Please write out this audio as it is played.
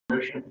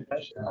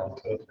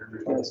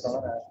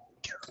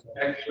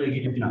Actually, he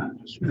did not.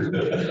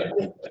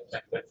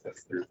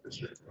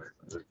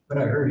 But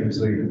I heard he was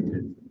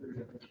leaving.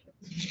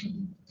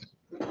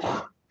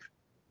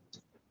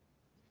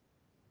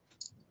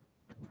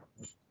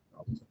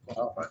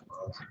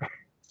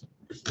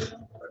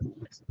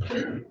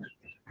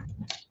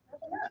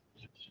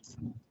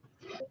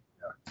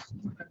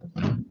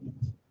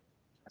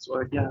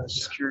 So yeah, I was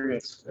just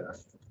curious.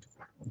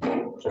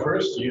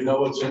 Chris, do you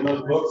know what's in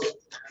those books?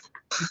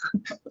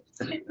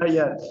 Not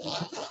yet.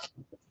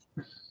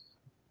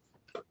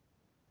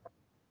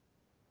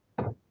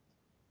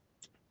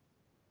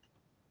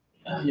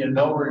 You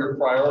know where your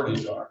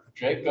priorities are.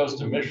 Jake goes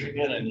to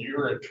Michigan and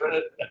you're in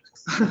Trinidad.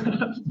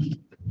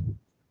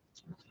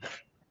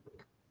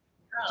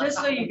 Just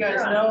so you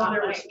guys know,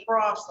 there was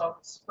frost on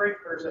the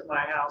sprinklers at my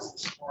house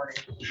this morning.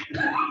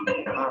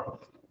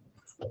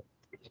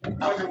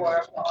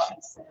 Underwater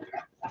pots.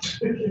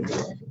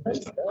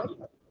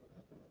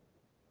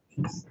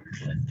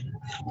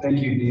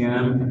 Thank you,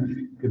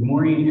 Deanne. Good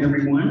morning,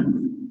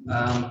 everyone.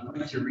 I'd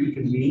like to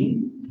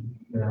reconvene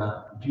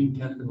June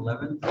 10th and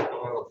 11th,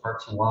 Colorado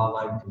Parks and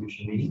Wildlife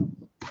Commission meeting.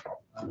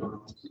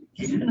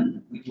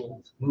 We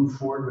will move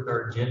forward with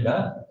our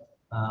agenda.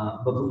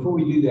 But before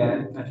we do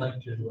that, I'd like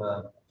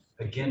to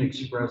again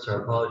express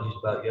our apologies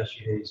about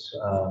yesterday's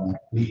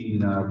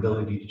meeting and our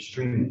ability to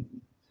stream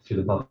it to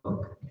the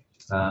public.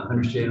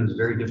 Understand it was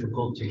very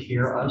difficult to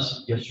hear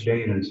us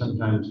yesterday, and then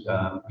sometimes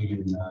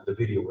even the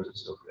video wasn't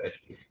so good.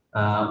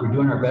 We're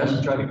doing our best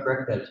to try to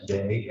correct that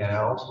today, and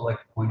I'd also like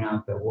to point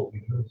out that what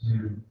we will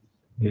do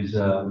is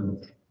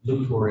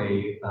look for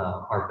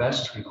our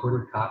best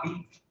recorded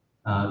copy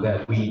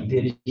that we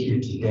did here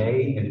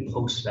today and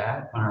post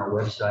that on our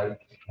website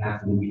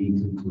after the meeting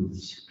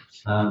concludes.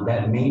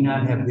 That may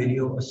not have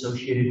video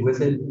associated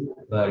with it,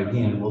 but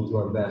again, we'll do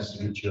our best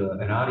to get you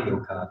an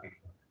audio copy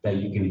that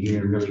you can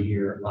hear and really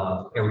hear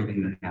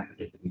everything that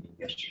happened at the meeting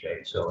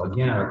yesterday. So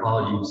again, our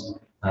apologies.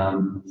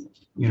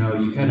 You know,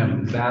 you kind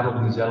of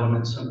battle these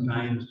elements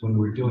sometimes when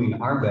we're doing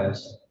our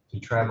best to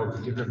travel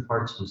to different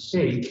parts of the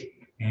state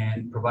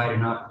and provide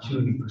an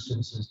opportunity for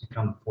citizens to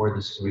come before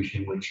this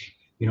commission, which,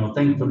 you know,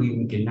 thankfully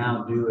we can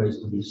now do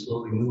as we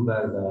slowly move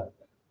out of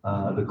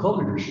the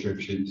COVID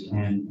restrictions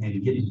and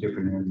get to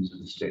different areas of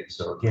the state.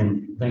 So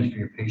again, thanks for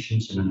your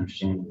patience and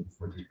understanding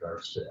with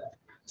regards to that.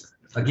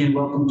 Again,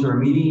 welcome to our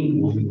meeting.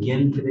 We'll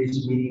begin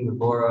today's meeting with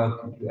Laura.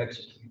 Could you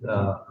execute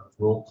the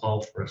roll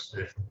call for us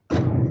today?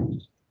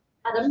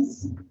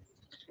 Adams.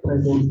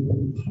 Present.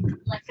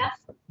 Linka.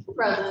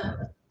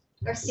 Present.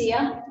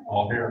 Garcia.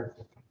 All here.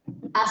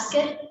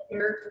 Askett.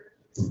 Here.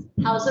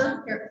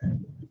 Hauser. Here.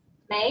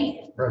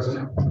 May.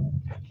 Present.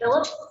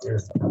 Phillips. Here.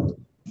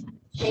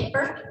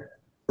 Schaefer.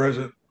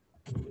 Present.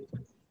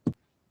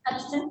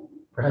 Hudson.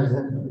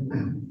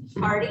 Present.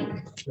 Hardy.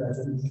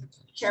 Present.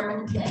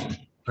 Chairman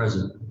Day.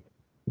 Present.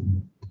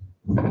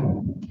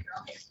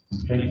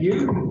 Thank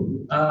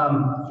you.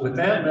 With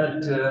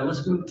that,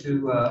 let's move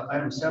to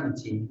item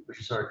 17, which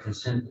is our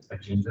consent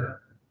agenda.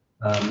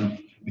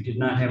 We did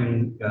not have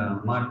any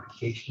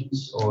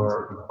modifications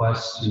or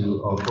requests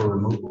for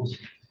removals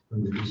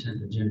from the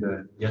consent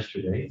agenda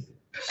yesterday.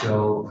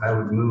 So I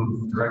would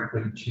move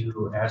directly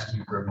to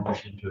asking for a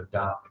motion to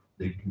adopt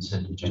the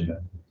consent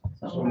agenda.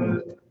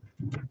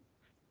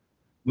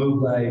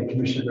 Moved by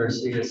Commissioner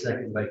Garcia,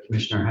 second by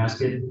Commissioner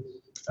Haskett.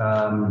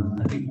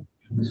 I think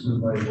this was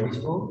by voice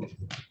vote.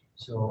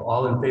 So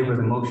all in favor of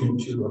the motion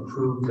to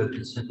approve the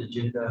consent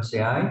agenda,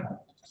 say aye.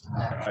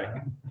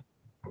 Aye.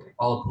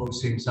 All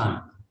opposed, same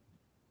sign.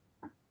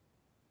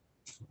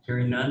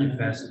 Hearing none, it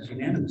passes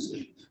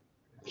unanimously.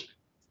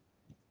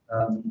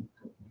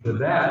 With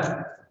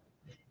that,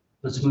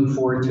 let's move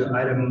forward to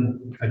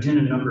item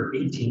agenda number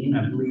 18.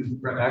 I believe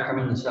Brett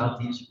Ackerman, the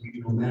Southeast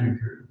Regional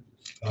Manager,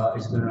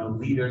 is going to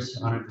lead us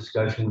on a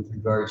discussion with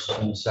regards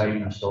to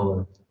siting of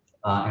solar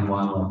and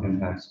wildlife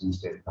impacts in the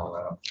state of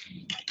Colorado.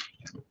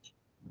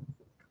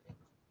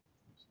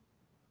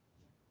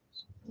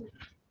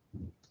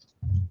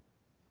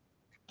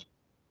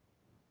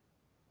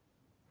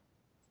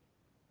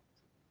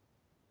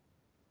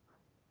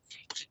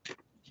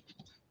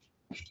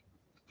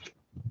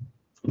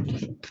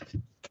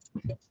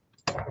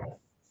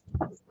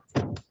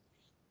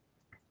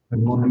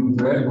 Good morning,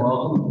 Brett.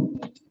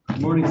 Welcome.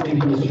 Good morning.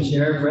 Thank you, Mr.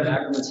 Chair. Brett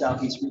Ackerman,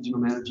 Southeast Regional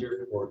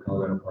Manager for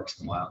Colorado Parks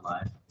and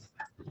Wildlife.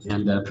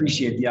 And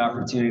appreciate the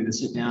opportunity to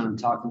sit down and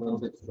talk a little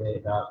bit today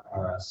about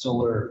our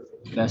solar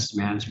best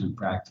management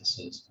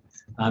practices.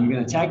 I'm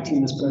going to tag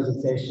team this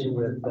presentation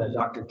with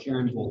Dr.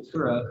 Karen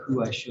Voltura,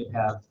 who I should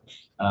have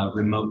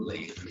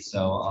remotely. And so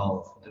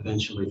I'll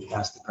eventually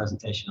pass the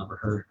presentation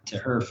over to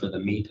her for the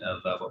meat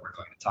of what we're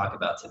going to talk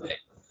about today.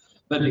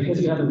 But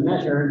because you haven't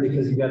met her, and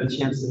because you got a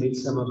chance to meet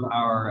some of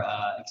our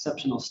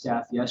exceptional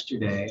staff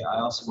yesterday, I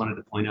also wanted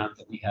to point out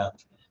that we have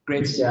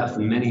great staff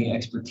and many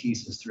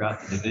expertises throughout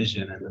the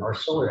division, and our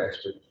solar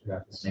expert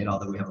throughout the state,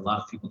 although we have a lot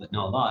of people that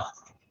know a lot,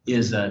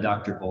 is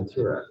Dr.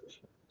 Voltura.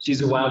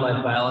 She's a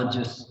wildlife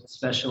biologist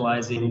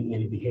specializing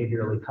in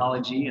behavioral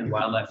ecology and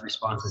wildlife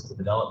responses to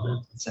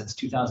development. Since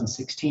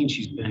 2016,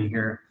 she's been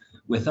here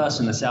with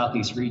us in the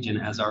Southeast region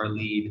as our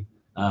lead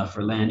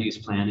for land use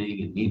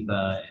planning and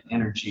NEPA and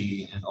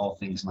energy and all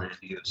things land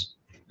use.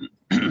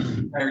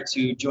 Prior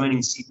to joining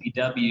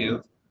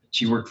CPW,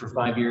 she worked for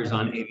 5 years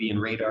on avian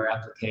radar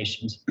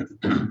applications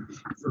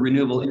for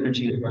renewable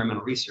energy and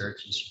environmental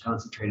research, and she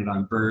concentrated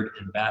on bird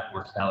and bat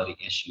mortality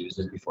issues.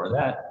 And before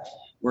that,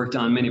 worked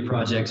on many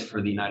projects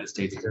for the United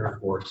States Air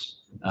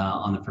Force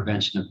on the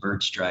prevention of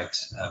bird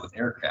strikes with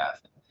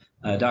aircraft.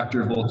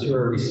 Dr.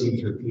 Voltura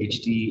received her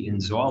PhD in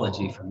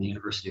zoology from the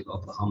University of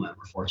Oklahoma, and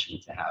we're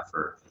fortunate to have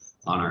her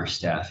on our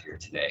staff here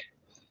today.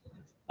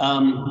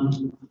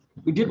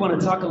 We did want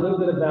to talk a little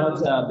bit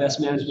about best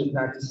management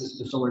practices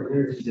for solar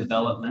energy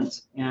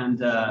development, and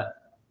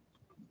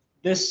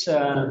this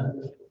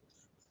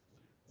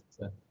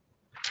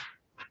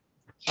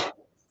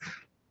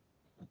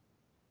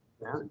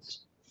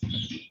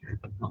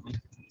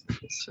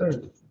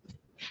Sir.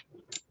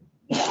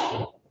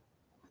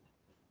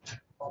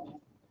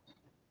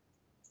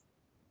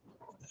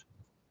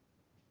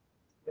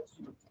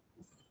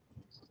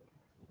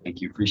 Thank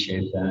you,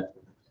 appreciate that.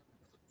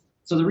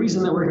 So the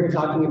reason that we're here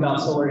talking about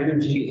solar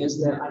energy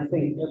is that I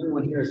think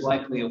everyone here is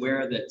likely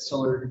aware that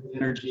solar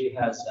energy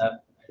has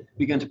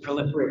begun to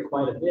proliferate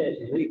quite a bit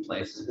in many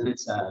places, and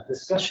it's a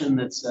discussion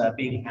that's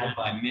being had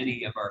by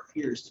many of our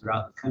peers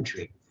throughout the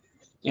country.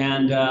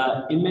 And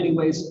in many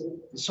ways,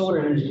 solar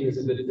energy is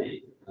a good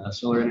thing.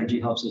 Solar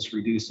energy helps us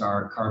reduce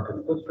our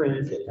carbon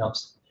footprint. It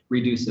helps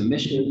reduce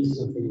emissions,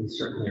 something we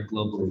certainly are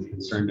globally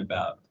concerned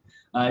about.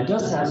 It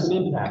does have some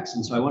impacts,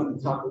 and so I wanted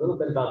to talk a little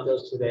bit about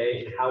those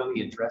today and how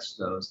we address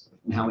those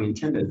and how we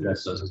intend to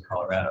address those in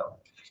Colorado.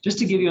 Just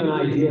to give you an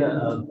idea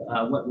of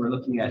what we're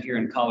looking at here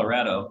in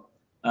Colorado,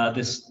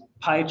 this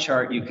pie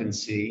chart you can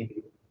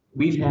see,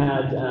 we've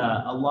had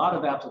a lot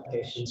of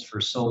applications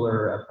for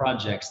solar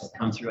projects that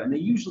come through, and they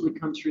usually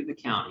come through the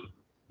county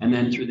and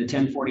then through the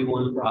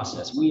 1041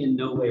 process. We in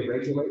no way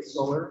regulate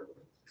solar.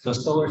 So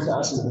solar to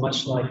us is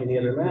much like any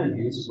other land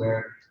use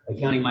where the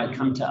county might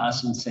come to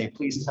us and say,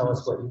 please tell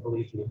us what you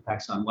believe the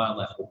impacts on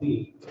wildlife will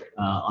be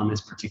on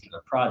this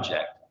particular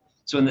project.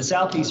 So in the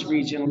Southeast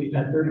region, we've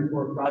had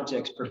 34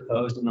 projects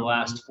proposed in the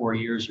last 4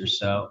 years or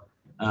so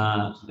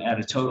at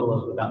a total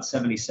of about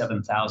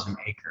 77,000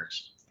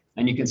 acres.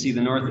 And you can see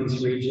the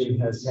Northeast region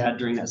has had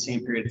during that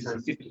same period of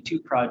time 52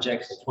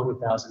 projects at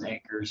 20,000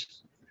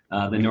 acres.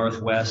 The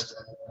Northwest,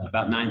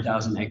 about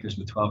 9,000 acres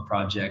with 12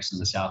 projects,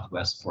 and the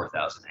Southwest,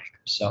 4,000 acres.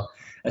 So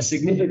a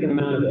significant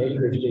amount of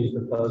acreage being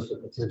proposed for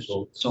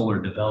potential solar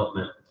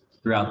development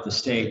throughout the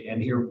state.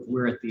 And here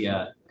we're at the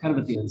kind of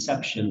at the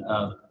inception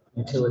of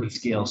utility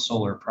scale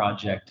solar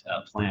project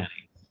planning.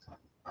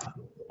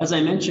 As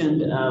I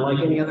mentioned, like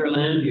any other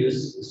land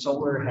use,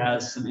 solar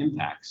has some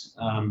impacts.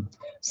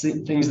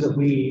 Things that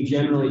we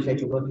generally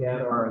take a look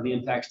at are the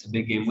impacts to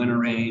big game winter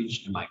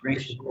range and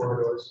migration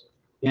corridors.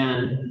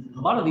 And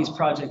a lot of these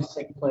projects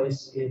take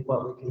place in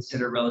what we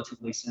consider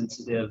relatively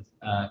sensitive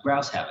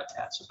grouse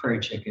habitats, so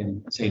prairie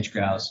chicken, sage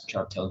grouse,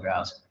 sharp-tailed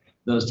grouse,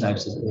 those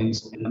types of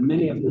things. And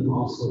many of them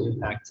also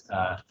impact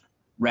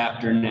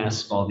raptor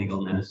nests, bald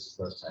eagle nests,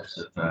 those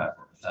types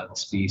of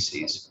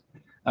species.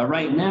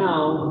 Right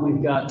now,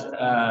 we've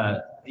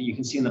got, you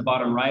can see in the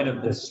bottom right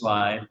of this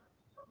slide,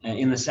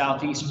 in the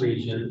Southeast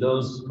region,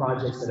 those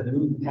projects that have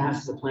moved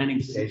past the planning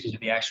stage into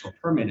the actual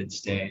permitted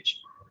stage.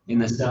 In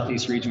the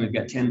Southeast region, we've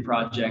got 10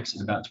 projects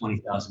at about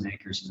 20,000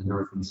 acres, in the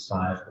Northeast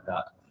 5 at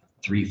about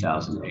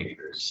 3,000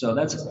 acres. So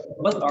that's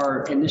what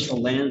our initial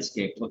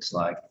landscape looks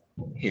like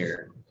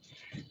here.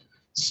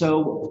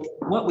 So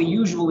what we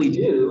usually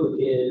do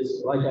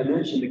is, like I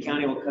mentioned, the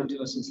county will come to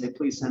us and say,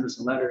 please send us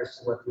a letter as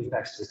to what the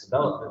effects of this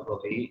development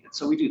will be. And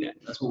so we do that.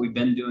 That's what we've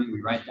been doing.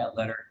 We write that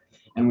letter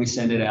and we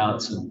send it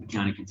out so the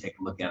county can take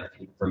a look at it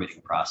through the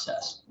permitting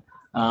process.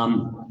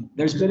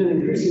 There's been an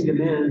increasing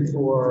demand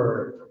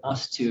for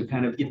us to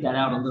kind of get that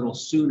out a little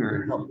sooner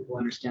and help people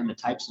understand the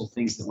types of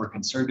things that we're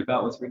concerned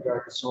about with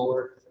regard to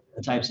solar,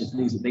 the types of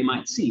things that they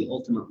might see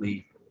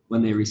ultimately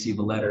when they receive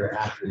a letter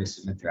after they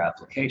submit their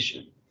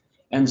application.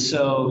 And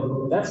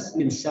so that's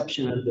the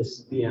inception of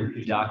this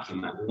BMP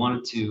document. We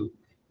wanted to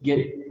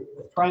get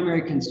the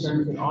primary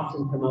concerns that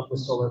often come up with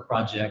solar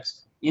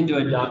projects into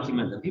a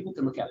document that people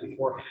can look at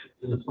beforehand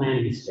in the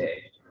planning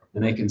stage.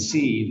 And they can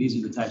see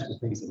these are the types of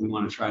things that we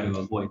want to try to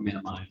avoid,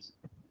 minimize,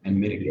 and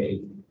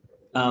mitigate.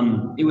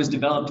 It was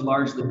developed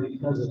largely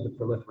because of the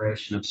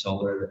proliferation of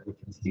solar that we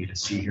continue to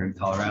see here in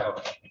Colorado.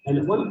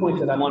 And one point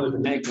that I wanted to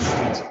make is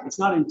that it's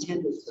not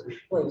intended to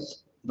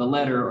replace the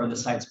letter or the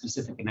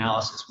site-specific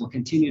analysis. We'll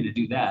continue to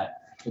do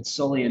that. It's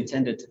solely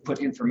intended to put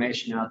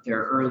information out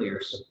there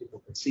earlier so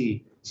people can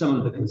see some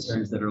of the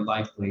concerns that are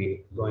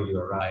likely going to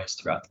arise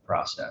throughout the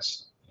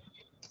process.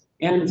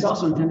 And it's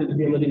also intended to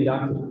be a living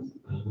document.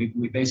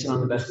 We base it on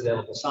the best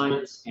available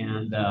science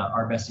and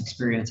our best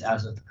experience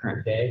as of the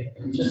current day.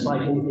 And just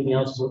like anything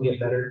else, we'll get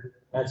better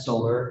at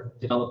solar.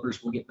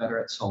 Developers will get better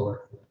at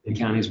solar. The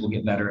counties will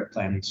get better at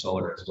planning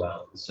solar as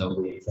well. So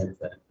we intend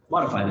to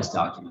modify this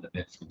document a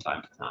bit from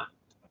time to time.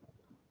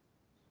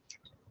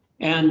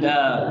 And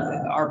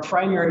our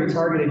primary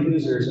targeted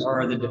users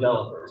are the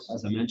developers,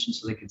 as I mentioned,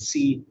 so they can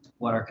see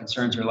what our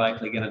concerns are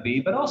likely going to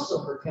be, but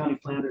also for county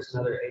planners and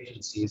other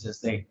agencies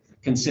as they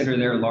consider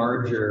their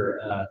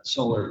larger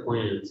solar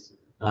plans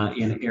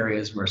in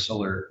areas where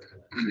solar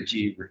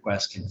energy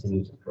requests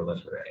continue to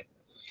proliferate.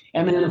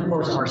 And then, of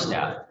course, our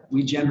staff.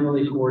 We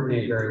generally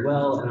coordinate very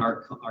well, and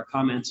our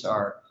comments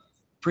are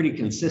pretty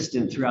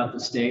consistent throughout the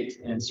state.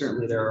 And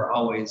certainly there are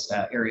always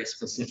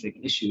area-specific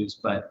issues,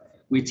 but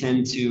we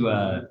tend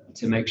to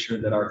make sure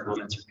that our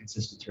comments are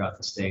consistent throughout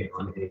the state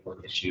on any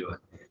one issue.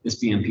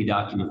 This BMP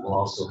document will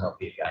also help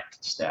be a guide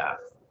to staff.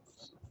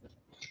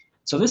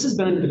 So this has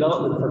been in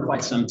development for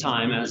quite some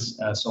time as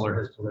solar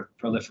has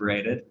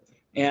proliferated.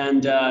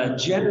 And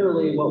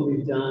generally what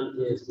we've done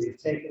is we've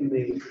taken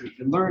the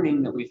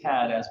learning that we've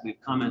had as we've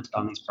commented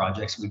on these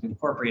projects, we've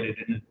incorporated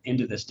it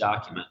into this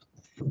document.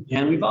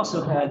 And we've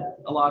also had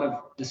a lot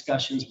of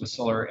discussions with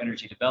solar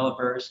energy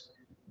developers,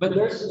 but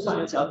there's some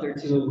science out there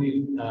too.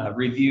 We've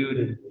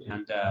reviewed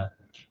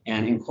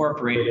and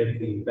incorporated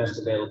the best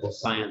available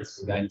science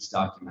and guidance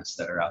documents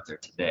that are out there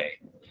today.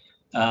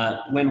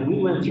 When we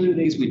went through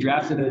these, we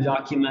drafted a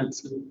document,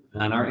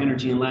 and our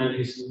energy and land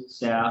use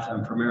staff,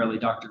 and primarily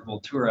Dr.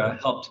 Voltura,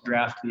 helped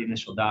draft the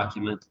initial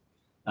document,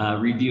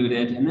 reviewed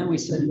it, and then we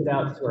sent it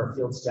out to our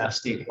field staff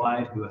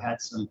statewide who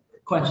had some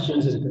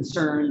questions and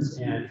concerns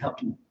and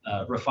helped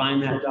refine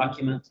that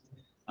document.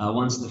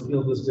 Once the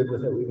field was good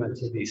with it, we went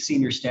to the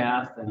senior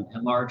staff and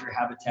larger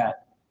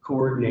habitat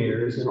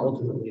coordinators and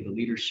ultimately the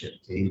leadership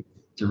team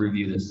to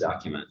review this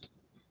document.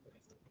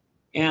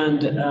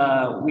 And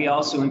we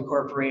also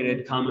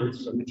incorporated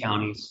comments from the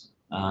counties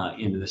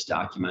into this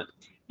document.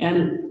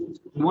 And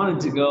we wanted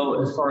to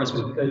go as far as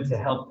we could to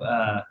help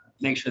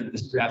make sure that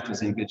this draft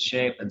was in good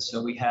shape. And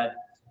so we had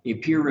a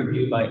peer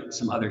review by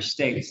some other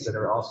states that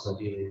are also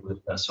dealing with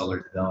solar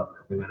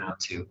development. We went out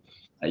to,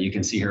 you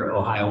can see here,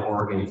 Ohio,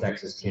 Oregon,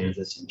 Texas,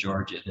 Kansas, and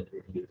Georgia that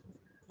reviewed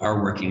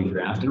our working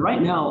draft. And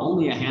right now,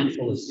 only a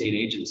handful of state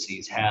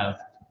agencies have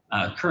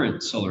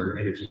current solar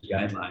energy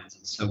guidelines.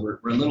 And so we're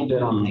a little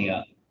bit on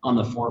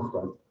the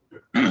forefront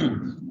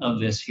of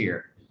this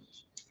here.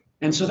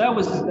 And so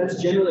that's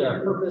generally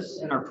our purpose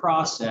and our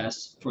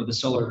process for the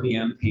solar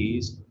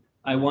BMPs.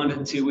 I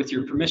wanted to, with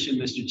your permission,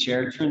 Mr.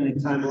 Chair, turn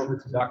the time over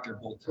to Dr.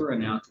 Voltura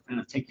now to kind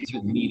of take you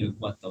through the meat of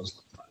what those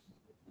look like.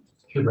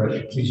 Sure,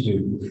 Brett, please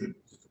do.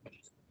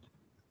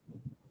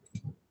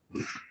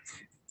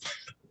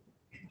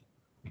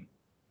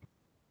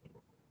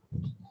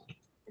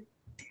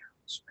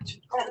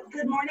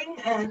 Good morning,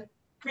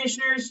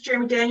 Commissioners,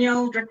 Chair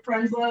McDaniel, Director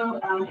Frenslow,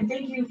 and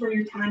thank you for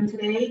your time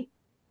today.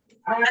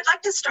 I'd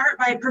like to start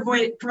by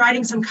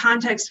providing some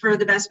context for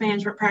the best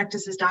management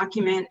practices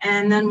document,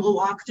 and then we'll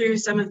walk through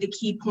some of the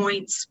key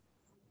points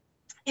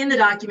in the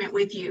document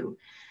with you.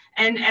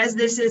 And as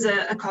this is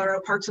a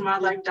Colorado Parks and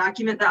Wildlife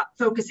document, that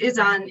focus is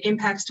on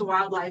impacts to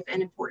wildlife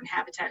and important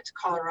habitat to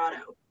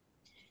Colorado.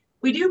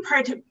 We do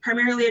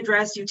primarily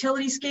address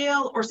utility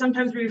scale, or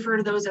sometimes we refer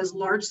to those as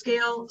large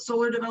scale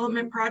solar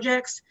development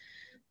projects.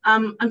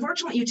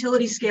 Unfortunately,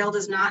 utility scale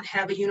does not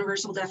have a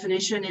universal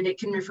definition, and it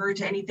can refer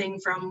to anything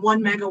from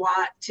 1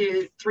 megawatt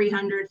to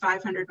 300,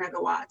 500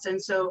 megawatts. And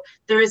so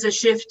there is a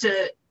shift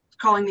to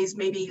calling these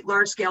maybe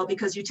large scale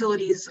because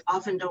utilities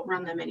often don't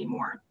run them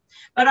anymore.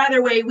 But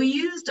either way, we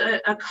used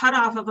a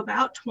cutoff of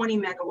about 20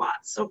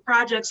 megawatts. So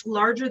projects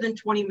larger than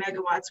 20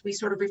 megawatts, we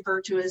sort of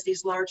refer to as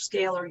these large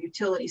scale or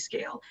utility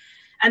scale.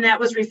 And that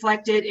was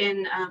reflected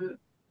in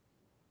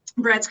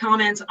Brett's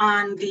comments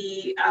on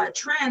the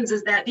trends,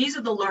 is that these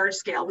are the large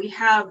scale. We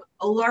have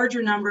a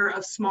larger number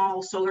of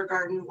small solar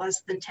garden,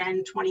 less than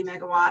 10, 20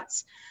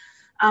 megawatts.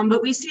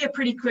 But we see a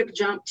pretty quick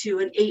jump to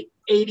an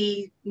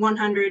 80,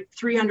 100,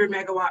 300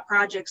 megawatt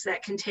projects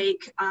that can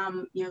take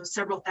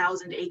several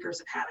thousand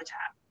acres of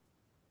habitat.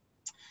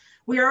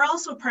 We are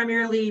also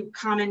primarily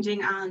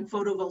commenting on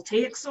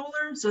photovoltaic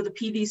solar, so the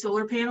PV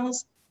solar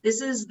panels.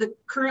 This is the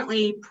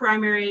currently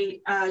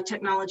primary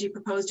technology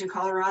proposed in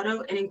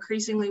Colorado, and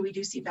increasingly we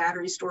do see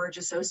battery storage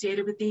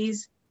associated with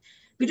these.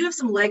 We do have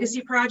some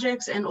legacy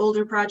projects and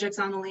older projects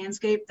on the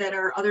landscape that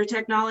are other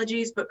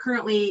technologies, but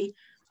currently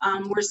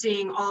we're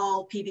seeing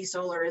all PV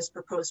solar as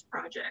proposed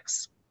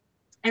projects.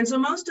 And so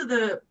most of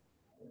the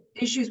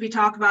issues we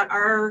talk about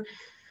are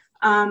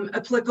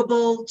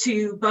applicable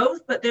to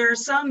both, but there are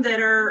some that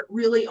are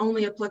really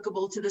only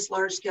applicable to this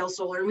large scale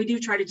solar. And we do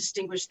try to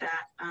distinguish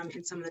that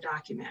in some of the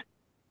document.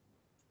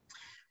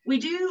 We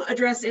do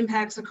address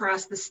impacts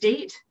across the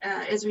state.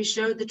 As we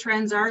showed, the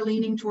trends are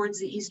leaning towards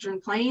the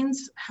Eastern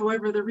Plains.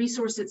 However, the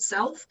resource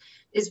itself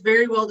is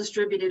very well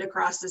distributed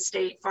across the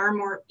state, far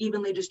more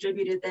evenly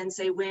distributed than,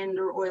 say, wind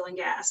or oil and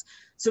gas.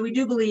 So we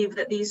do believe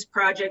that these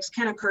projects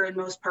can occur in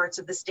most parts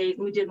of the state,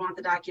 and we did want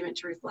the document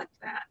to reflect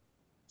that.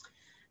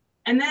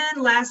 And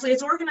then lastly,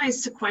 it's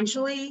organized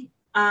sequentially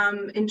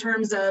in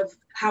terms of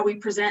how we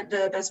present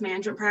the best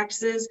management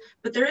practices,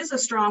 but there is a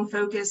strong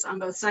focus on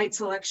both site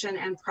selection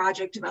and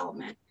project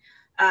development,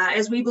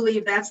 as we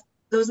believe that's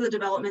those are the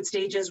development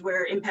stages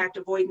where impact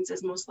avoidance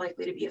is most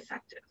likely to be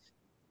effective.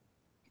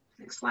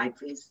 Next slide,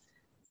 please.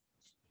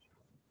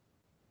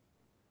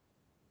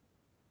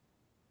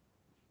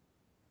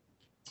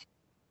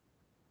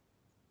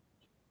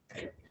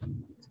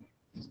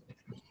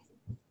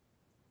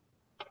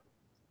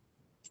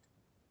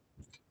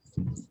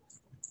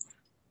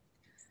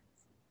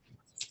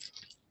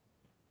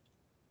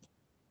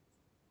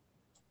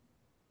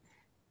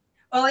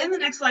 Well, in the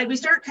next slide,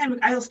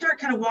 I'll start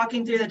kind of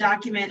walking through the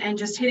document and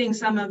just hitting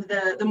some of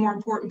the more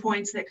important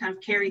points that kind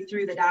of carry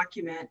through the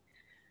document.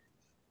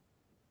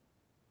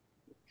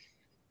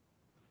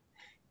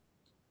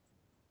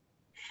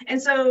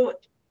 And so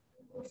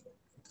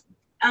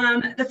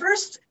the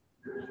first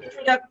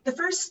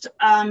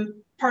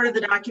part of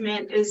the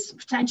document is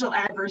potential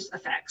adverse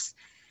effects.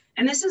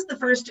 And this is the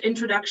first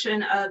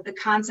introduction of the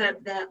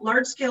concept that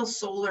large-scale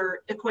solar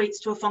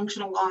equates to a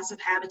functional loss of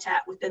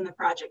habitat within the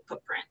project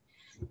footprint.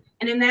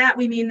 And in that,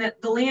 we mean that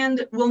the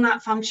land will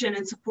not function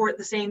and support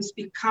the same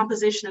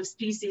composition of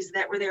species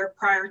that were there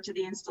prior to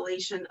the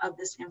installation of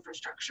this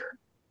infrastructure.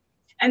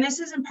 And this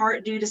is in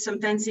part due to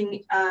some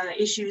fencing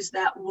issues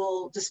that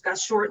we'll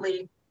discuss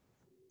shortly.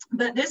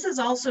 But this is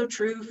also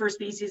true for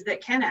species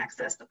that can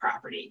access the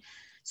property.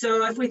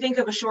 So if we think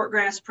of a short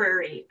grass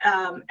prairie,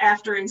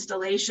 after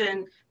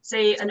installation,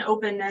 say an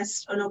open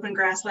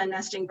grassland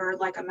nesting bird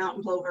like a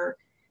mountain plover,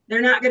 they're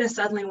not going to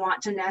suddenly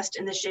want to nest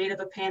in the shade of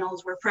a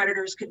panels where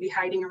predators could be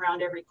hiding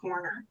around every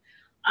corner.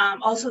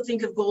 Also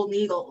think of golden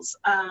eagles.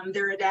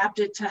 They're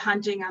adapted to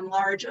hunting on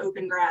large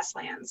open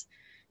grasslands.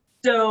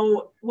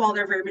 So while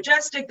they're very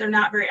majestic, they're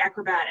not very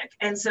acrobatic.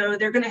 And so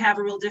they're going to have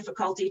a real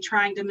difficulty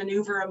trying to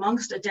maneuver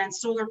amongst a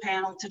dense solar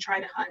panel to try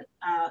to hunt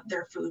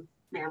their food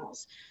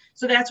mammals.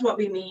 So that's what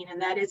we mean,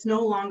 and that it's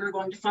no longer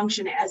going to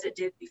function as it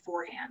did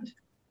beforehand.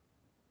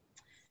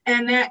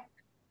 And that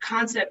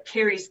concept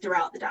carries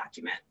throughout the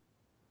document.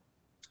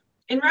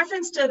 In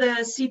reference to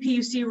the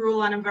CPUC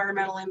rule on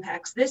environmental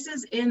impacts, this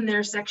is in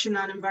their section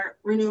on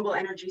renewable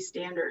energy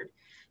standard.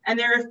 And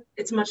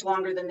it's much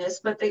longer than this,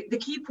 but the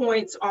key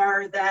points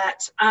are that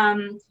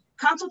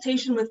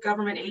consultation with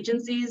government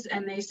agencies,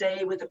 and they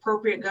say with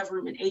appropriate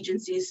government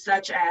agencies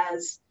such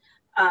as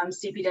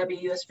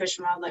CPW, U.S. Fish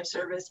and Wildlife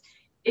Service,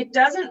 it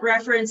doesn't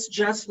reference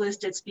just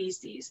listed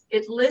species.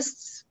 It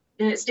lists,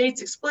 and it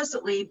states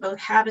explicitly, both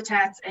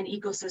habitats and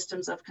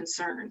ecosystems of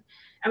concern.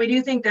 And we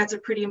do think that's a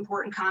pretty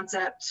important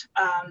concept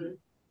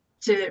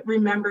to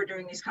remember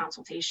during these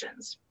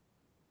consultations.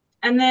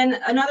 And then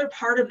another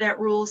part of that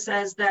rule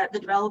says that the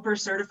developer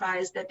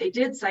certifies that they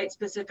did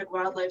site-specific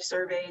wildlife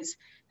surveys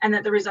and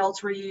that the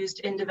results were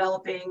used in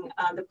developing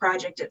the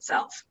project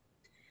itself.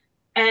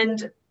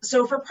 And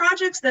so for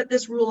projects that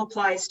this rule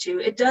applies to,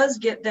 it does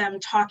get them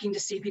talking to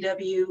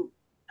CPW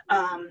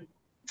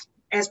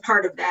as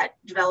part of that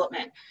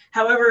development.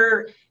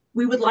 However,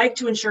 we would like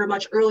to ensure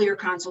much earlier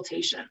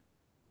consultation.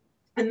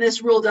 And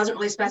this rule doesn't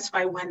really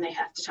specify when they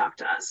have to talk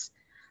to us.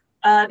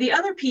 The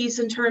other piece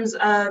in terms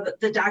of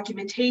the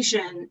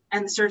documentation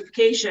and the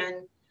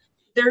certification,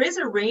 there is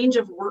a range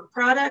of work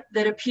product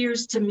that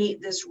appears to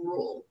meet this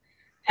rule.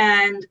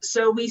 And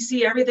so we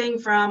see everything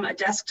from a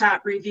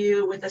desktop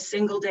review with a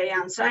single day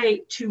on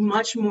site to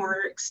much more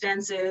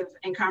extensive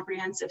and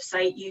comprehensive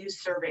site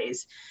use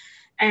surveys.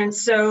 And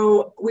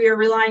so we are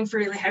relying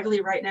fairly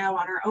heavily right now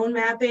on our own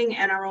mapping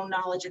and our own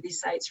knowledge of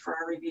these sites for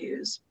our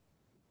reviews.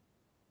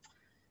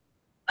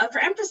 For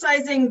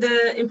emphasizing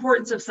the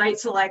importance of site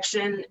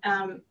selection,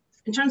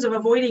 in terms of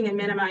avoiding and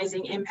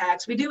minimizing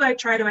impacts, we do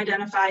try to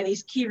identify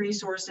these key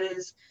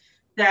resources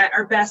that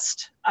are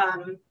best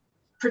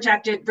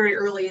protected very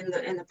early in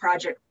the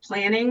project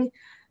planning.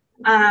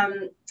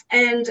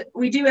 And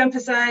we do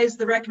emphasize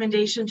the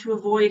recommendation to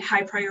avoid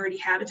high priority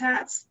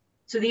habitats.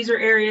 So these are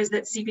areas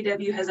that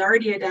CPW has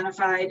already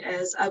identified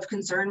as of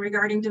concern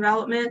regarding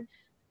development,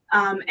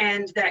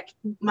 and that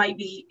might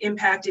be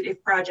impacted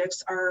if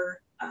projects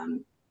are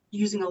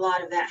using a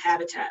lot of that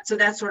habitat. So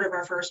that's sort of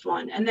our first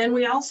one. And then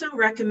we also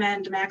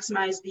recommend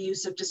maximize the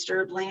use of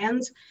disturbed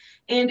lands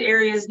and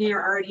areas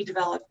near already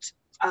developed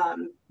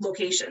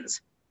locations.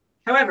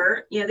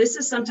 However, this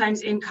is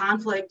sometimes in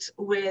conflict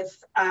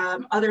with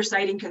other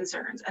siting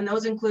concerns, and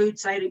those include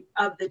siting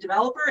of the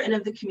developer and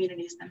of the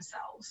communities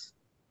themselves.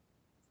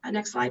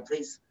 Next slide,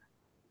 please.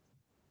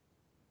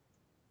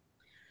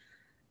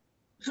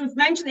 So we've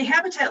mentioned the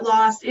habitat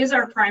loss is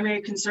our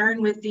primary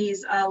concern with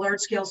these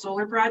large-scale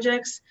solar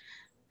projects.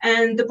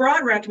 And the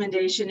broad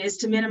recommendation is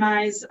to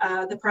minimize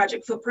the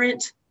project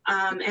footprint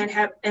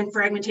and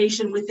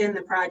fragmentation within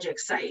the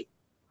project site.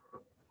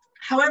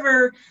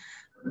 However,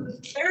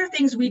 there are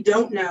things we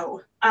don't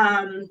know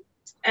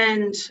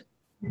and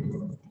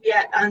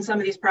yet on some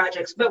of these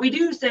projects, but we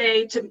do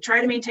say to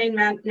try to maintain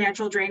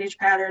natural drainage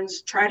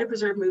patterns, try to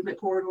preserve movement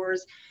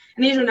corridors.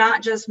 And these are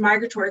not just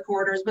migratory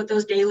corridors, but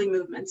those daily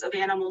movements of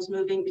animals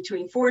moving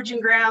between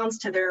foraging grounds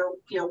to their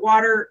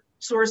water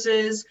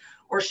sources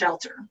or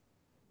shelter.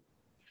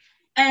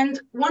 And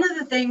one of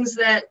the things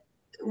that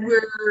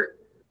we're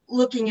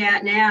looking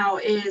at now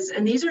is,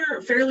 and these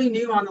are fairly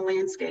new on the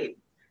landscape,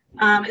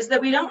 is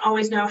that we don't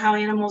always know how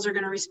animals are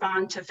going to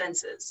respond to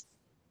fences.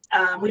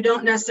 We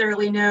don't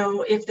necessarily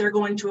know if they're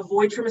going to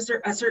avoid from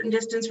a certain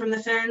distance from the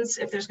fence,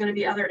 if there's going to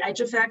be other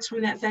edge effects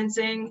from that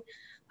fencing.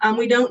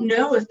 We don't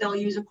know if they'll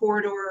use a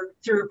corridor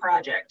through a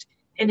project.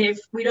 And if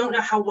we don't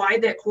know how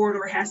wide that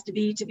corridor has to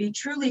be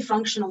truly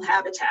functional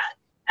habitat.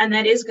 And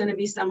that is going to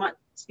be somewhat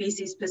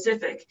species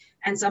specific,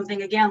 and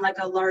something again like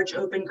a large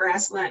open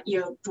grassland,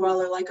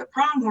 dweller like a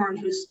pronghorn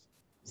who's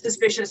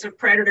suspicious of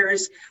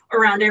predators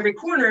around every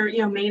corner,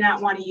 may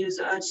not want to use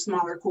a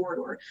smaller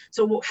corridor.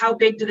 So how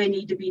big do they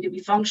need to be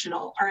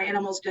functional? Are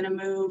animals going to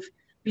move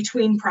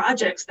between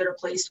projects that are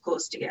placed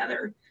close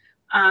together?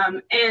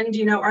 And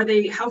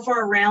how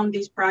far around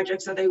these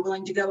projects are they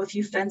willing to go? If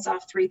you fence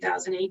off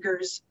 3,000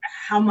 acres,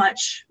 how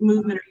much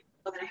movement are you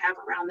going to have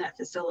around that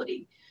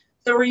facility?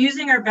 So we're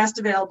using our best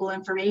available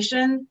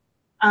information.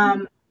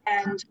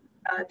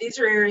 These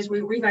are areas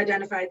we've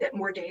identified that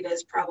more data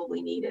is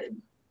probably needed.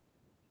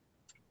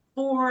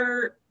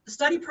 For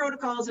study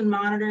protocols and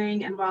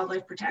monitoring and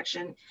wildlife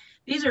protection,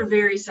 these are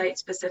very site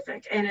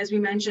specific. And as we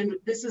mentioned,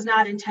 this is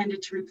not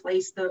intended to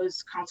replace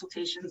those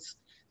consultations.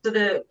 So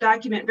the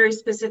document very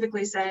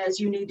specifically says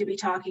you need to be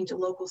talking to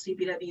local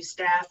CPW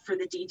staff for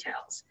the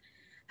details.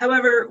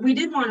 However, we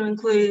did want to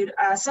include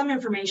some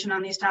information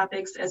on these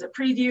topics as a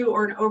preview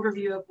or an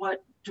overview of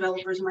what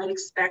developers might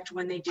expect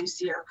when they do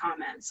see our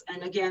comments.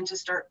 And again, to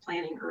start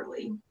planning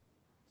early.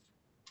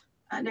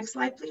 Next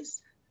slide,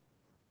 please.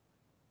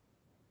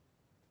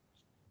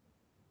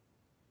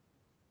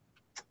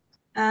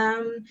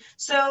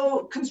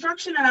 So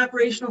construction and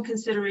operational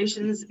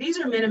considerations, these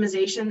are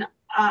minimization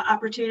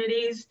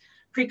opportunities,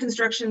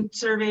 pre-construction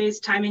surveys,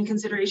 timing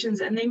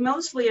considerations, and they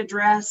mostly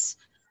address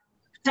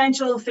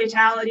potential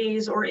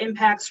fatalities or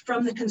impacts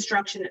from the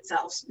construction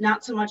itself,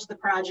 not so much the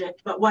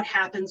project, but what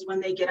happens when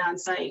they get on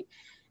site.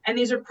 And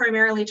these are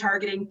primarily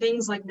targeting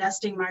things like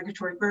nesting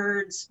migratory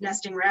birds,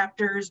 nesting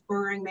raptors,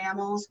 burrowing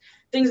mammals,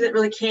 things that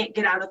really can't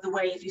get out of the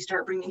way if you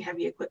start bringing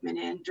heavy equipment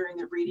in during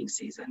the breeding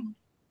season.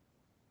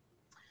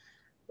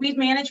 Weed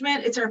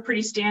management, it's our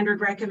pretty standard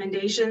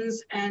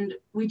recommendations, and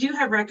we do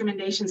have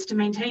recommendations to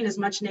maintain as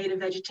much native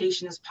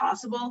vegetation as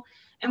possible.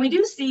 And we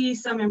do see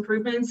some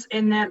improvements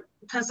in that,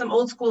 because some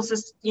old school,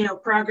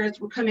 progress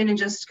will come in and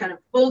just kind of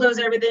bulldoze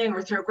everything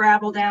or throw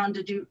gravel down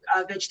to do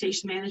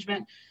vegetation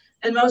management.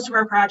 And most of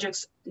our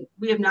projects,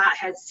 we have not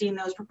seen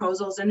those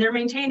proposals, and they're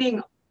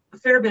maintaining a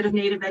fair bit of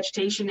native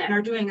vegetation and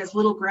are doing as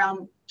little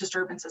ground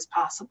disturbance as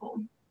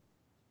possible.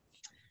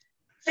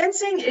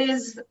 Fencing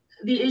is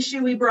the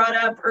issue we brought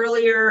up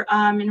earlier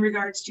in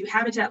regards to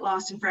habitat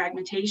loss and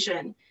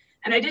fragmentation.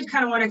 And I did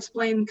kind of want to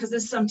explain, because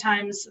this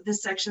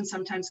section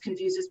sometimes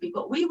confuses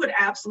people. We would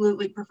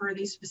absolutely prefer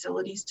these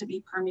facilities to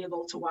be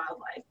permeable to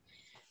wildlife.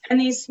 And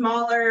these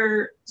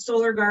smaller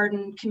solar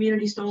garden,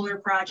 community solar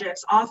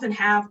projects often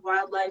have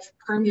wildlife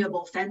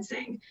permeable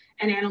fencing,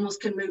 and animals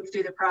can move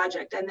through the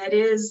project, and that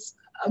is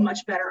a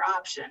much better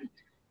option.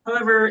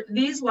 However,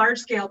 these large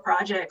scale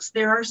projects,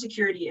 there are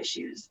security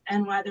issues,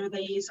 and whether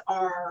these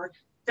are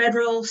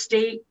federal,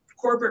 state,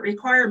 corporate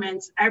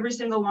requirements, every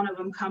single one of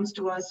them comes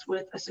to us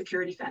with a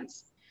security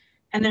fence.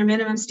 And their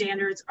minimum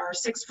standards are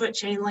 6-foot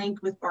chain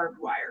link with barbed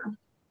wire.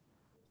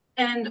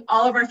 And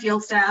all of our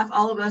field staff,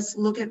 all of us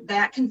look at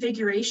that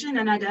configuration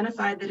and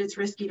identify that it's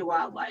risky to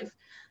wildlife,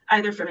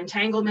 either from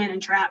entanglement,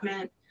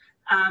 entrapment.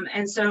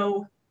 And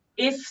so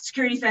if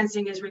security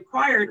fencing is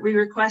required, we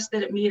request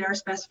that it meet our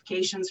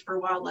specifications for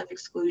wildlife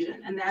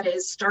exclusion. And that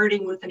is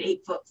starting with an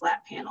 8-foot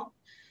flat panel.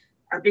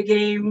 Our big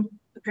game,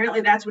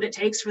 apparently that's what it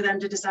takes for them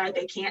to decide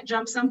they can't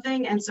jump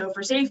something. And so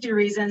for safety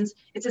reasons,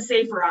 it's a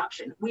safer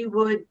option.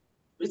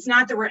 It's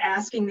not that we're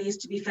asking these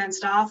to be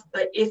fenced off,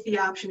 but if the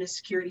option is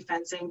security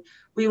fencing,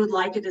 we would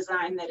like a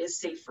design that is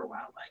safe for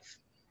wildlife.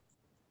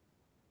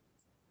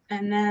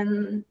 And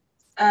then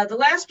the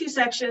last few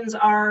sections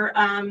are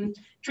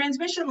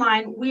transmission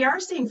line. We are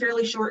seeing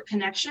fairly short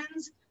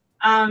connections.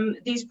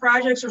 These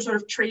projects are sort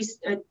of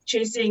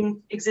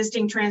chasing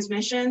existing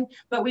transmission,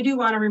 but we do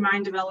want to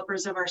remind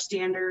developers of our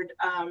standard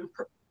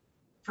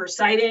for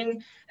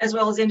siting, as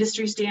well as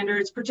industry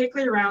standards,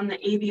 particularly around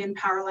the Avian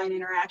Power Line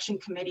Interaction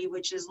Committee,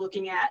 which is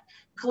looking at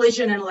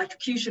collision and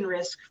electrocution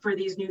risk for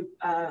these new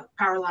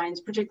power lines,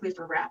 particularly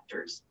for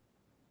raptors.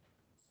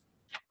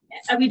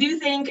 And we do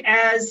think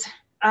as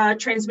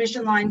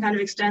transmission line kind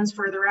of extends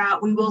further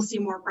out, we will see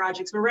more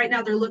projects, but right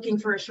now they're looking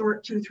for a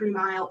short 2-3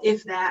 mile,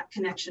 if that,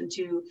 connection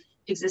to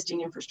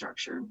existing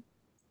infrastructure.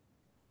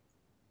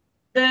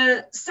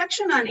 The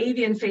section on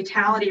avian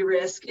fatality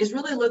risk is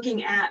really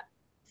looking at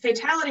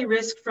fatality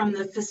risk from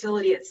the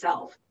facility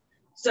itself.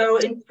 So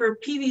for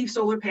PV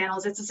solar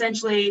panels, it's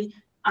essentially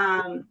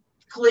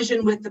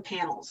collision with the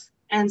panels.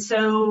 And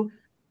so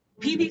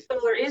PV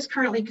solar is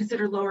currently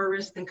considered lower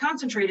risk than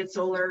concentrated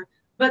solar,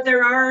 but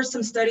there are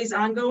some studies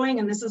ongoing,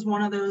 and this is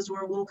one of those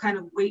where we'll kind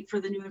of wait for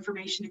the new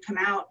information to come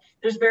out.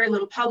 There's very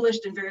little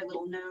published and very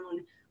little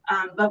known,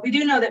 but we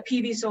do know that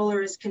PV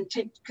solar is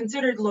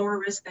considered lower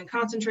risk than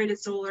concentrated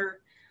solar.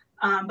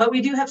 But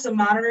we do have some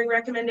monitoring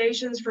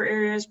recommendations for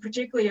areas,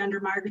 particularly under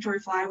migratory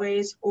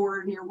flyways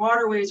or near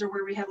waterways, or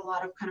where we have a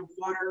lot of kind of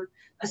water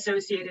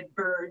associated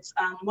birds.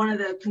 One of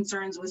the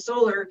concerns with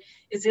solar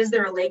is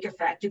there a lake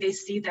effect? Do they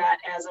see that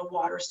as a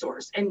water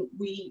source? And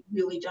we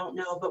really don't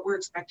know, but we're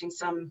expecting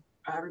some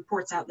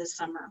reports out this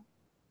summer.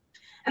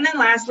 And then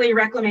lastly,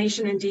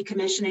 reclamation and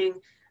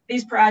decommissioning.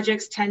 These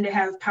projects tend to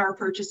have power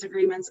purchase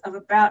agreements of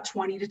about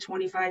 20 to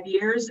 25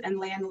 years and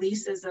land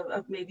leases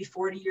of maybe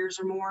 40 years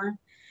or more.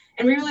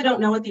 And we really don't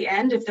know at the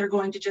end if they're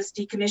going to just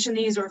decommission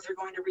these or if they're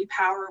going to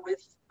repower with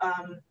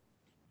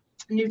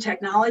new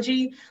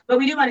technology. But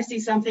we do want to see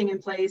something in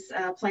place,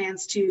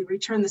 plans to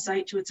return the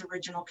site to its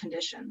original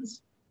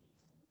conditions.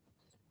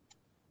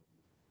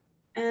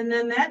 And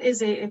then that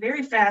is a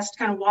very fast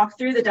kind of walk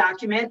through the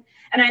document.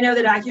 And I know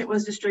the document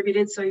was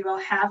distributed, so you all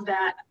have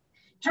that.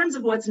 In terms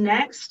of what's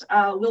next,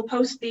 we'll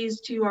post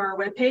these to our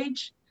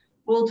webpage.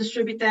 We'll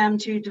distribute them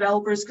to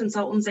developers,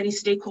 consultants, any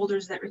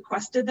stakeholders that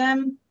requested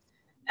them.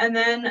 And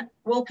then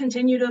we'll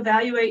continue to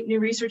evaluate new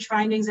research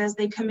findings as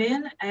they come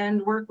in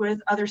and work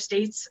with other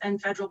states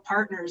and federal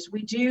partners.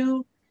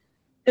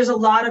 There's a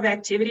lot of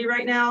activity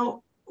right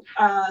now.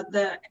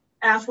 The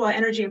AFWA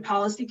Energy and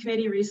Policy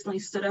Committee recently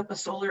stood up a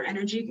solar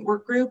energy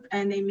work group,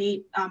 and they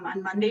meet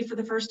on Monday for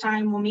the first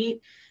time. We'll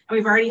meet, and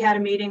we've already had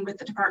a meeting with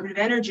the Department of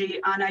Energy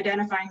on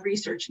identifying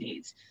research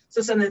needs.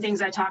 So some of the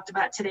things I talked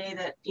about today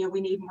that we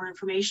need more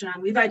information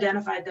on, we've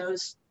identified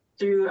those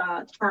through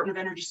Department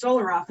of Energy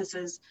solar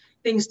offices,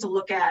 things to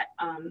look at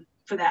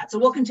for that. So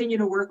we'll continue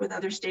to work with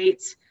other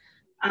states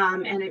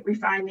and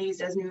refine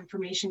these as new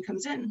information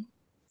comes in.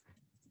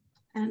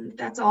 And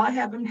that's all I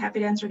have. I'm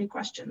happy to answer any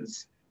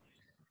questions.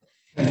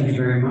 Thank you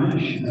very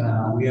much.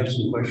 We have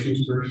some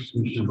questions first,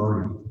 Commissioner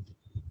Barton.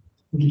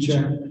 Thank you,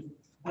 Chair.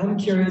 I'm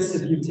curious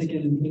if you've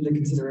taken into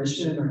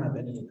consideration or have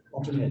any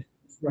alternate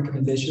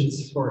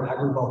recommendations for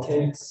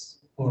agrivoltaics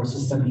or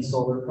suspended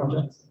solar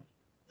projects.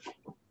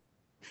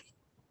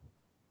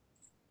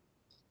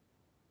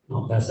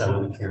 I'll pass that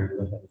one to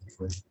Karen.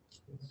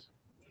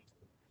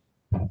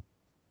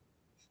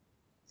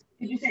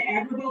 Did you say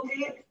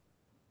agrivoltaic?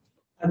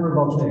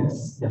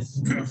 Agrivoltaics, yes,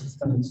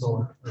 suspended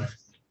solar. Correct.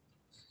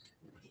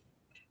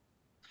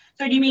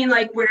 So do you mean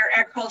like where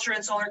agriculture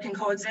and solar can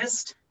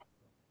coexist?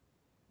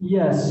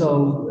 Yes,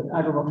 so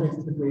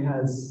agrivoltaics typically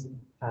has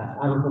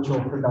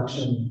agricultural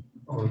production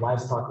or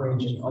livestock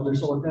ranging under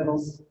solar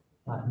panels.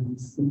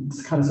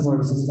 It's kind of similar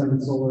to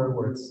suspended solar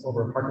where it's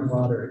over a parking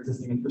lot or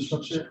existing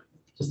infrastructure.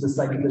 Just the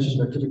site conditions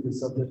are typically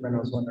so different. I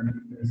was wondering if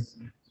there's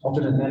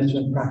alternate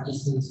management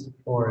practices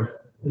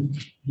or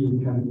if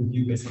you kind of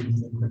review basically the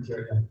same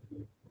criteria.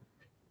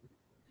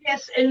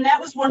 Yes, and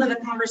that was one of the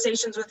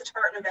conversations with the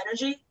Department of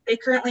Energy. They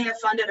currently have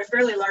funded a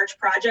fairly large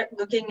project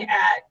looking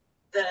at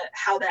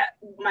how that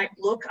might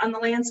look on the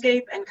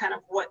landscape and kind of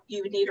what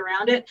you would need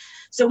around it.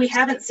 So we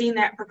haven't seen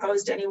that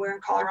proposed anywhere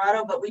in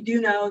Colorado, but we do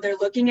know they're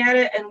looking at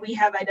it, and we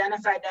have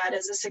identified that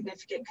as a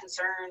significant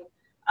concern.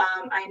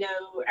 I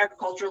know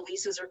agricultural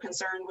leases are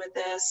concerned with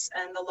this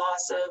and the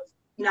loss of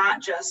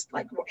not just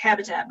like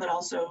habitat, but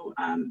also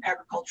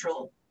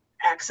agricultural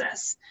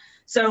access.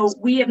 So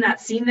we have not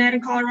seen that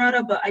in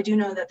Colorado, but I do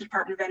know that the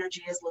Department of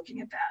Energy is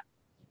looking at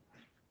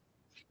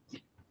that.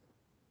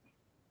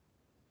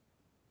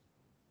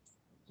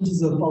 This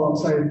is a follow-up,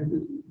 sorry,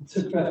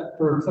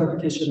 for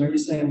clarification, are you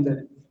saying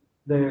that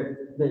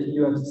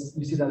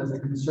you see that as a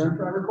concern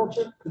for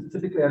agriculture? Because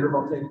typically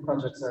agrivoltaic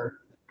projects are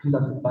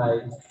conducted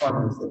by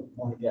farmers that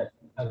want to get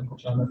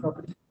agriculture on their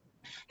property.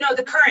 No,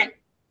 the current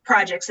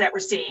projects that we're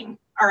seeing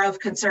are of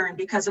concern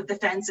because of the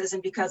fences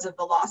and because of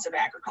the loss of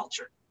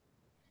agriculture.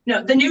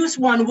 No, the newest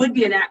one would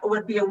be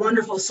a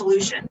wonderful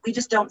solution. We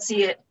just don't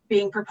see it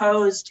being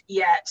proposed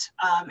yet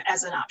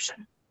as an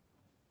option.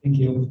 Thank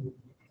you.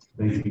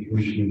 Thank you,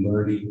 Commissioner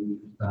Barty.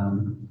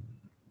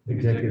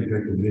 Executive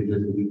Director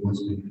Vidler wants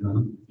to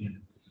come.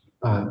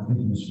 Thank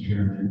you, Mr.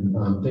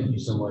 Chairman. Thank you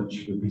so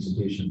much for the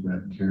presentation, Brett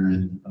and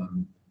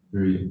Karen.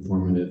 Very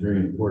informative,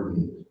 very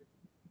important.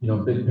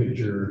 Big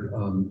picture,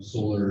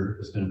 solar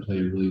is going to play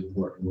a really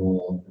important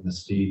role in the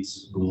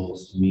state's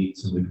goals to meet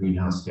some of the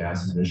greenhouse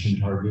gas emission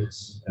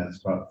targets as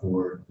brought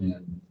forward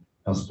in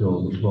House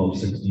Bill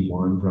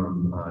 1261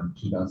 from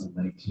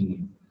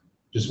 2019.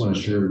 Just want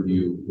to share with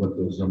you what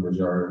those numbers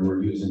are. And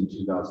we're using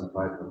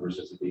 2005 numbers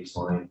as a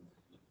baseline.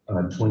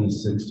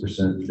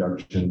 26%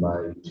 reduction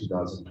by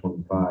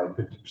 2025,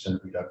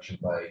 50% reduction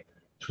by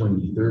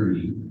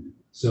 2030.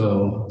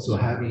 So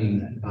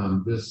having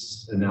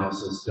this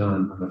analysis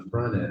done on the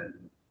front end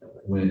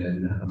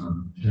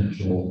when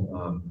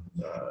potential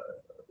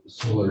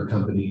solar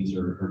companies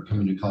are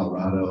coming to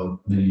Colorado,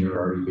 many are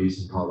already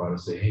based in Colorado,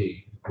 say,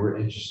 hey, we're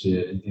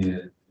interested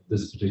in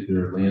this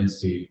particular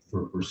landscape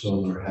for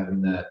solar,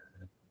 having that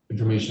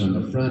information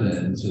on the front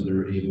end so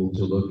they're able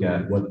to look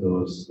at what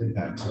those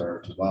impacts are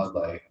to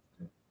wildlife.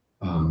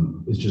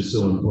 It's just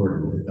so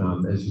important.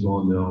 As you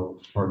all know,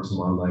 Parks and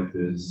Wildlife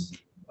is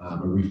a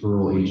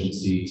referral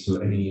agency, so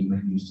any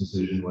land use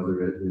decision,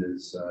 whether it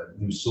is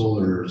new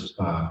solar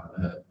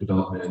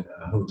development,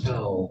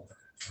 hotel,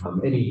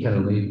 any kind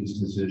of land use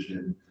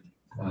decision,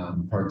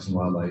 Parks and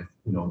Wildlife,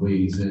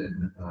 weighs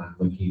in on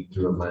looking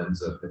through a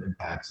lens of the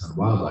impacts on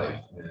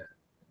wildlife. And,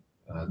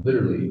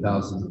 literally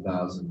thousands and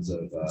thousands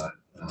of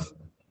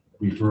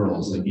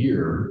referrals a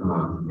year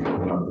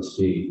around the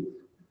state.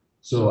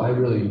 So I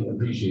really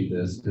appreciate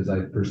this because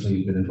I've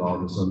personally been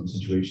involved in some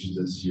situations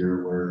this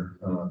year where,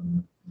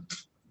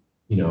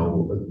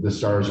 the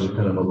stars were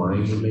kind of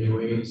aligned in many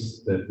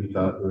ways, that we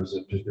thought there was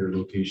a particular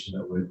location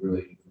that would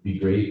really be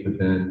great, but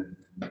then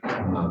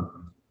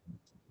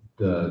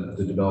the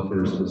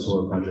developers of the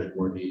solar project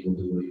weren't able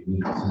to really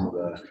meet some of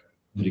the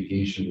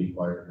mitigation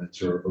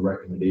requirements or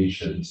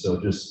recommendations. So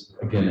just,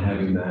 again,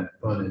 having that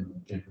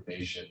front-end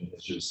information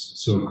is just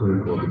so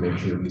critical to make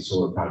sure these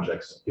solar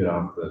projects get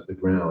off the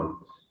ground.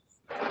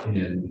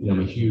 And,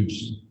 I'm a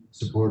huge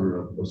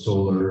supporter of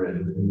solar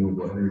and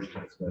renewable energy,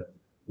 but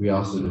we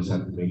also just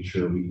have to make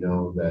sure we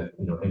know that,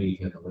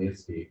 anything in the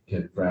landscape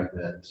can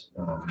fragment,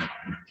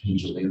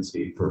 change the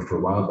landscape for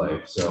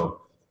wildlife.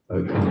 So,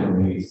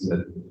 again, ways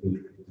that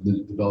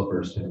the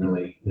developers can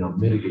really,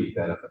 mitigate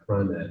that at the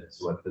front end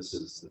is what this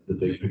is, the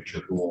big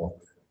picture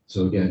goal.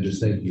 So again, just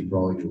thank you for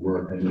all your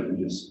work. I know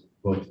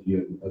both of you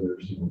and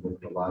others,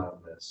 worked a lot on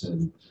this,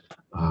 and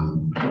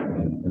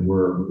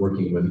we're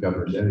working with the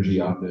Governor's Energy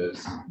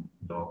Office,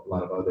 a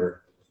lot of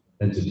other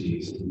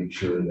entities to make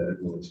sure that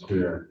it's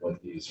clear on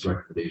what these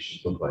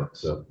recommendations look like.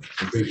 So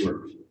great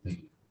work. Thank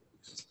you.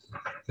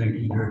 Thank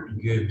you, Director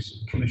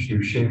Gibbs.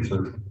 Commissioner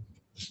Schaefer.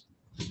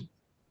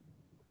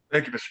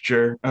 Thank you, Mr.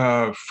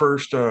 Chair.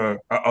 First,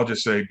 I'll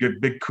just say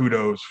big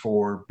kudos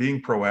for being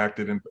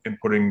proactive in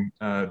putting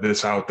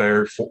this out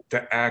there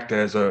to act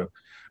as a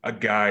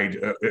guide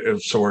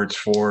of sorts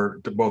for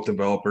both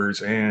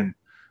developers and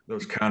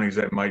those counties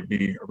that might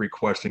be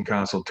requesting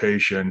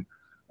consultation.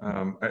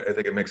 I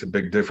think it makes a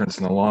big difference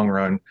in the long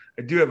run.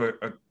 I do have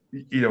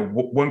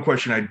one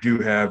question I do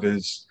have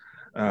is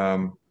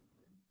in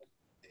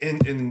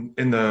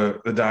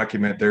the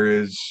document, there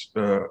is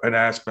an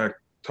aspect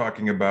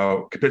talking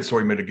about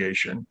compensatory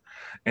mitigation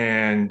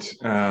and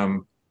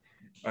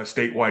a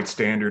statewide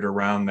standard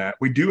around that.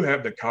 We do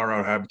have the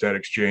Colorado Habitat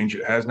Exchange.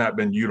 It has not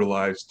been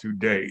utilized to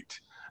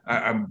date.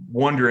 I'm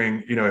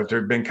wondering, if there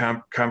have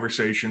been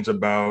conversations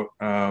about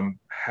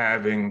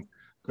having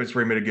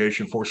compensatory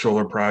mitigation for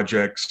solar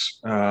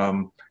projects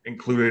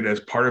included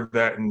as part of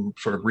that and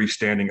sort of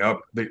restanding up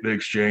the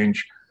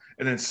exchange.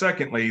 And then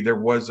secondly, there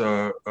was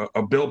a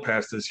bill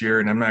passed this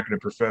year, and I'm not going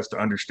to profess to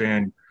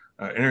understand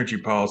energy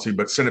policy,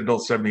 but Senate Bill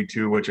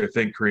 72, which I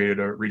think created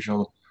a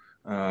regional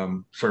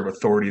sort of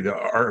authority, the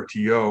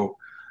RTO.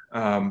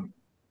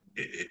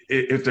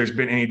 If there's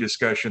been any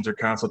discussions or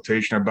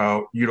consultation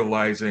about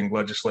utilizing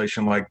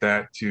legislation like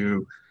that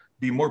to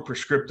be more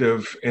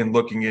prescriptive in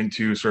looking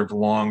into sort of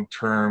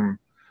long-term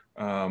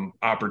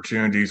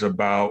opportunities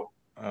about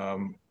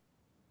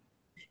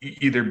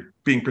either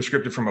being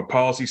prescriptive from a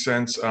policy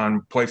sense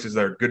on places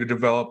that are good to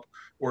develop,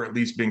 or at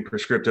least being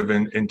prescriptive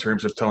in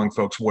terms of telling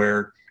folks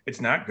where it's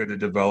not good to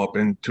develop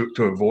and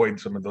to avoid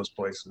some of those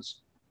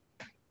places.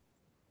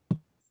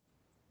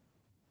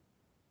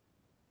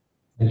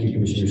 Thank you,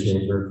 Commissioner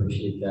Schaefer.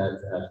 Appreciate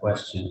that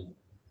question.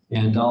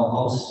 And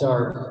I'll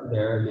start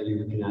there, and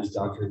maybe we can ask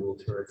Dr.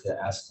 Wiltura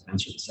to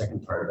answer the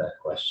second part of that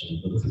question.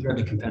 But with regard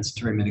to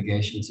compensatory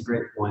mitigation, it's a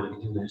great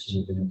point. You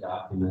mentioned it in the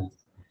document.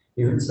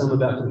 You heard some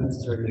about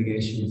compensatory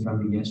mitigation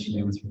from me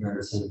yesterday with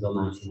regard to Senate Bill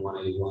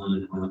 19181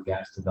 and oil and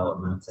gas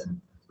development and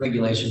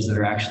regulations that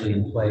are actually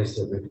in place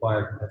that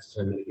require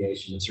compensatory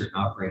mitigation of certain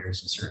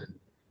operators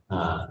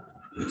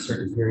in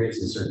certain periods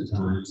and certain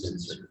times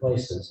and certain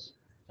places.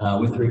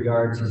 With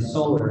regard to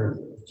solar,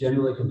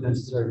 generally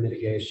compensatory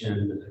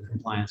mitigation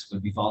compliance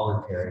would be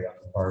voluntary on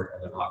the part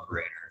of an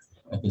operator.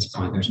 At this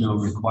point, there's no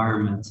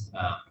requirement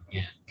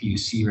in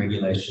PUC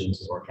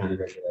regulations or county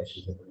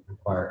regulations that would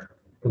require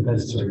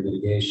compensatory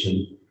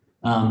mitigation.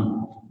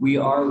 We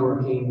are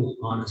working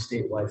on a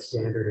statewide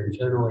standard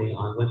internally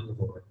on when we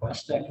will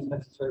request that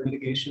compensatory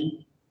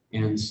mitigation.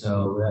 And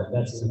so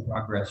that's in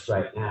progress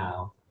right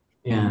now.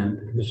 And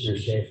Commissioner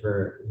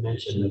Schaefer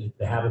mentioned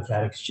the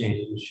Habitat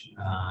Exchange,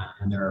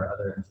 and there are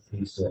other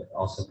entities that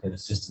also could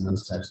assist in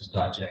those types of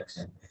projects.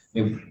 And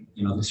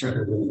they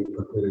certainly wouldn't be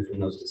precluded from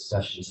those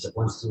discussions. That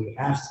once we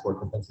ask for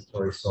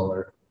compensatory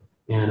solar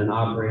and an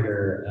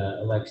operator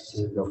elects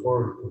to go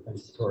forward with a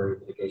compensatory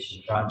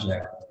mitigation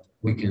project,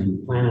 we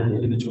can plan an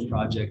individual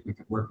project. We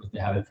could work with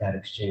the Habitat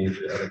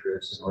Exchange or other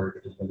groups in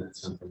order to implement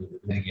something that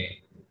would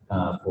mitigate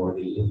for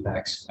the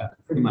impacts,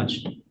 pretty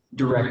much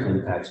direct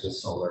impacts with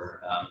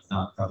solar,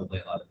 not probably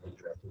a lot of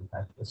indirect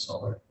impact with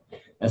solar.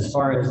 As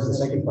far as the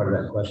second part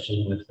of that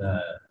question with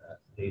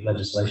the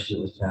legislation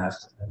that was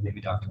passed, maybe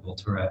Dr.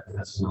 Wiltura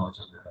has some knowledge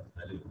on that.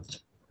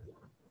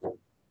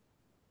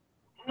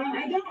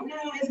 I don't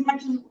know as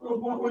much as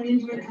what went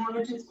into it, how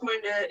much it's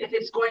going to, if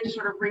it's going to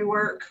sort of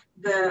rework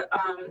the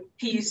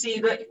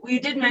PUC, but we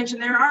did mention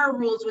there are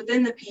rules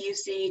within the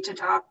PUC to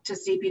talk to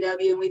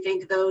CPW, and we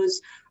think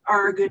those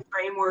are a good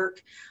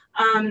framework.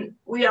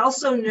 We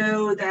also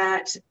know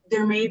that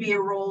there may be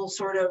a role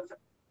sort of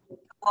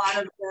a lot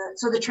of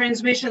so the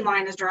transmission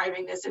line is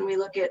driving this, and we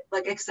look at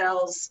like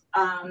Excel's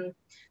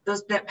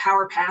that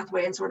power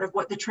pathway and sort of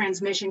what the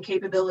transmission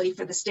capability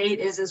for the state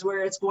is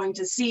where it's going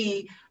to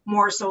see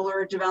more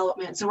solar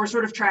development. So we're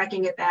sort of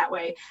tracking it that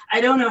way.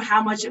 I don't know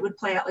how much it would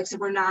play out. Like I said,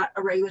 we're not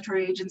a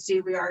regulatory agency.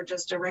 We are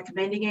just a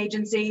recommending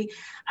agency.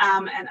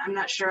 And I'm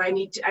not sure I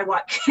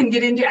can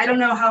get into, I don't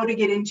know how to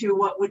get into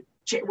what would,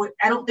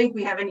 I don't think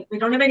we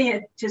don't have any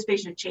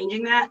anticipation of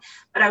changing that,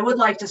 but I would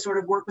like to sort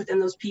of work within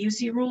those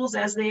PUC rules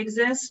as they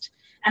exist.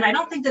 And I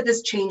don't think that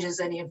this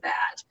changes any of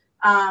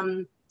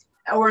that.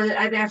 Or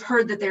I've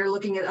heard that they're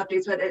looking at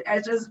updates, but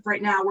as of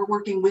right now, we're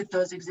working with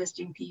those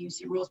existing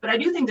PUC rules. But I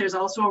do think there's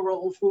also a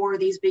role for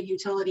these big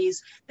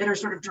utilities that are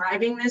sort of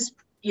driving this,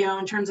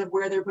 in terms of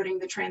where they're putting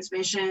the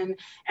transmission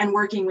and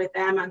working with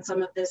them on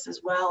some of this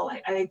as well.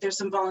 I think there's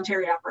some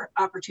voluntary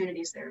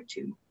opportunities there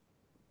too.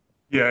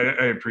 Yeah,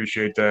 I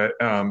appreciate that.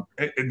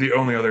 The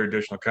only other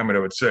additional comment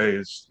I would say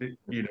is,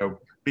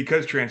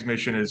 because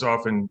transmission is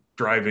often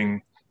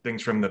driving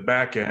things from the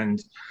back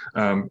end,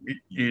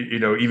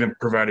 even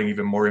providing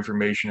even more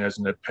information as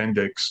an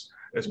appendix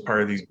as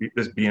part of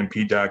this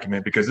BMP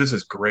document, because this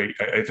is great.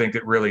 I think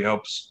it really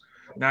helps,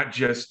 not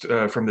just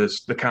from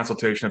the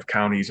consultation of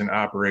counties and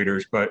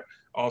operators, but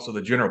also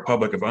the general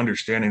public of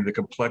understanding the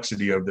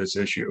complexity of this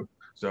issue.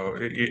 So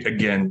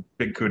again,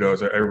 big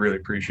kudos. I really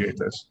appreciate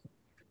this.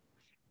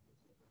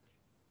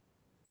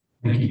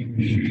 Thank you,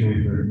 Commissioner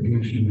Schaefer.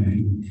 Commissioner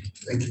May.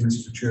 Thank you,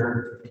 Mr.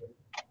 Chair.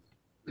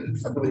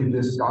 I believe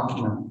this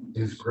document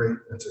is great.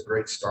 It's a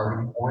great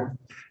starting point.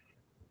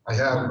 I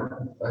have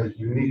a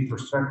unique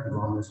perspective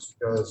on this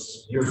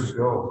because years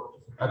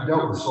ago, I've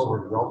dealt with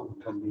solar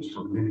development companies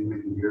for many,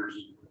 many years.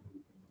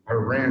 Our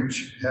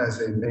ranch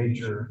has a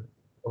major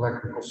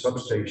electrical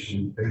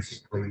substation,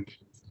 basically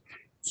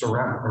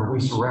we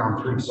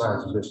surround 3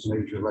 sides of this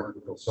major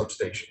electrical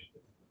substation.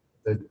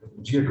 The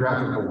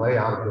geographical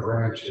layout of the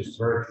ranch is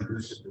very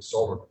conducive to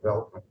solar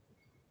development.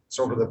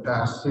 So over the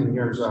past 10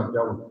 years, I've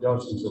dealt with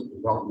dozens of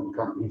development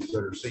companies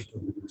that are seeking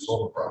to do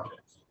solar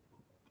projects.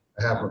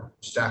 I have a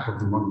stack of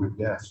them on my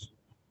desk,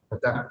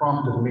 but that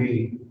prompted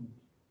me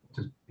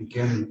to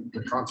begin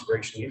the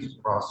conservation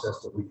easement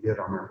process that we did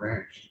on our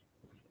ranch.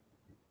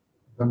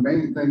 The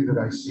main thing that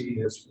I see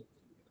is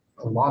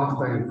a lot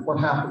of things. What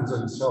happens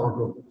in a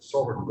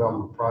solar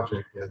development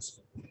project is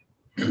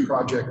the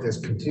project is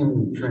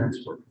continually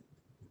transferred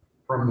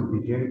from the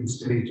beginning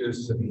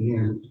stages to the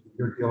end.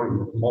 You're dealing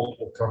with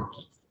multiple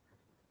companies.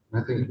 I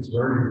think it's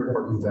very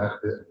important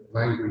that the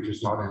language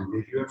is not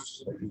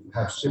ambiguous, that you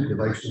have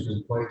stipulations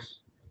in place,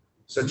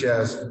 such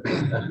as at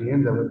the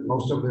end of it,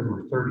 most of them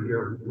are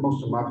 30-year,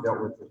 most of them I've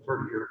dealt with are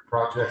 30-year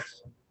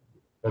projects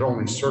that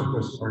only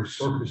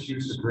surface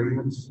use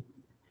agreements,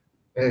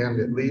 and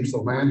it leaves the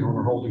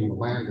landowner holding the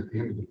land at the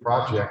end of the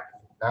project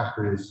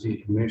after it's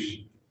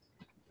decommissioned.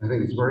 I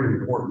think it's very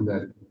important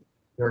that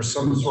there's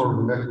some sort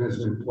of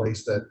mechanism in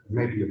place that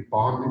maybe a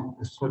bond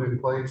is put in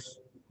place,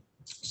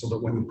 so that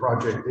when the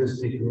project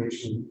is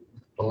decommissioned,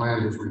 the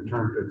land is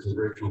returned to its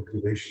original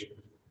condition.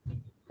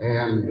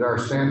 And there are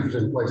standards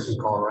in place in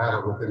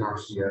Colorado within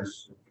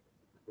RCS,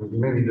 with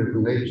many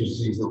different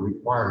agencies that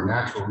require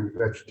natural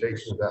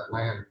revegetation of that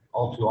land.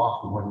 All too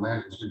often when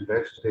land is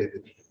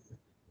revegetated,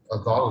 a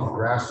lot of the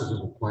grasses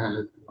that are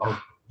planted are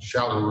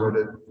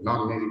shallow-rooted,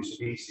 non-native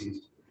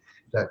species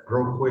that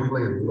grow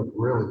quickly and look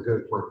really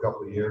good for a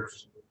couple of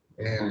years.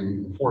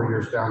 And 4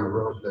 years down the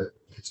road, that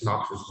it's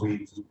noxious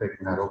weeds and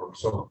taking that over.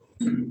 So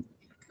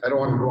I don't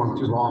want to go on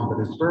too long, but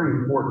it's very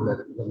important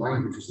that the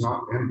language is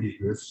not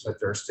ambiguous, that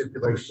there are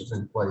stipulations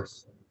in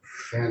place.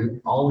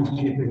 And always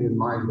keeping in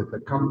mind that the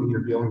company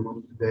you're dealing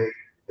with today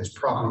is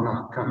probably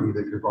not the company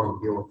that you're going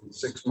to deal with in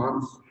 6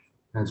 months.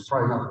 And it's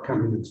probably not the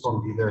company that's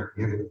going to be there at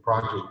the end of the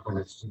project when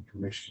it's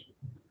decommissioned.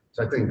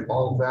 So I think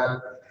all of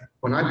that,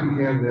 when I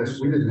began this,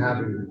 we didn't have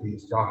any of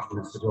these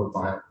documents to go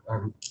by.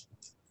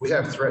 We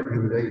have threatened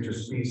endangered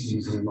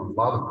species, and a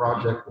lot of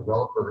project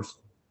developers,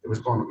 it was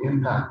going to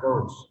impact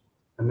those.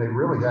 And they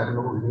really had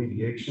no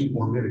remediation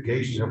or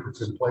mitigation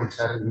efforts in place,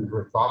 hadn't even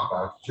really thought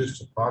about it,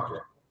 just a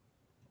project.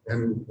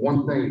 And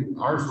one thing,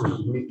 ours was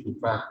unique in the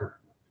fact that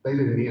they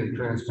didn't need a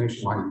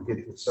transmission line to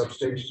get to the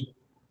substation,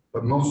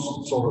 but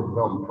most solar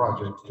development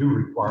projects do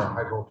require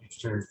high voltage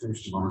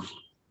transmission lines,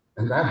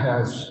 and that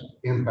has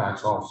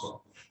impacts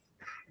also.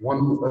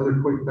 One other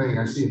quick thing,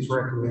 I see it's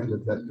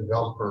recommended that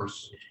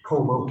developers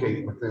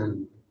co-locate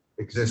within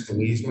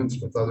existing easements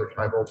with other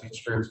high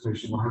voltage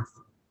transmission lines.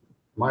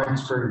 My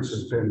experience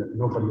has been that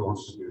nobody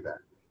wants to do that.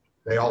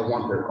 They all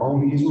want their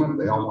own easement,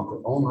 they all want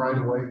their own right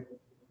of way.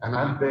 And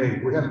I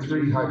beg, we have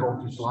 3 high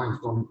voltage lines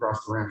going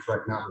across the ranch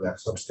right now to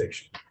that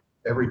substation.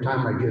 Every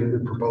time I get a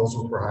new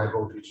proposal for high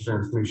voltage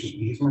transmission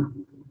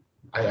easement,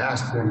 I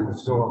ask them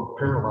to go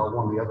parallel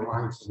one of the other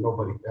lines, and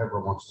nobody ever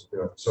wants to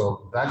do it.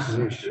 So that's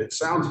an issue. It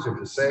sounds good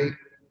to say,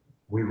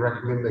 we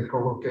recommend they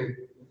co-locate.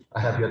 I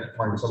have yet to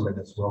find somebody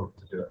that's willing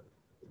to do it.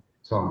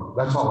 So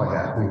that's all I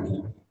have. Thank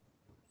you.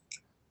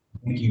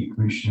 Thank you,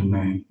 Commissioner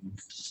May.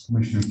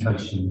 Commissioner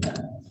Tyson.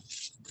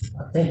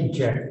 Thank you,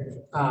 Chair.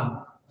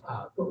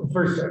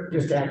 First,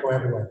 just to echo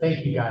everyone,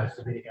 thank you guys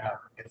for being out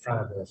in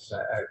front of this.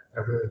 I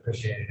really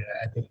appreciate it.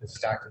 I think this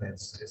document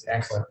is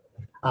excellent.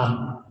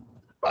 I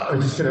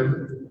was just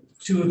gonna,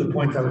 two of the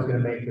points I was gonna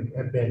make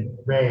have been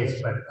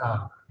raised, but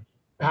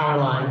power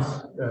lines,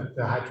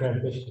 the high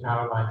transmission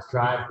power lines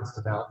drive this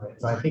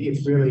development. So I think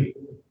it's really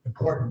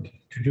important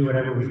to do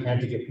whatever we can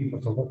to get people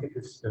to look at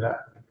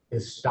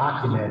this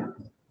document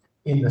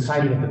in the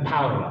siting of the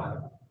power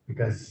line,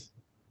 because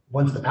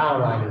once the power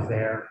line is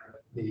there,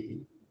 the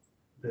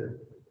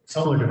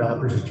solar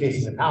developers are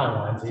chasing the power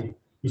lines.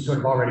 You sort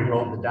of already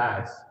rolled the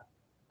dice.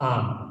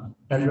 And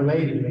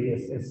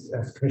relatedly,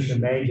 as Commissioner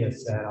May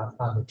just said,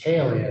 on the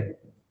tail end,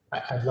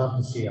 I'd love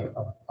to see a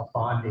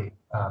bonding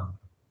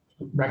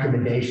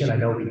recommendation. I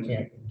know we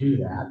can't do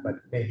that, but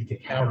maybe the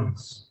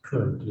counties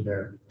could do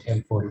their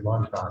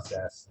 1041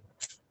 process.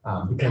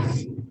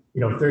 Because,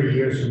 30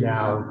 years from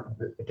now,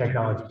 the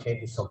technology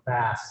changes so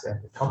fast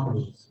and the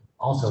companies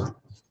also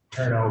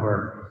turn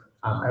over.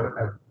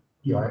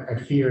 I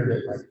fear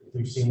that, like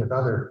we've seen with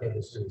other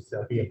industries,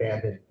 they'll be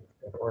abandoned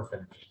and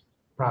orphaned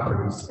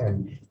properties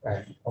and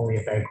only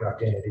a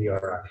bankrupt entity or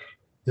a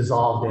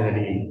dissolved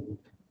entity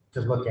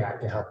to look at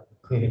to help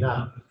clean it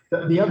up.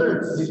 The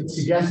other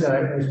suggestion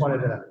I just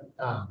wanted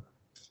to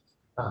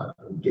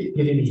get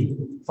any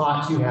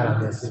thoughts you had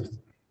on this is,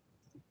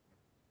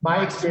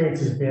 my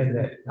experience has been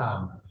that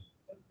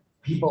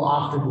people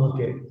often look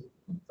at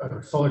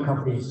solar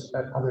companies,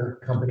 other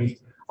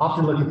companies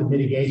often look at the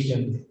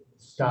mitigation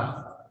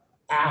stuff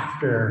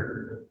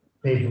after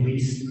they've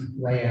leased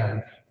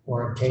land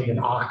or obtained an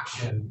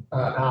option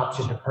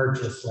to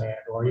purchase land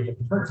or even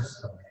purchase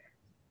the land,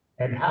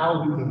 and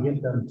how we can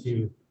get them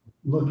to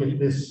look at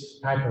this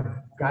type of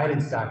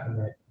guidance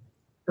document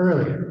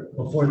earlier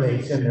before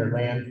they send their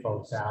land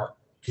folks out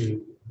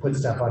to put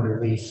stuff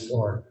under lease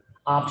or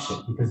option,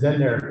 because then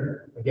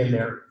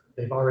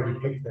they've already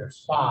picked their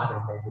spot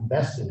and they've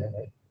invested in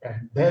it,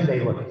 and then they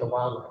look at the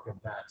wildlife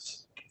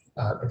impacts.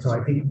 And so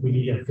I think we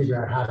need to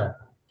figure out how to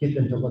get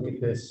them to look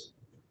at this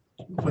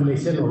when they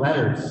send the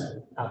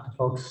letters out to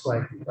folks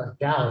like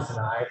Dallas and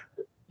I.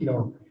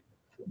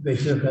 They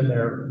should have been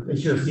there. They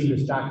should have seen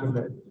this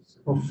document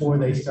before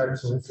they start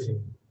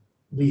soliciting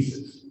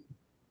leases.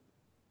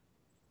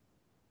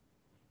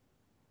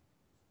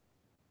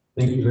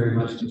 Thank you very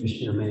much,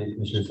 Commissioner May and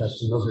Commissioner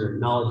Touchton. Those are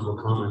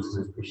knowledgeable comments,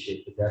 and I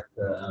appreciate the depth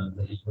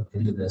that you put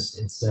into this.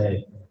 It's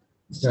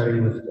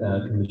starting with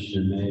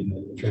Commissioner May,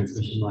 the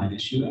transmission line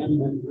issue,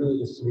 and then really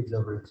just leads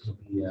over to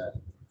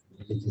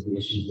the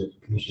issues that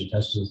Commissioner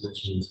Touchton was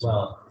mentioning as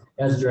well.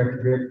 As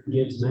Director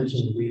Gibbs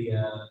mentioned,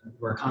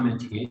 we're a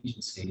commenting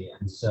agency,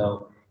 and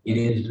so it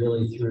is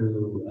really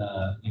through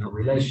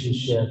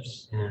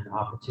relationships and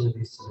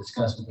opportunities to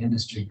discuss with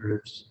industry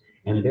groups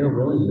and their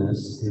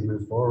willingness to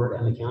move forward,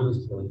 and the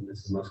county's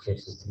willingness in most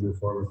cases to move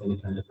forward with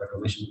any kind of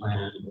reclamation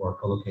plan or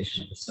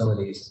co-location of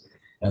facilities.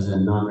 As a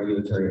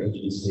non-regulatory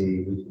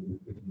agency, we can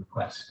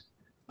request.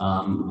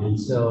 And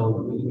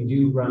so we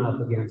do run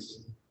up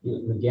against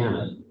the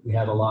gamut. We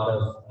have a lot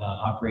of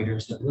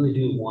operators that really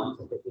do want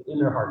to, in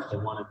their hearts, they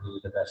want to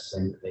do the best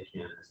thing that they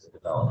can as they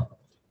develop.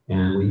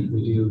 And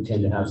we do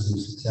tend to have some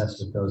success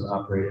with those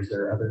operators.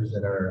 There are others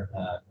that are,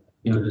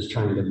 just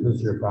trying to move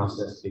through a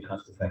process to be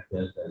cost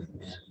effective, and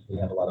we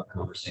have a lot of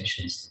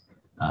conversations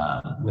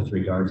with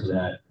regard to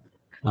that.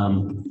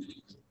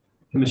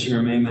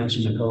 Commissioner May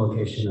mentioned the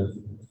co-location of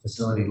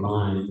facility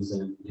lines,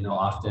 and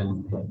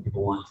often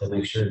people want to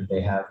make sure that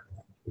they have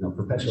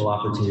perpetual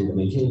opportunity to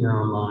maintain their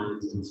own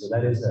lines, and so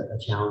that is a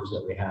challenge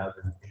that we have.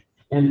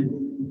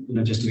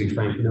 And just to be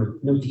frank,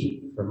 no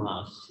teeth from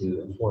us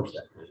to enforce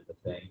that kind of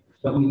a thing.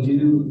 But we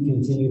do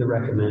continue to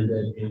recommend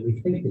it, and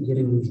we think that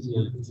getting these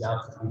GMPs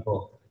out to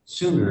people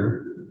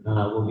sooner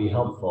will be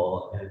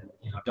helpful. And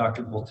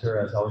Dr.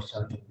 Volterra is always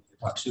telling me to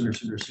talk sooner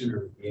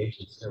with the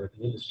agents or with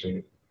the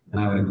industry, and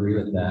I would agree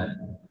with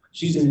that.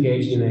 She's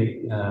engaged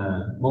in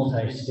a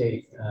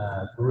multi-state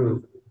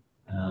group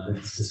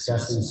that's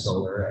discussing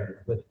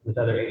solar with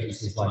other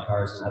agencies like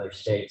ours in other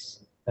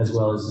states, as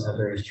well as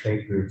various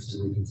trade groups,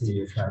 and we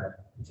continue to try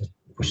to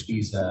push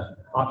these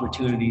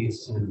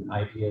opportunities and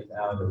ideas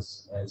out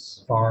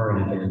as far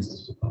in advance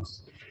as we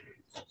possibly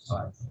can.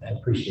 So I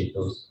appreciate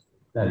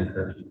that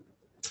encouragement.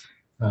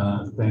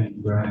 Thank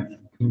you, Brad.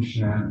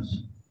 Commissioner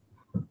Adams.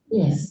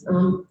 Yes,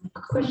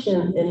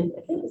 question, and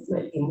I think this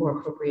might be more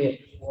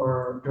appropriate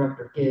for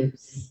Director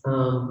Gibbs,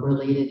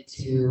 related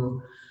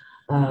to,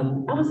 I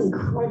was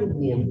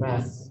incredibly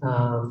impressed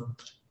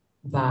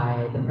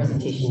by the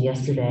presentation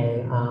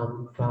yesterday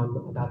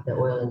from about the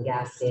oil and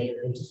gas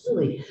standard, and just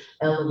really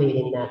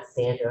elevating that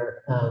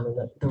standard and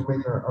the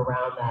rigor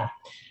around that.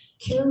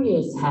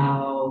 Curious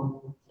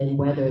how and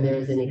whether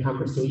there's any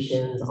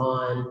conversations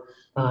on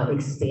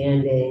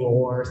expanding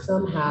or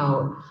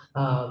somehow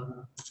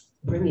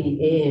bringing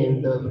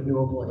in the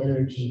renewable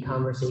energy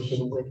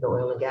conversation with the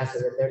oil and gas, so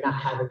that they're not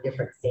having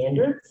different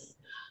standards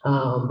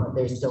But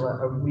there's still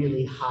a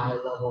really high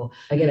level.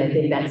 Again, I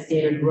think that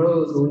standard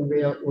grows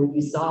when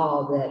you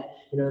saw that,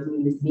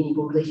 this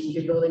meaningful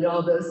relationship building,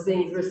 all those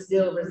things were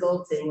still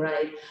resulting,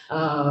 right,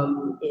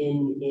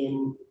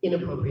 in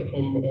inappropriate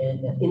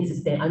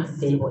and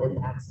unsustainable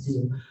impacts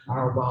to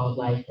our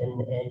wildlife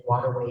and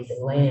waterways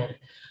and land.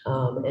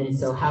 And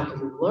so how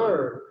can we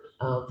learn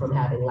from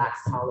having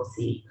lax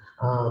policy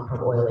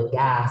from oil and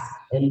gas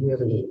and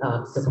really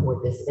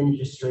support this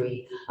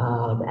industry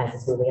as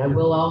it's moving? I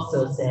will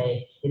also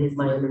say it is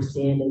my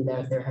understanding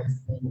that there has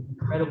been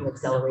incredible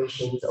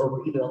accelerations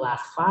over even the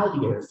last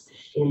 5 years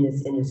in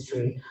this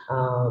industry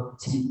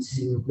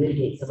to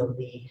mitigate some of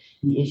the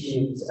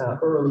issues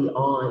early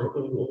on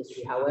in the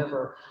industry.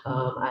 However,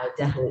 I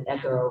definitely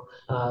echo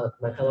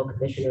my fellow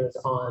commissioners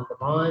on the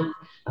bond,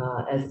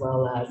 as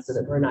well as so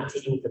that we're not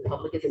taking, the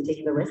public isn't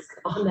taking the risk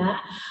on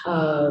that,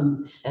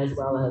 as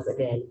well as,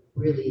 again,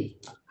 really,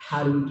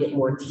 how do we get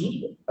more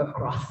teeth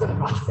across the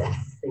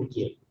process? Thank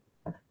you.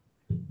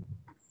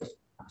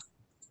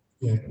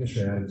 Yeah,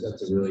 Commissioner Adams,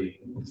 that's a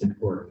really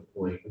important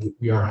point.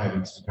 We are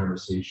having some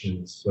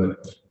conversations,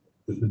 but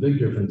the big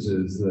difference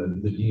is the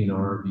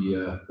DNR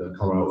via the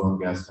Colorado Oil and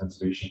Gas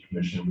Conservation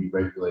Commission, we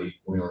regulate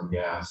oil and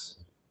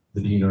gas.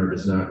 The DNR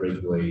does not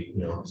regulate,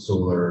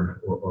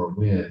 solar or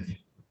wind.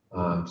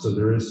 So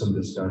there is some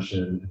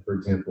discussion, for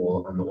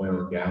example, on the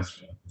oil and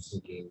gas,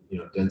 thinking,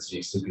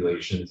 density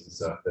stipulations and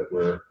stuff that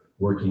we're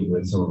working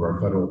with some of our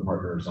federal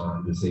partners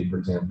on to say, for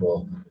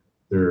example,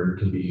 there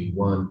can be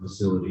one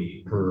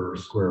facility per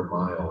square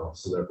mile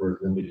so that we're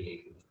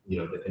limiting,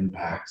 the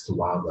impacts to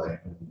wildlife,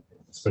 and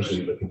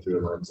especially looking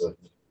through the lens of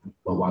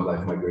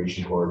wildlife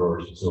migration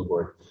corridors and so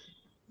forth.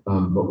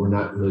 But we're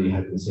not really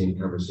having the same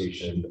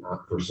conversation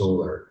for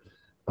solar.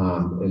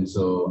 And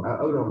so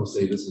I would almost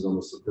say this is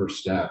almost the first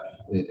step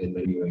in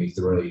many ways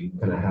to really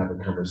kind of have a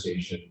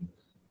conversation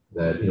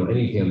that,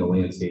 anything on the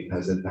landscape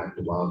has impact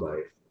to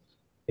wildlife.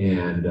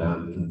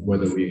 And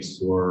whether we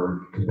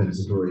explore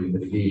compensatory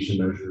mitigation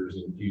measures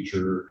in the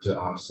future to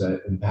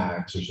offset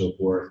impacts or so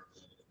forth,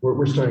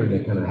 we're starting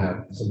to kind of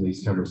have some of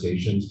these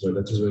conversations. So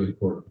that's a really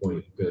important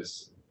point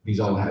because these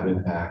all have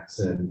impacts.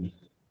 And,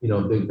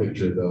 big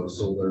picture though,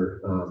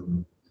 solar, I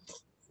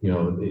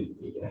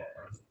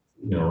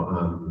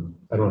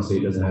don't want to say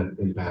it doesn't have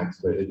impacts,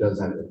 but it does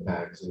have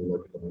impacts when we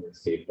look at the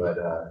landscape. But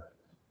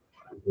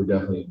we're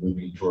definitely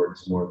moving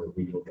towards more of the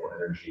renewable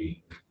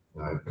energy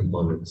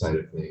component side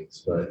of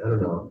things. But I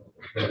don't know.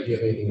 Do you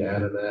have anything to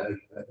add on that?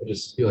 I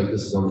just feel like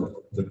this is on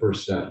the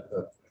first step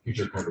of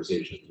future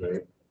conversations,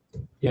 right?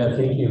 Yeah,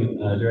 thank you,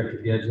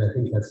 Director Gibbs. I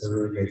think that's a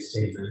really great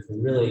statement.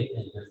 And really,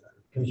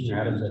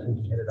 Commissioner Adams, I think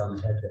you hit it on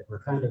the head that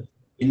we're kind of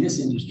in this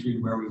industry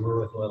where we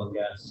were with oil and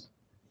gas,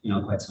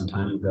 quite some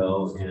time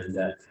ago, and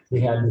we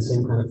had the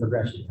same kind of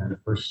progression, kind of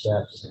first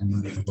steps and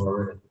moving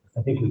forward.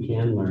 I think we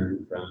can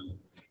learn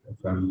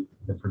from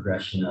the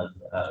progression of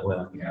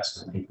oil and gas.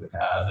 And I think we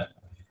have.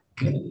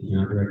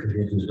 Director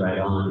Gibbs is right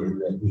on in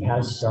that we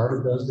have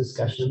started those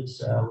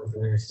discussions with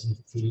various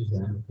entities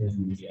and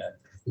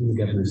in the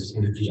governor's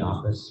energy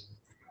office.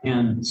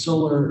 And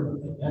solar,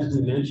 as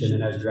we mentioned,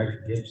 and as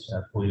Director Gibbs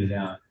pointed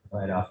out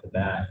right off the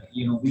bat,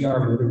 we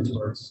are moving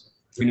towards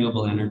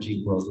renewable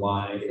energy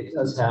worldwide. It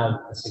does have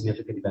a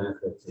significant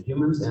benefit to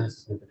humans and a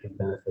significant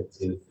benefit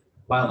to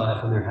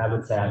wildlife and their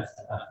habitats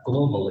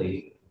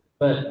globally.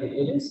 But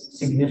it is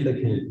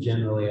significant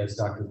generally, as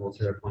Dr.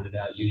 Volterra pointed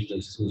out, usually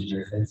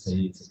exclusionary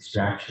fencing, it's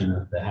extraction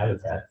of the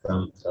habitat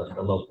from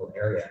the local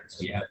area.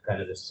 So you have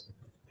kind of this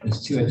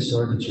two-edged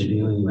sword that you're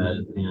dealing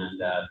with.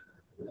 And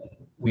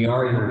we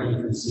are in our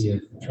infancy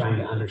of trying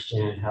to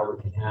understand how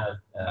we can have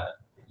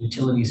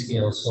utility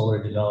scale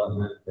solar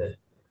development that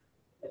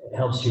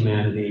helps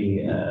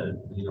humanity,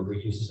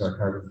 reduces our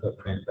carbon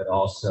footprint, but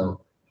also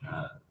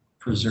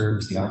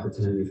preserves the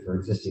opportunity for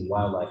existing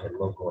wildlife in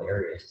local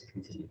areas to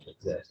continue to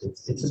exist.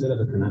 It's a bit of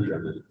a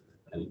conundrum,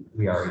 and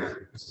we are in it.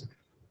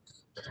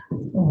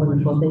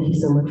 Wonderful. Thank you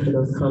so much for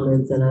those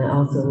comments. And I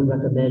also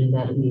recommend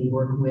that we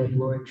work with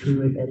Lauren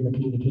Truitt and the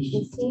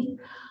communications team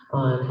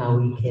on how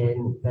we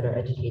can better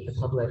educate the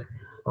public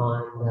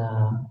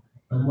on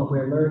what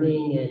we're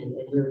learning and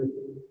really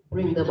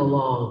bring them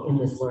along in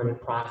this learning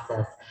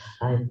process.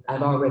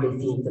 I've already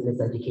seen some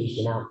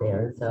miseducation out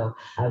there, and so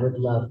I would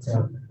love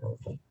to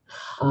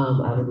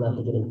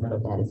get in front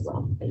of that as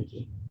well. Thank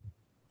you.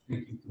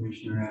 Thank you,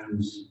 Commissioner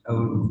Adams.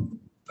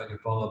 If I could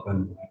follow up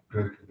on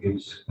Director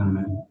Gibbs'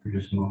 comment for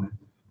just a moment,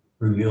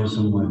 reveal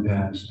some of my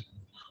past.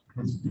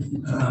 I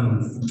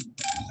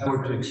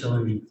worked at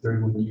Xcel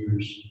 31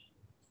 years.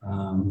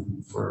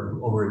 For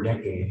over a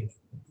decade,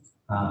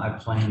 I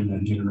planned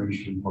a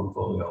generation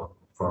portfolio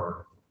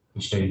for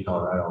the state of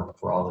Colorado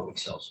for all of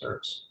Xcel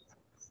serves.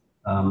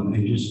 And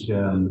just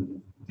under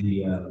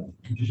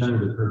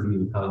the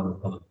purview of the Colorado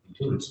Public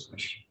Utilities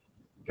Commission,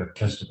 I've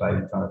testified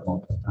in front of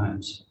multiple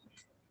times.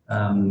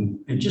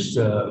 And just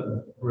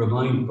to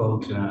remind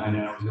folks, and I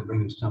know I was going to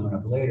bring this comment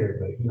up later,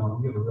 but we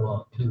have a real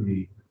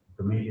opportunity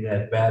for maybe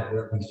that bad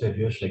word we said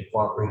yesterday,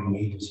 cooperating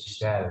agency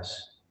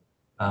status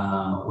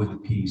with the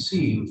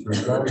PUC with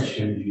regards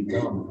to energy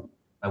development.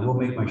 I will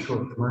make my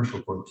short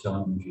commercial for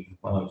Xcel Energy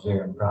while I was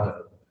there. I'm proud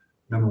of it.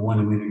 #1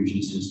 in wind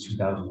energy since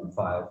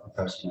 2005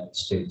 across the United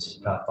States,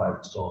 top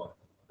 5 installer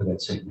for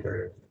that same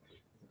period.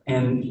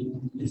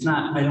 And it's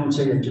not, I don't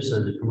say that just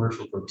as a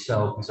commercial for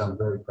Xcel because I'm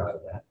very proud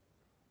of that.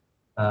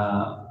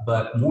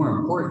 But more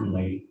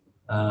importantly,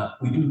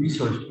 we do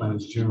resource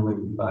plans generally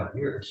every 5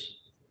 years.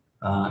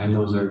 And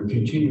those are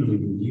continually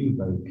reviewed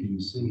by the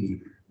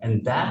PUC.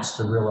 And that's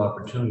the real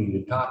opportunity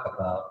to talk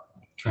about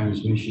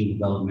transmission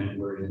development,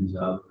 where it ends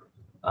up,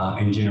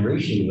 and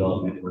generation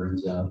development, where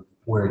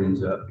it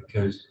ends up,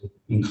 because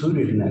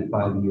included in that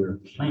 5-year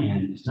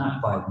plan is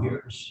not 5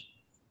 years,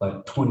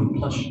 but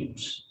 20+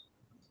 years.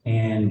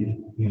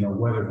 And, you know,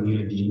 what are the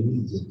energy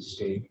needs of the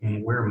state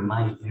and where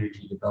might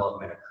energy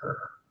development occur?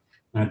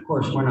 And of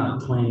course, we're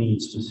not planning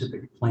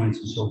specific plans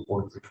and so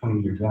forth for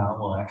 20 years out.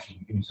 Well,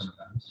 actually, we do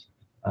sometimes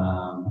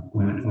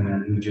when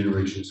a new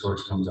generation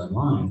source comes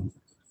online.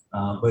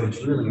 But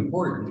it's really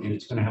important, and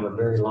it's going to have a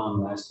very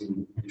long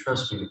lasting, and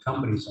trust me, the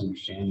companies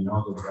understand and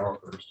all the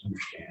developers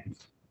understand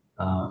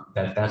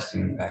that that's the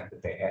impact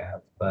that they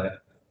have.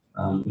 But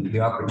the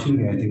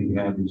opportunity I think we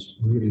have is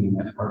really in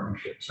that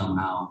partnership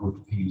somehow with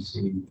the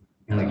PUC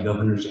and the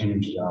Governor's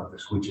Energy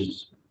Office, which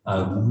is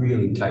a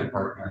really tight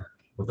partner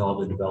with all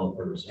the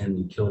developers and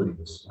the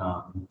utilities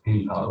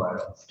in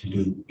Colorado to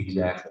do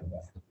exactly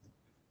that.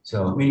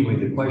 So anyway,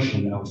 the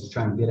question I was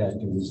trying to get at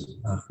was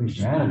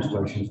Commissioner Adams'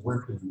 question is where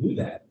could we do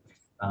that?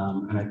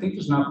 And I think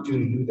there's an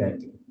opportunity to do that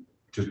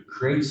to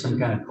create some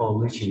kind of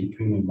coalition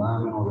between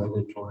environmental,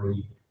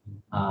 regulatory,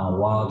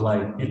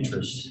 wildlife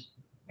interests,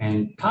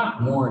 and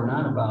talk more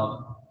not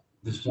about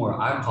this more,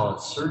 I call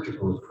it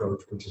surgical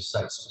approach, which is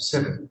site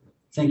specific.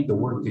 I think the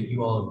work that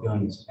you all have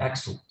done is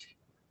excellent.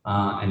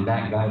 And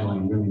that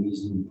guideline really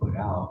needs to be put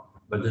out.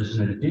 But there's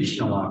an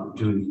additional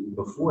opportunity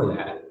before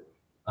that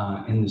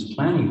in this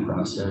planning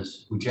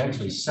process, which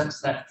actually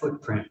sets that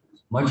footprint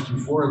much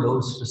before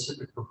those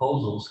specific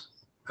proposals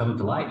come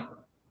to light.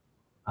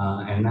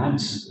 And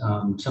that's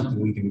something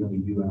we can really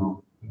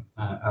do.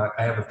 I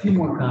have a few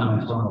more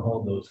comments, but I'm gonna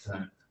hold those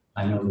time.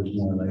 I know there's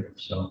more later,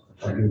 so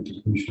I'll give it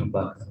to Commissioner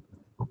Buck.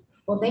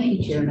 Well, thank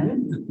you,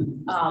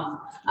 Chairman. I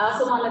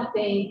also want to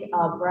thank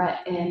Brett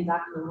and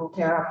Dr.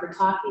 Volterra for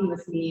talking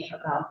with me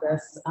about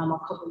this a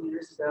couple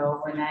years ago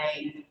when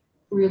I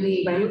moved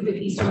to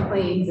Eastern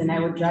Plains and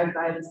I would drive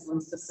by this one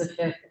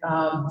specific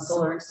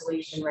solar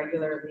installation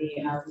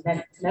regularly.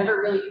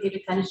 Never really paid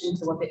attention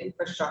to what the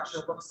infrastructure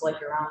looks like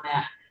around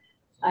that.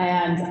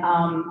 And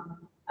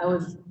I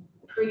was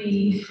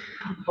pretty,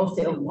 I'll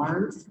say,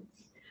 alarmed,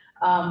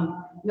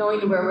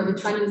 knowing where the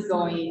trend is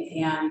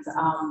going and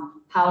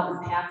how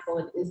impactful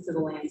it is to the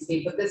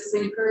landscape. But this is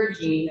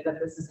encouraging that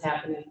this is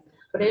happening.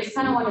 But I just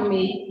kind of want to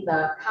make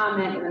the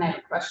comment, and then I have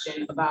a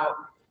question about,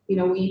 you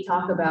know, we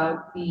talk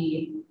about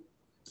the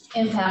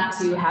impact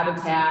to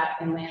habitat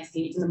and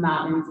landscapes in the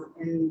mountains,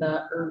 in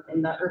the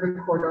urban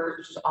corridors,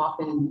 which is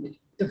often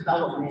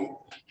development.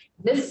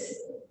 This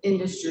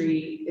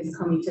industry is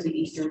coming to the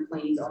Eastern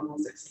Plains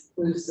almost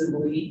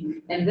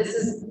exclusively, and this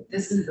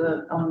is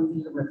the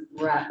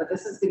regret, but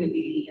this is going to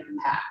be the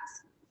impact,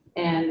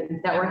 and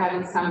that we're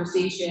having this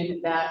conversation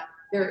that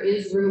there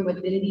is room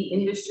within the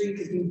industry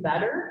to do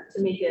better,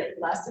 to make it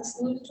less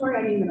exclusionary.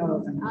 I didn't even know it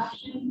was an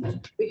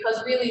option,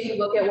 because really, if you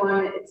look at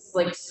one, it's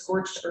like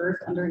scorched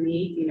earth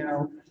underneath, you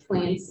know,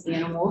 plants,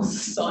 animals,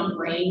 sun,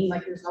 rain,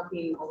 like there's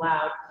nothing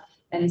allowed.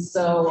 And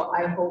so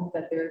I hope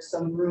that there's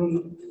some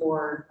room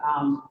for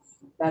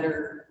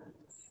better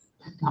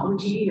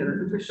technology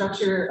or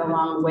infrastructure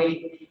along the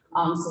way,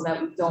 so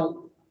that we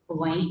don't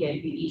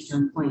blanket the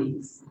Eastern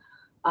Plains.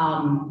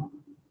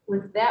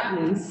 With that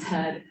being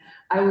said,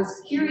 I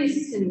was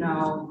curious to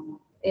know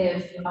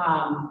if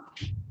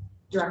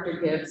Director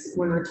Gibbs,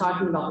 when we're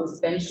talking about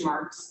those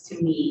benchmarks to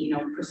meet, you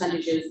know,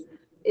 percentages,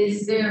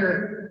 is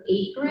there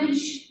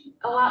acreage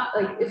a lot,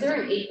 like, is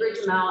there an acreage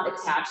amount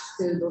attached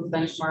to those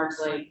benchmarks?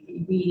 Like,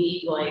 we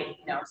need, like,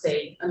 you know,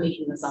 say, I'm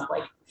making this up,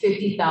 like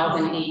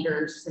 50,000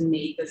 acres to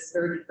make this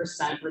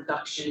 30%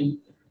 reduction.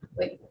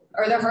 Like,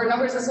 are there hard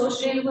numbers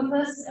associated with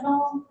this at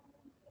all?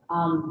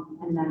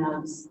 And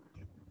then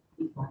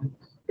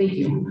thank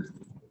you.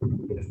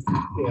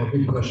 Yeah,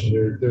 good question.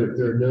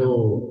 There are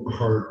no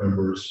hard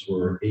numbers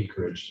for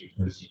acreage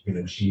because you can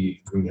achieve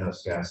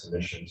greenhouse gas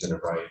emissions in a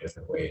variety of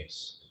different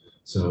ways.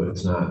 So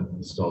it's not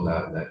spelled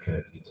out in that kind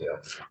of detail.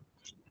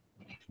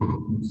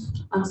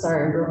 I'm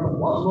sorry,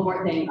 one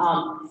more thing.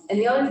 And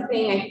the other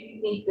thing I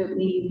think that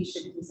maybe we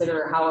should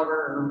consider,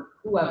 however,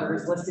 whoever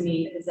is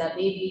listening, is that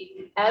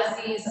maybe as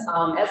this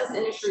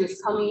industry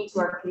is coming to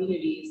our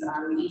communities,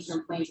 the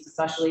Eastern Plains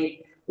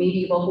especially,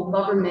 maybe local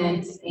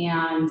government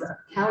and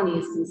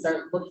counties can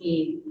start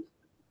looking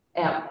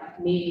at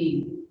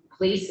maybe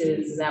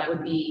places that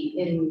would be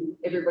in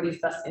everybody's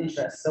best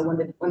interest. So when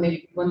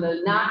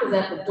the knock is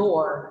at the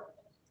door,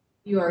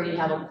 you already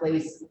have a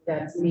place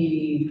that's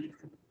maybe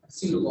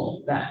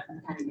suitable.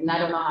 And I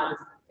don't know how to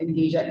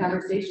engage that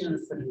conversation. I'm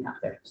just putting it out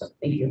there. So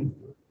thank you.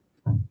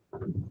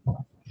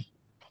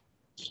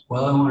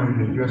 Well, I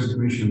wanted to address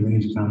Commissioner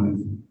May's comment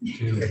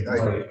too. I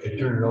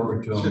turn it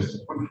over to him.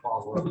 Just one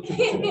follow-up.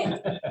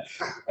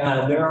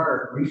 There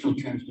are regional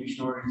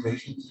transmission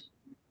organizations,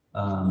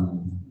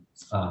 Cal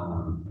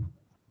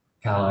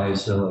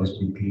ISO,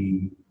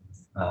 SPP,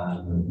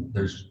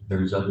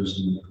 there's others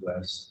in the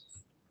Midwest,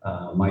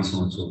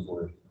 MISO and so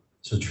forth.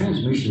 So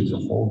transmission is a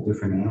whole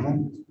different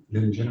animal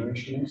than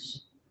generation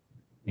is.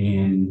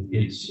 And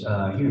it's,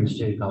 here in the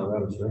state of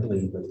Colorado, it's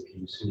regulated by the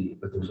PUC,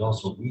 but there's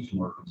also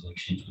regional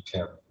organizations which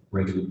have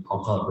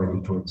I'll call it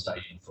regulatory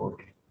deciding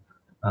authority.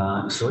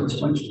 So it's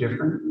much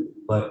different,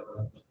 but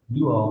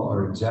you all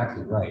are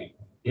exactly right.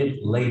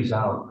 It lays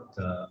out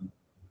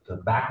the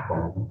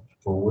backbone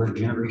for where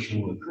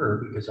generation will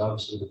occur, because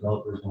obviously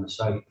developers want to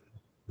site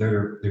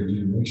their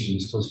generation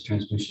as close to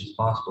transmission as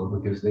possible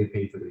because they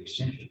pay for the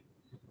extension.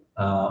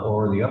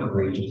 Or the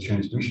upgrade to the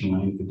transmission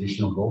line if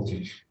additional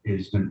voltage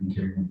is going to be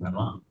carried on that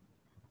line.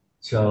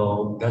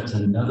 So that's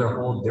another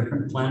whole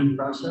different planning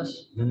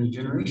process than the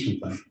generation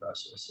planning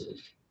process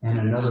is. And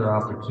another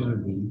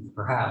opportunity,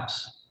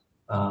 perhaps,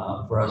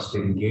 for us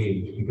to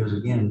engage, because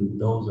again,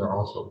 those are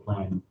also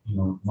planned,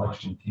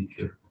 much in the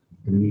future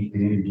to meet the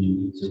energy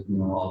needs of,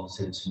 all the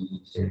citizens of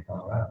the state of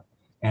Colorado.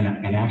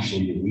 And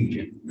actually the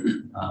region,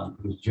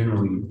 because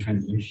generally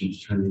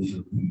transmissions turn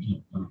into a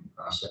regional planning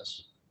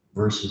process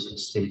versus a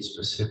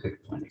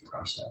state-specific planning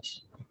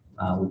process,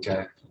 which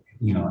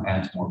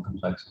adds more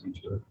complexity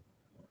to it.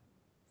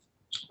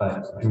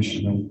 But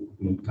Commissioner,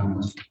 you have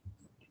comments?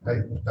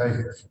 I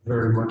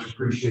very much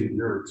appreciate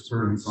your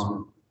experience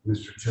on it,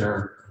 Mr.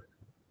 Chair.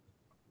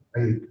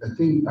 I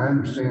think I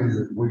understand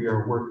that we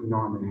are working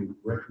on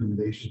a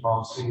recommendation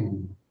policy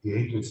and the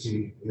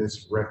agency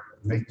is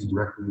making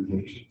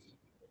recommendations.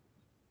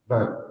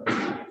 But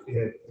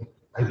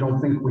I don't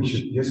think we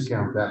should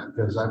discount that,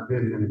 because I've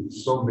been in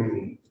so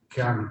many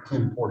county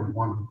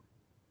 1041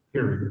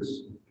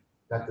 hearings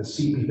that the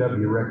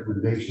CPW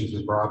recommendations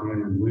are brought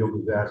in and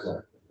wielded as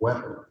a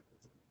weapon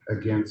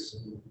against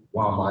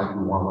wildlife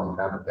and wildlife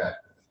habitat.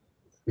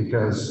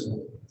 Because,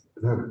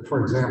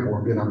 for example,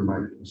 I'll get on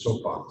my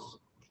soapbox.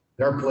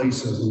 There are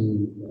places,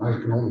 and I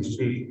can only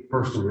speak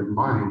personally of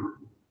mine,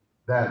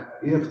 that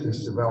if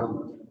this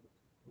development,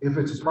 if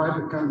it's a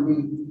private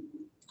company,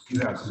 you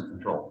have some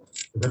control.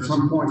 If at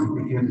some point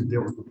you begin to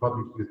deal with the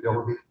public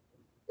utility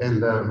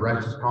and the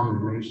rights of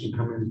condemnation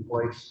come into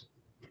place,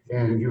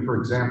 and you, for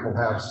example,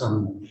 have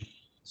some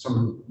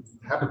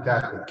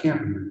habitat that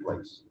can't be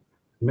replaced,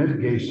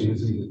 mitigation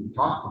is even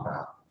talked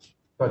about,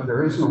 but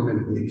there is no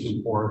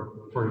mitigation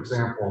for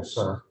example,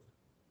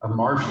 a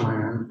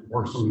marshland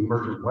or some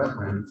emergent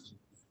wetlands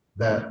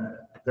that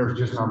there's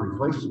just not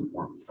replacement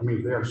for them. I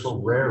mean, they are so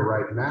rare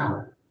right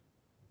now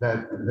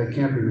that they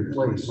can't be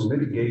replaced. So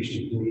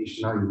mitigation to me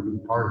should not even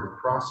be part of the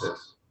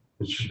process.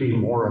 It should be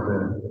more of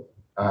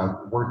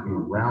a working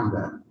around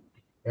that.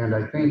 And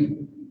I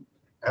think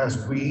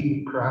as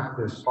we craft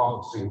this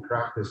policy and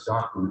craft this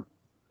document,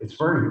 it's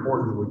very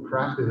important that we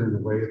craft it in a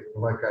way,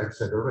 like I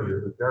said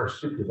earlier, that there are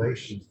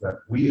stipulations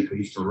that we at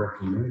least are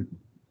recommending.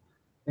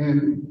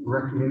 And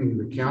recommending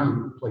the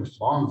county place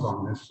bonds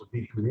on this for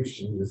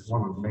decommissioning is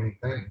one of the main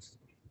things.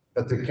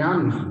 But the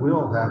counties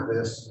will have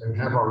this and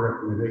have our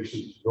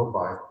recommendations to go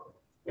by.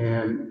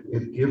 And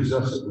it gives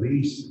us at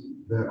least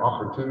the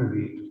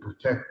opportunity to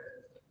protect.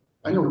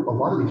 I know a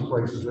lot of these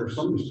places, there are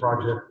some of these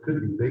projects could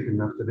be big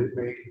enough that it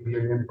may be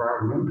an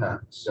environmental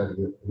impact study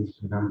that needs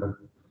to be done, but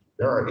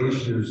there are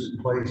issues in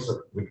place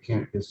that we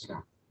can't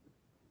discount.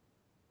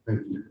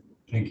 Thank you.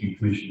 Thank you,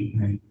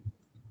 Commissioner.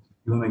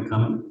 You want to make a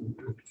comment?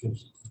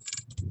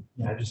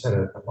 Yeah, I just had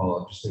a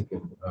follow-up, just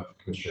thinking of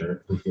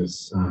Commissioner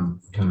Lucas'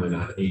 comment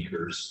on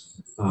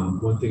acres.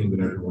 One thing that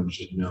everyone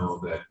should know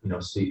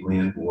that, State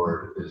Land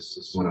Board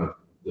is one of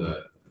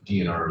the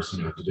DNR's,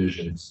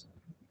 divisions.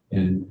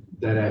 And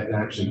that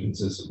actually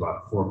consists of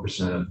about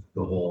 4% of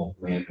the whole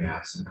land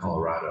mass in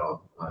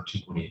Colorado,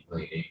 2.8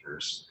 million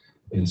acres.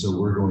 And so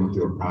we're going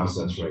through a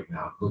process right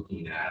now,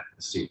 looking at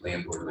the state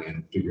land board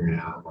land, figuring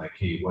out like,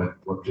 hey, what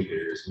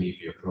particular areas may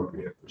be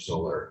appropriate for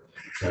solar.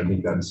 So I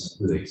think that's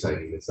really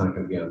exciting. It's not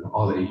going to be on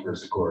all the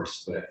acres, of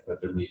course,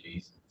 but there may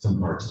be some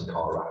parts in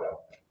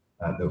Colorado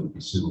that would be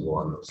suitable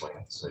on those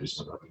lands. So I just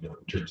want to let you know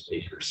in terms of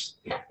acres.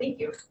 Thank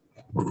you.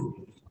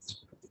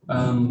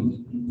 I'd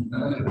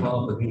like to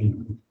follow up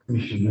with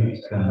Commissioner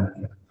May's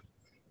comment.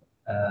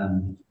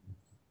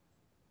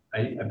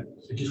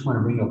 I just want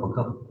to bring up a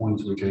couple of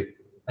points which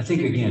I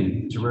think,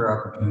 again, it's a rare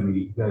opportunity.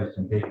 You guys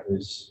can take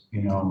this,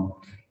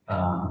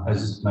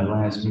 as my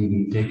last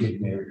meeting, take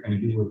it there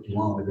and do what you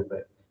want with it.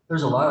 But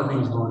there's a lot of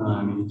things going on.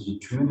 I mean, it's a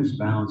tremendous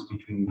balance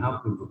between how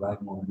can we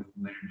provide more renewable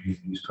energy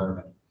and use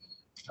carbon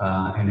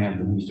and have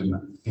the least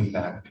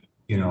impact,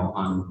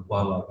 on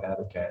wildlife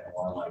habitat and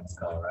wildlife in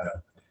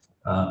Colorado.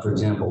 For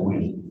example,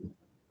 wind.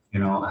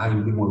 How do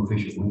you be more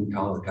efficient wind?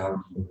 Taller towers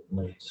and bigger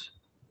blades.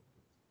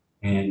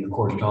 And of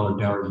course, taller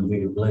towers and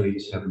bigger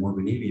blades have more of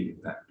an EV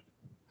impact.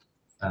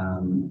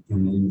 And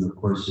then, of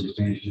course, the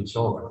expansion of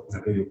solar,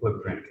 a bigger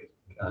footprint.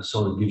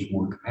 Solar gives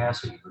more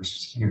capacity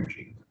versus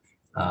energy,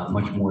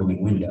 much more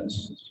than wind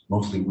does.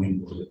 Mostly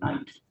wind blows at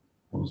night.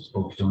 most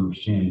folks don't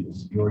understand,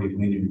 the majority of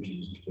wind energy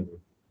is delivered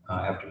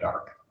after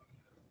dark.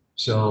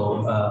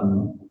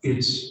 So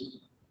it's,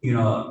 you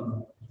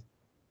know,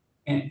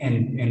 and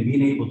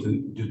being able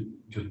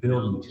to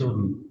build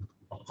utility,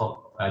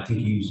 I think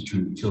you use the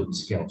term utility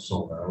scale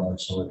solar, or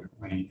large solar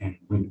and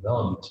wind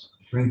developments,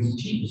 brings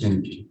the cheapest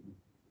energy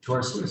to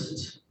our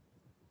citizens.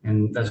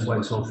 And that's why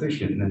it's so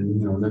efficient. And,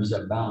 you know, there's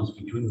that balance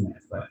between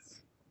that. But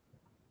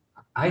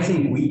I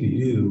think we could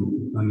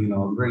do, you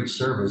know, a great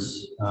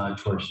service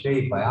to our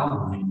state by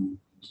outlining,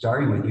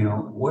 starting with, you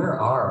know, where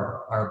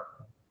are our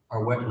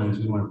wetlands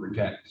we want to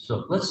protect.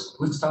 So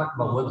let's talk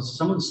about what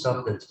some of the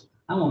stuff that's,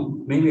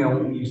 maybe I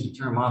won't use the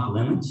term off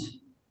limits,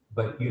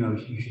 but, you know,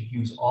 you should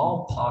use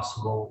all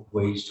possible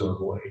ways to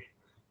avoid,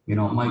 you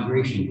know,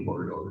 migration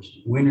corridors,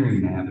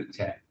 wintering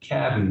habitat,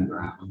 calving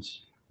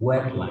grounds,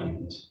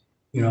 wetlands.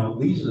 You know,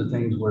 these are the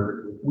things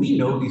where we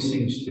know these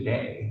things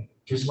today,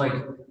 just like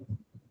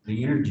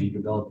the energy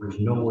developers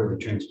know where the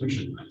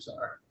transmission lines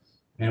are.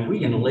 And we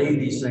can lay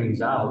these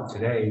things out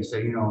today and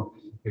say, you know,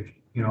 if,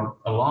 you know,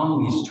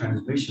 along these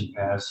transmission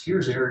paths,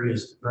 here's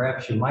areas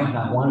perhaps you might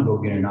not want to go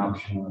get an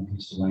option on a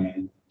piece of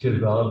land to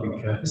develop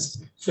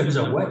because there's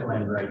a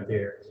wetland right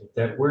there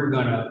that we're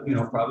gonna, you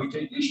know, probably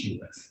take issue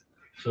with.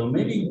 So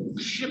maybe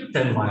shift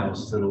 10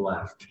 miles to the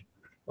left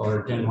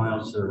or 10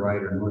 miles to the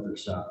right or north or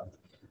south.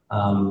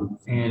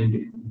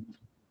 And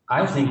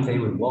I think they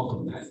would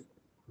welcome that.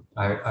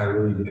 I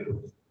really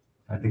do.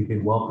 I think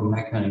they'd welcome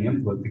that kind of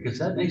input because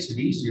that makes it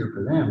easier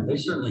for them. They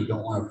certainly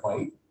don't want to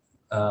fight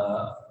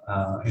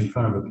in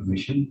front of a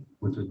commission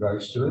with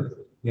regards to it.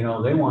 You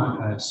know, they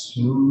want a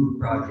smooth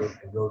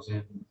project that goes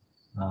in.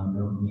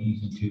 It'll be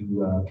easy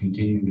to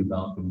continue to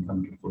develop and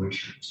come to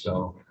fruition.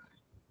 So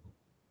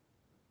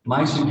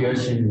my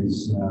suggestion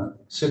is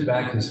sit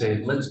back and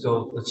say, let's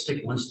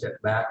take one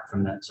step back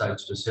from that site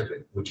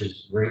specific, which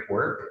is great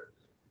work,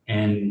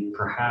 and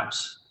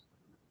perhaps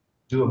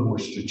do a more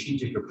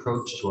strategic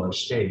approach to our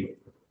state.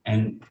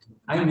 And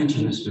I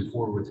mentioned this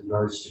before with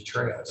regards to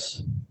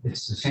trails.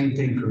 It's the same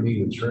thing for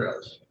me with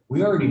trails.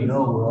 We already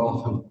know where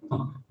all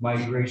the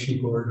migration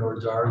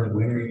corridors are, the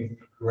wintering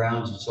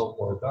grounds and so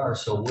forth are.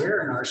 So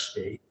where in our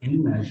state,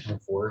 in national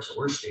forests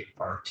or state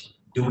parks,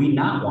 do we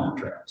not want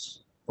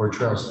trails or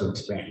trails to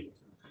expand?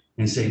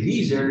 And say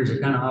these areas are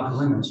kind of off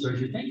limits. So as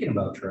you're thinking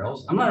about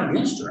trails, I'm not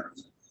against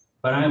trails,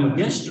 but I'm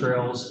against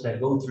trails that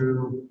go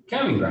through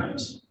calving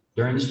grounds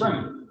during the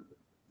spring.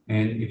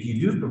 And if you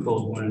do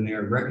propose one in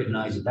there,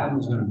 recognize that that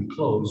one's going to be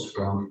closed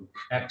from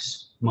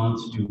X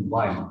month to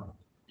Y month.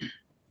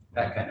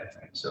 That kind of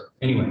thing. So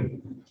anyway,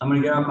 I'm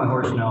going to get off my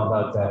horse now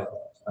about that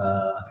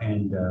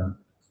and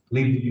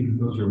leave you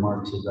those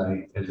remarks as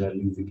I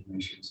leave the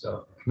commission.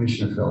 So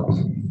Commissioner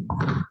Phillips.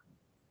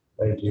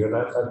 Thank you. And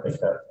I think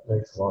that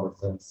makes a lot of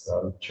sense,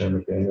 Chair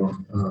McDaniel.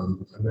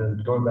 And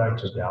then going back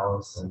to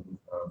Dallas and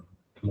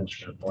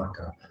Commissioner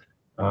Blanca,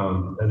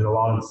 and a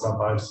lot of the stuff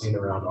I've seen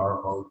around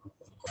our home,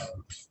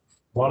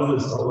 a lot of the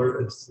solar,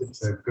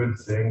 it's a good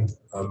thing,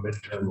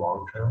 midterm,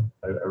 long term.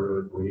 I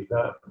really believe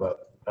that.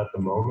 But at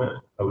the moment,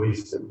 at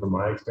least from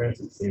my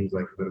experience, it seems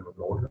like a bit of a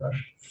gold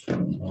rush. A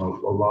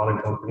lot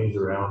of companies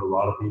around, a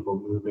lot of people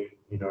moving,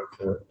 you know,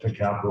 to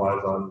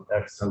capitalize on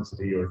X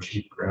subsidy or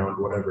cheap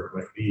ground, whatever it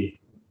might be.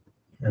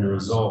 And as a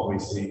result, we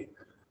see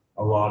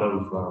a lot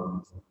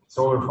of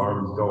solar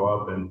farms go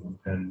up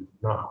and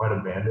not quite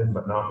abandoned,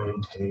 but not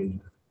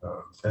maintained,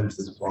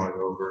 fences flying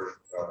over,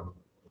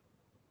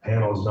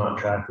 panels not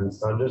tracking the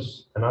sun.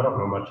 And I don't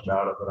know much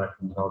about it, but I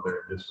can tell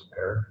they're in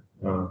disrepair.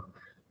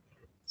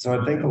 So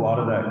I think a lot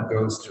of that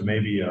goes to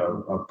maybe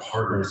a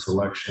partner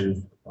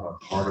selection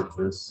part of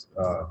this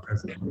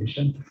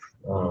presentation,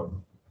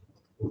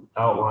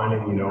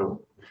 outlining, you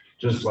know,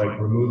 just like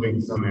removing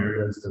some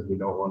areas because we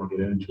don't want to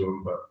get into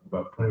them,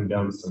 but putting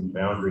down some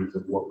boundaries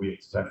of what we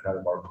expect out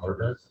of our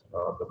partners,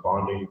 the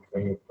bonding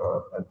thing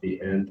at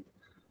the end,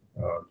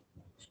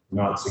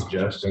 not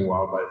suggesting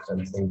wildlife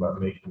fencing, but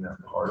making that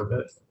part of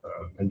it,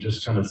 and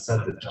just kind of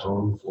set the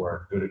tone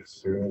for a good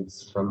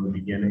experience from the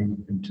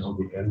beginning until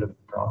the end of the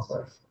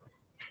process.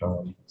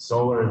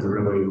 Solar is a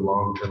really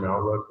long-term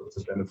outlook. It's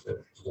a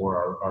benefit for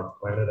our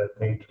planet, I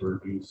think, to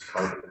reduce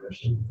carbon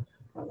emissions.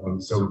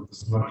 So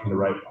selecting the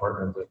right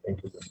partners, I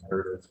think, is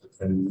imperative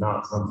and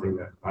not something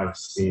that I've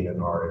seen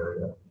in our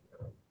area.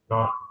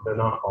 They're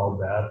not all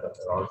bad, but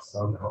there are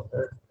some out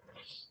there,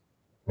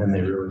 and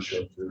they really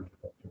show through.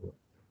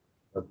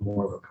 But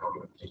more of a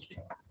comment.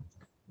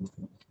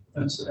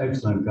 That's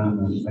excellent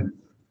comment. I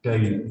tell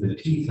you, the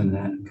teeth in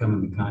that come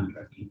in the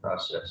contracting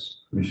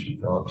process,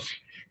 Commissioner Phillips.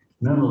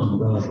 None of the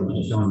developers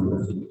are selling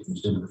directly to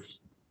consumers.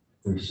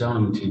 They're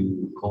selling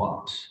to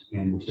co-ops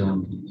and they're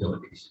selling to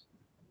utilities.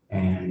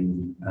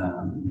 And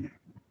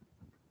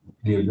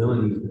the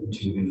ability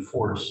to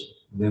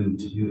enforce them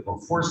to do,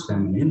 or force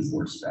them and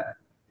enforce that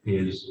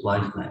is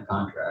lies in that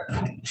contract.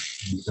 And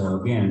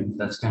so again,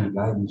 that's kind of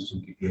guidance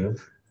we could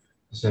give.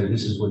 So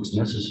this is what's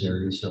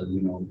necessary. So,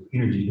 you know,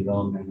 energy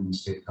development in the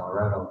state of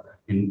Colorado,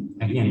 and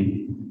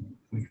again,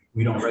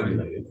 we don't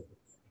regulate it.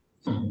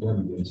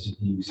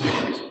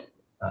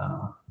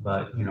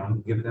 But,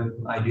 give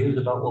them ideas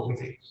about what we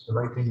think is the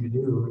right thing to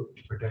do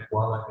to protect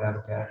wildlife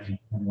habitat and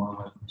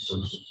wildlife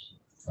resources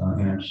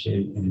in our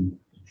state. And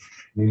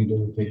maybe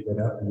they'll take that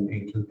up and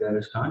include that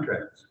as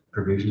contract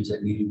provisions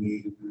that need to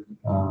be,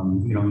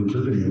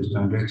 included in those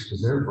contracts,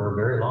 because they're for a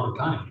very long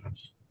time.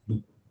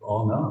 We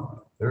all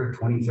know, they're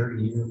 20,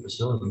 30-year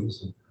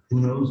facilities, and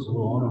who knows,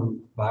 we'll own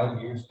them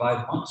 5 years,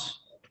 5 months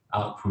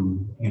out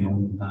from,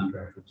 the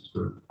contract with this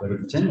group. But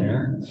if it's in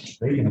there,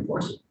 they can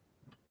enforce it.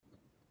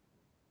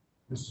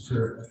 Mr.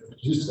 Chair,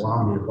 just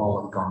allow me a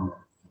follow-up comment.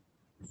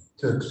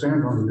 To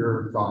expand on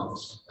your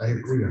thoughts, I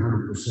agree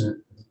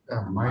 100%.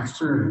 My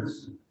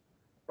experience,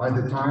 by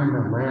the time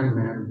the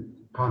landman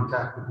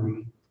contacted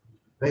me,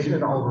 they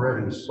had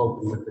already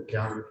spoken with the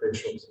county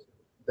officials.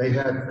 They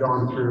had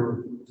gone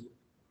through,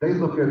 they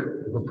look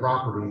at the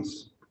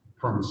properties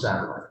from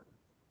satellite.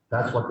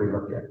 That's what they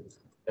look at.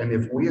 And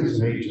if we as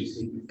an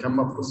agency could come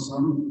up with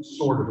some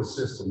sort of a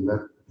system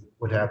that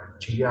would have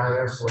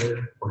GIS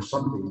layer or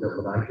something that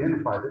would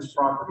identify this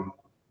property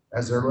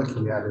as they're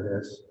looking at it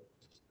as,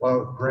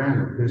 well,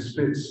 granted, this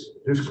fits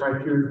this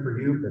criteria for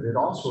you, but it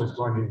also is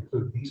going to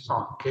include these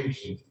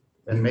complications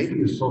and maybe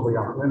is totally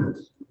off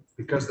limits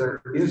because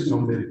there is no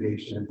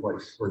mitigation in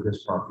place for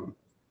this property.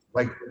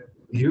 Like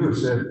you have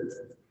said,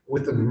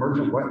 with an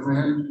emergent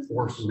wetland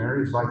or some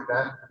areas like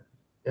that,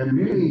 and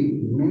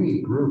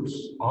many groups,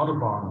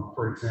 Audubon,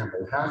 for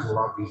example, has a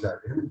lot of these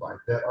identified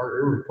that are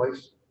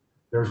irreplaceable.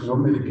 There's no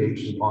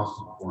mitigation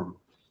possible for them.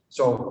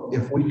 So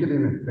if we could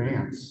in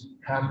advance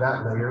have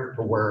that layer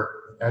to where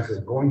as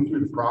they're going through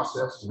the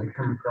process and they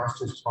come across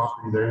this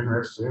property they're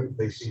interested in,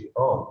 they see,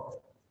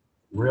 oh,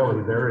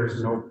 really, there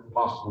is no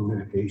possible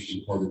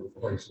mitigation for the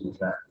replacement of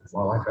that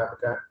wildlife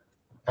habitat.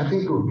 I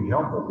think it would be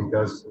helpful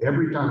because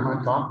every time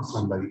I talk to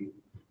somebody,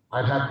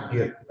 I'd have to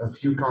get a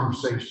few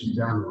conversations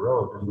down the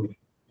road and we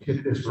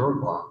hit this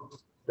roadblock.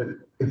 But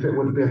if it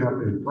would have been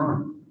up in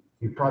front,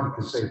 you probably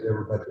could save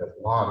everybody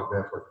a lot of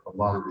effort, a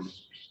lot of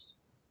resources.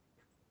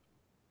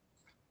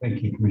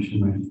 Thank you,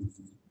 Commissioner May.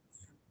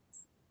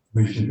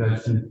 Commissioner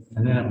Dutton,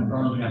 and then I'm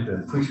probably going to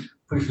have to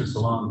push this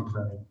along.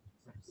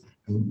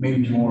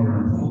 Maybe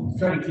more,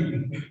 try to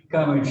keep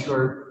comments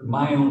short,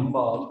 my own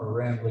fault for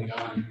rambling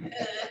on.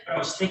 I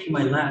was taking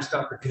my last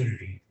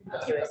opportunity.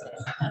 That's your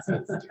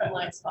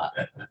blind spot.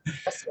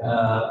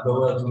 But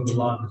we'll have to move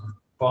along,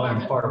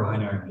 falling far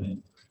behind our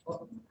agenda.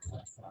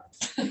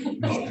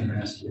 Commissioner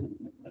Massey.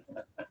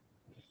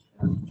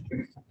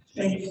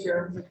 Thank you,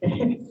 Chair.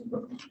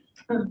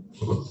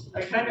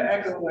 I kind of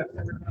echo what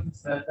everyone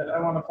said, but I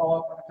want to follow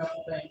up on a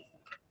couple things.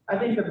 I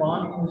think the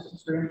bonding is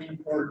extremely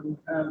important,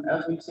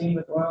 as we've seen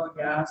with oil and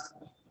gas.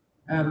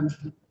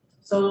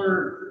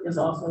 Solar is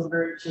also a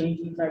very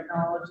changing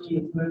technology.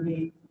 It's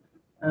moving.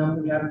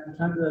 We have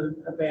tons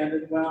of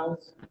abandoned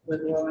wells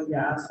with oil and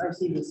gas. I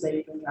see the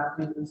same thing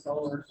happening with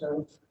solar.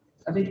 So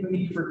I think we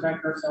need to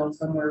protect ourselves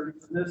somewhere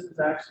because this is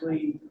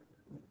actually,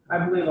 I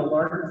believe, a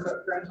larger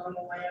footprint on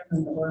the land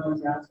than the oil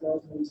and gas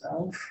wells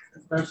themselves,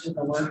 especially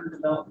the larger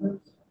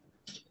developments.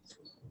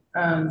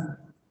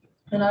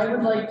 And I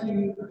would like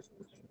to,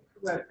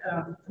 what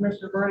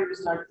Commissioner Brody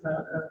was talking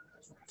about,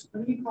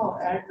 what do you call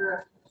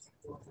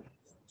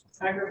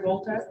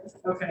agrivoltaic?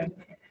 Okay.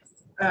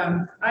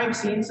 I've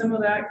seen some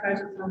of that.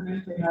 Kaiser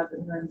Permanente has it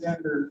here in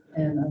Denver,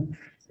 and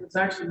it's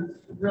actually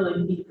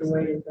really neat the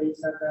way that they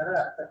set that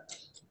up. But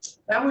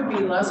that would be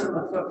less of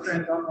a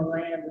footprint on the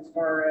land as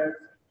far as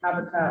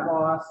habitat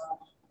loss.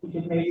 We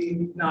could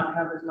maybe not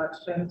have as much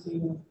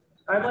fencing.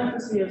 I'd like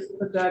to see us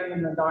put that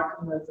in the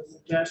document as a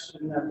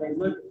suggestion that they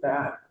look at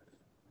that.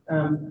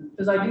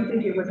 Because I do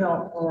think it would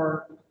help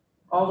for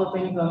all the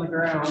things on the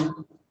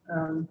ground.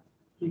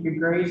 You could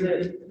graze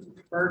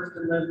it, birds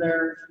could live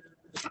there,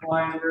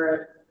 fly under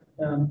it.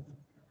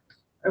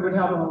 It would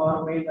help in a lot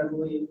of ways, I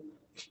believe.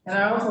 And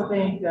I also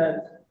think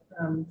that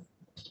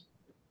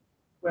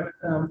what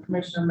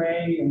Commissioner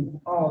May and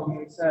all of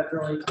you said,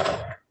 really,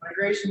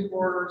 migration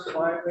corridors,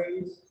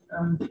 flyways,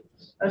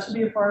 that should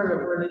be a part of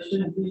it where they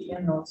shouldn't be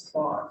in those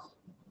spots.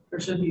 There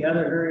should be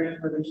other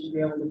areas where they should be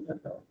able to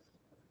put those.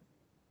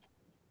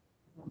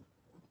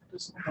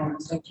 Just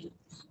comments, thank you.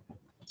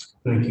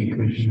 Thank you,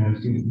 Commissioner.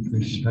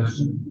 Commissioner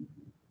Hudson.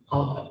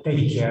 Thank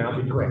you, Chair.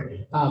 I'll be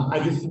quick. I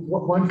just,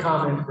 one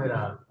comment that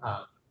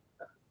I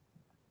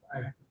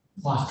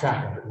lost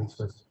track of at least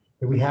was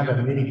that we have a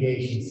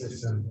mitigation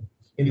system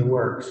in the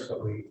works,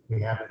 but we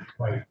haven't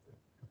quite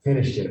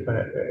finished it.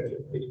 But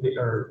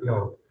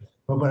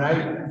but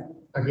I,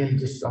 again,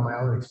 just on my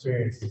own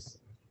experiences,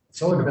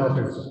 solar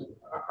developers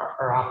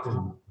are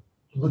often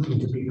looking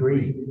to be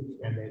green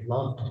and they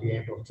love to be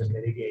able to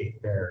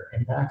mitigate their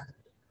impact.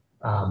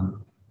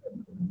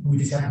 We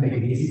just have to make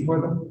it easy for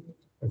them.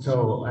 And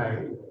so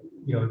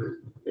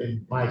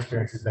in my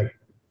experience is like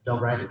they'll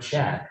write a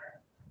check,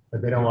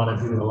 but they don't want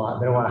to do a lot.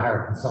 They don't want to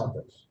hire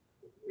consultants.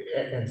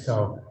 And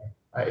so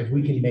if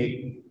we can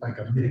make like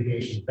a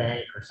mitigation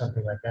bank or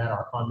something like that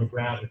on the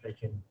ground that they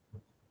can,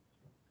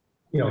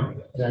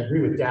 I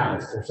agree with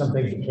Dallas. There's some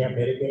things you can't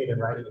mitigate, and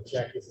writing a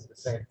check isn't the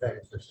same thing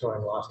as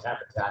restoring lost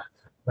habitat.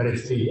 but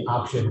it's the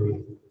option we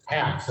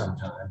have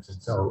sometimes.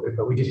 And so,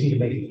 but we just need to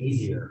make it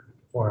easier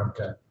for them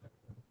to,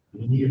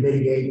 you need to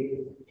mitigate,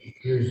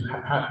 here's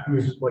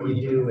what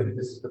you do, and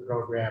this is the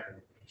program,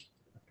 and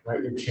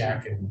write your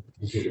check, and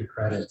you get your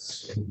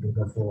credits, and you can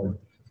go forward.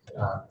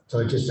 So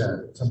it's just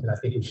something I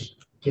think we should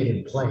get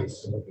in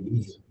place to make it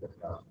easier.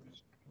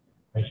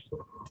 Thank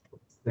you.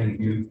 Thank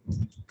you.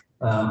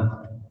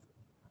 I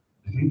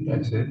think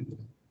that's it.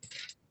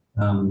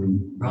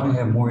 Probably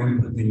have more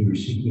input than you were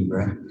seeking,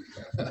 Brett.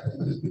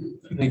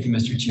 Thank you,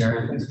 Mr.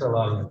 Chair. Thanks for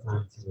allowing the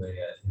time to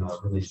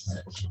a really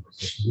insightful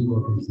conversation. We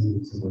will continue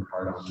to work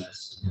hard on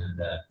this,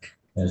 and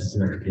as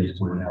Director Gibbs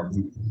pointed out,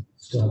 we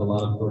still have a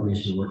lot of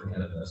coordination work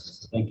ahead of us.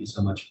 So thank you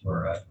so much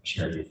for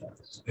sharing your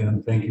thoughts.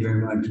 And thank you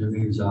very much. I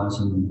think it's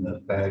awesome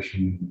the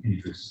passion and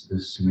interest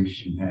this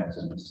commission has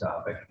on this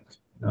topic.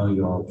 I know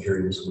you all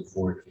carry this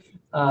forward.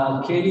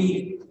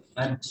 Katie,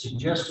 I'd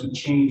suggest we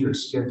change our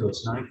schedule.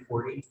 It's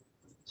 9:40.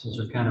 Since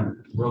we're kind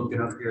of broke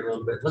it up here a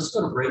little bit, let's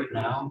go to break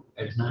now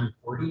at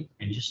 9:40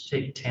 and just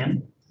take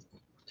 10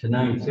 to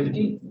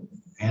 9:50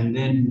 and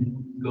then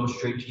go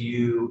straight to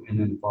you and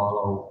then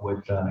follow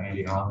with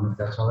Andy Hoffman, if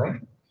that's all right.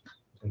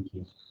 Thank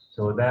you.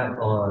 So with that,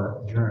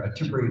 a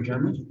temporary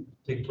adjournment,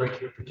 take a break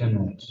here for 10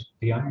 minutes.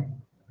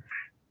 Dion?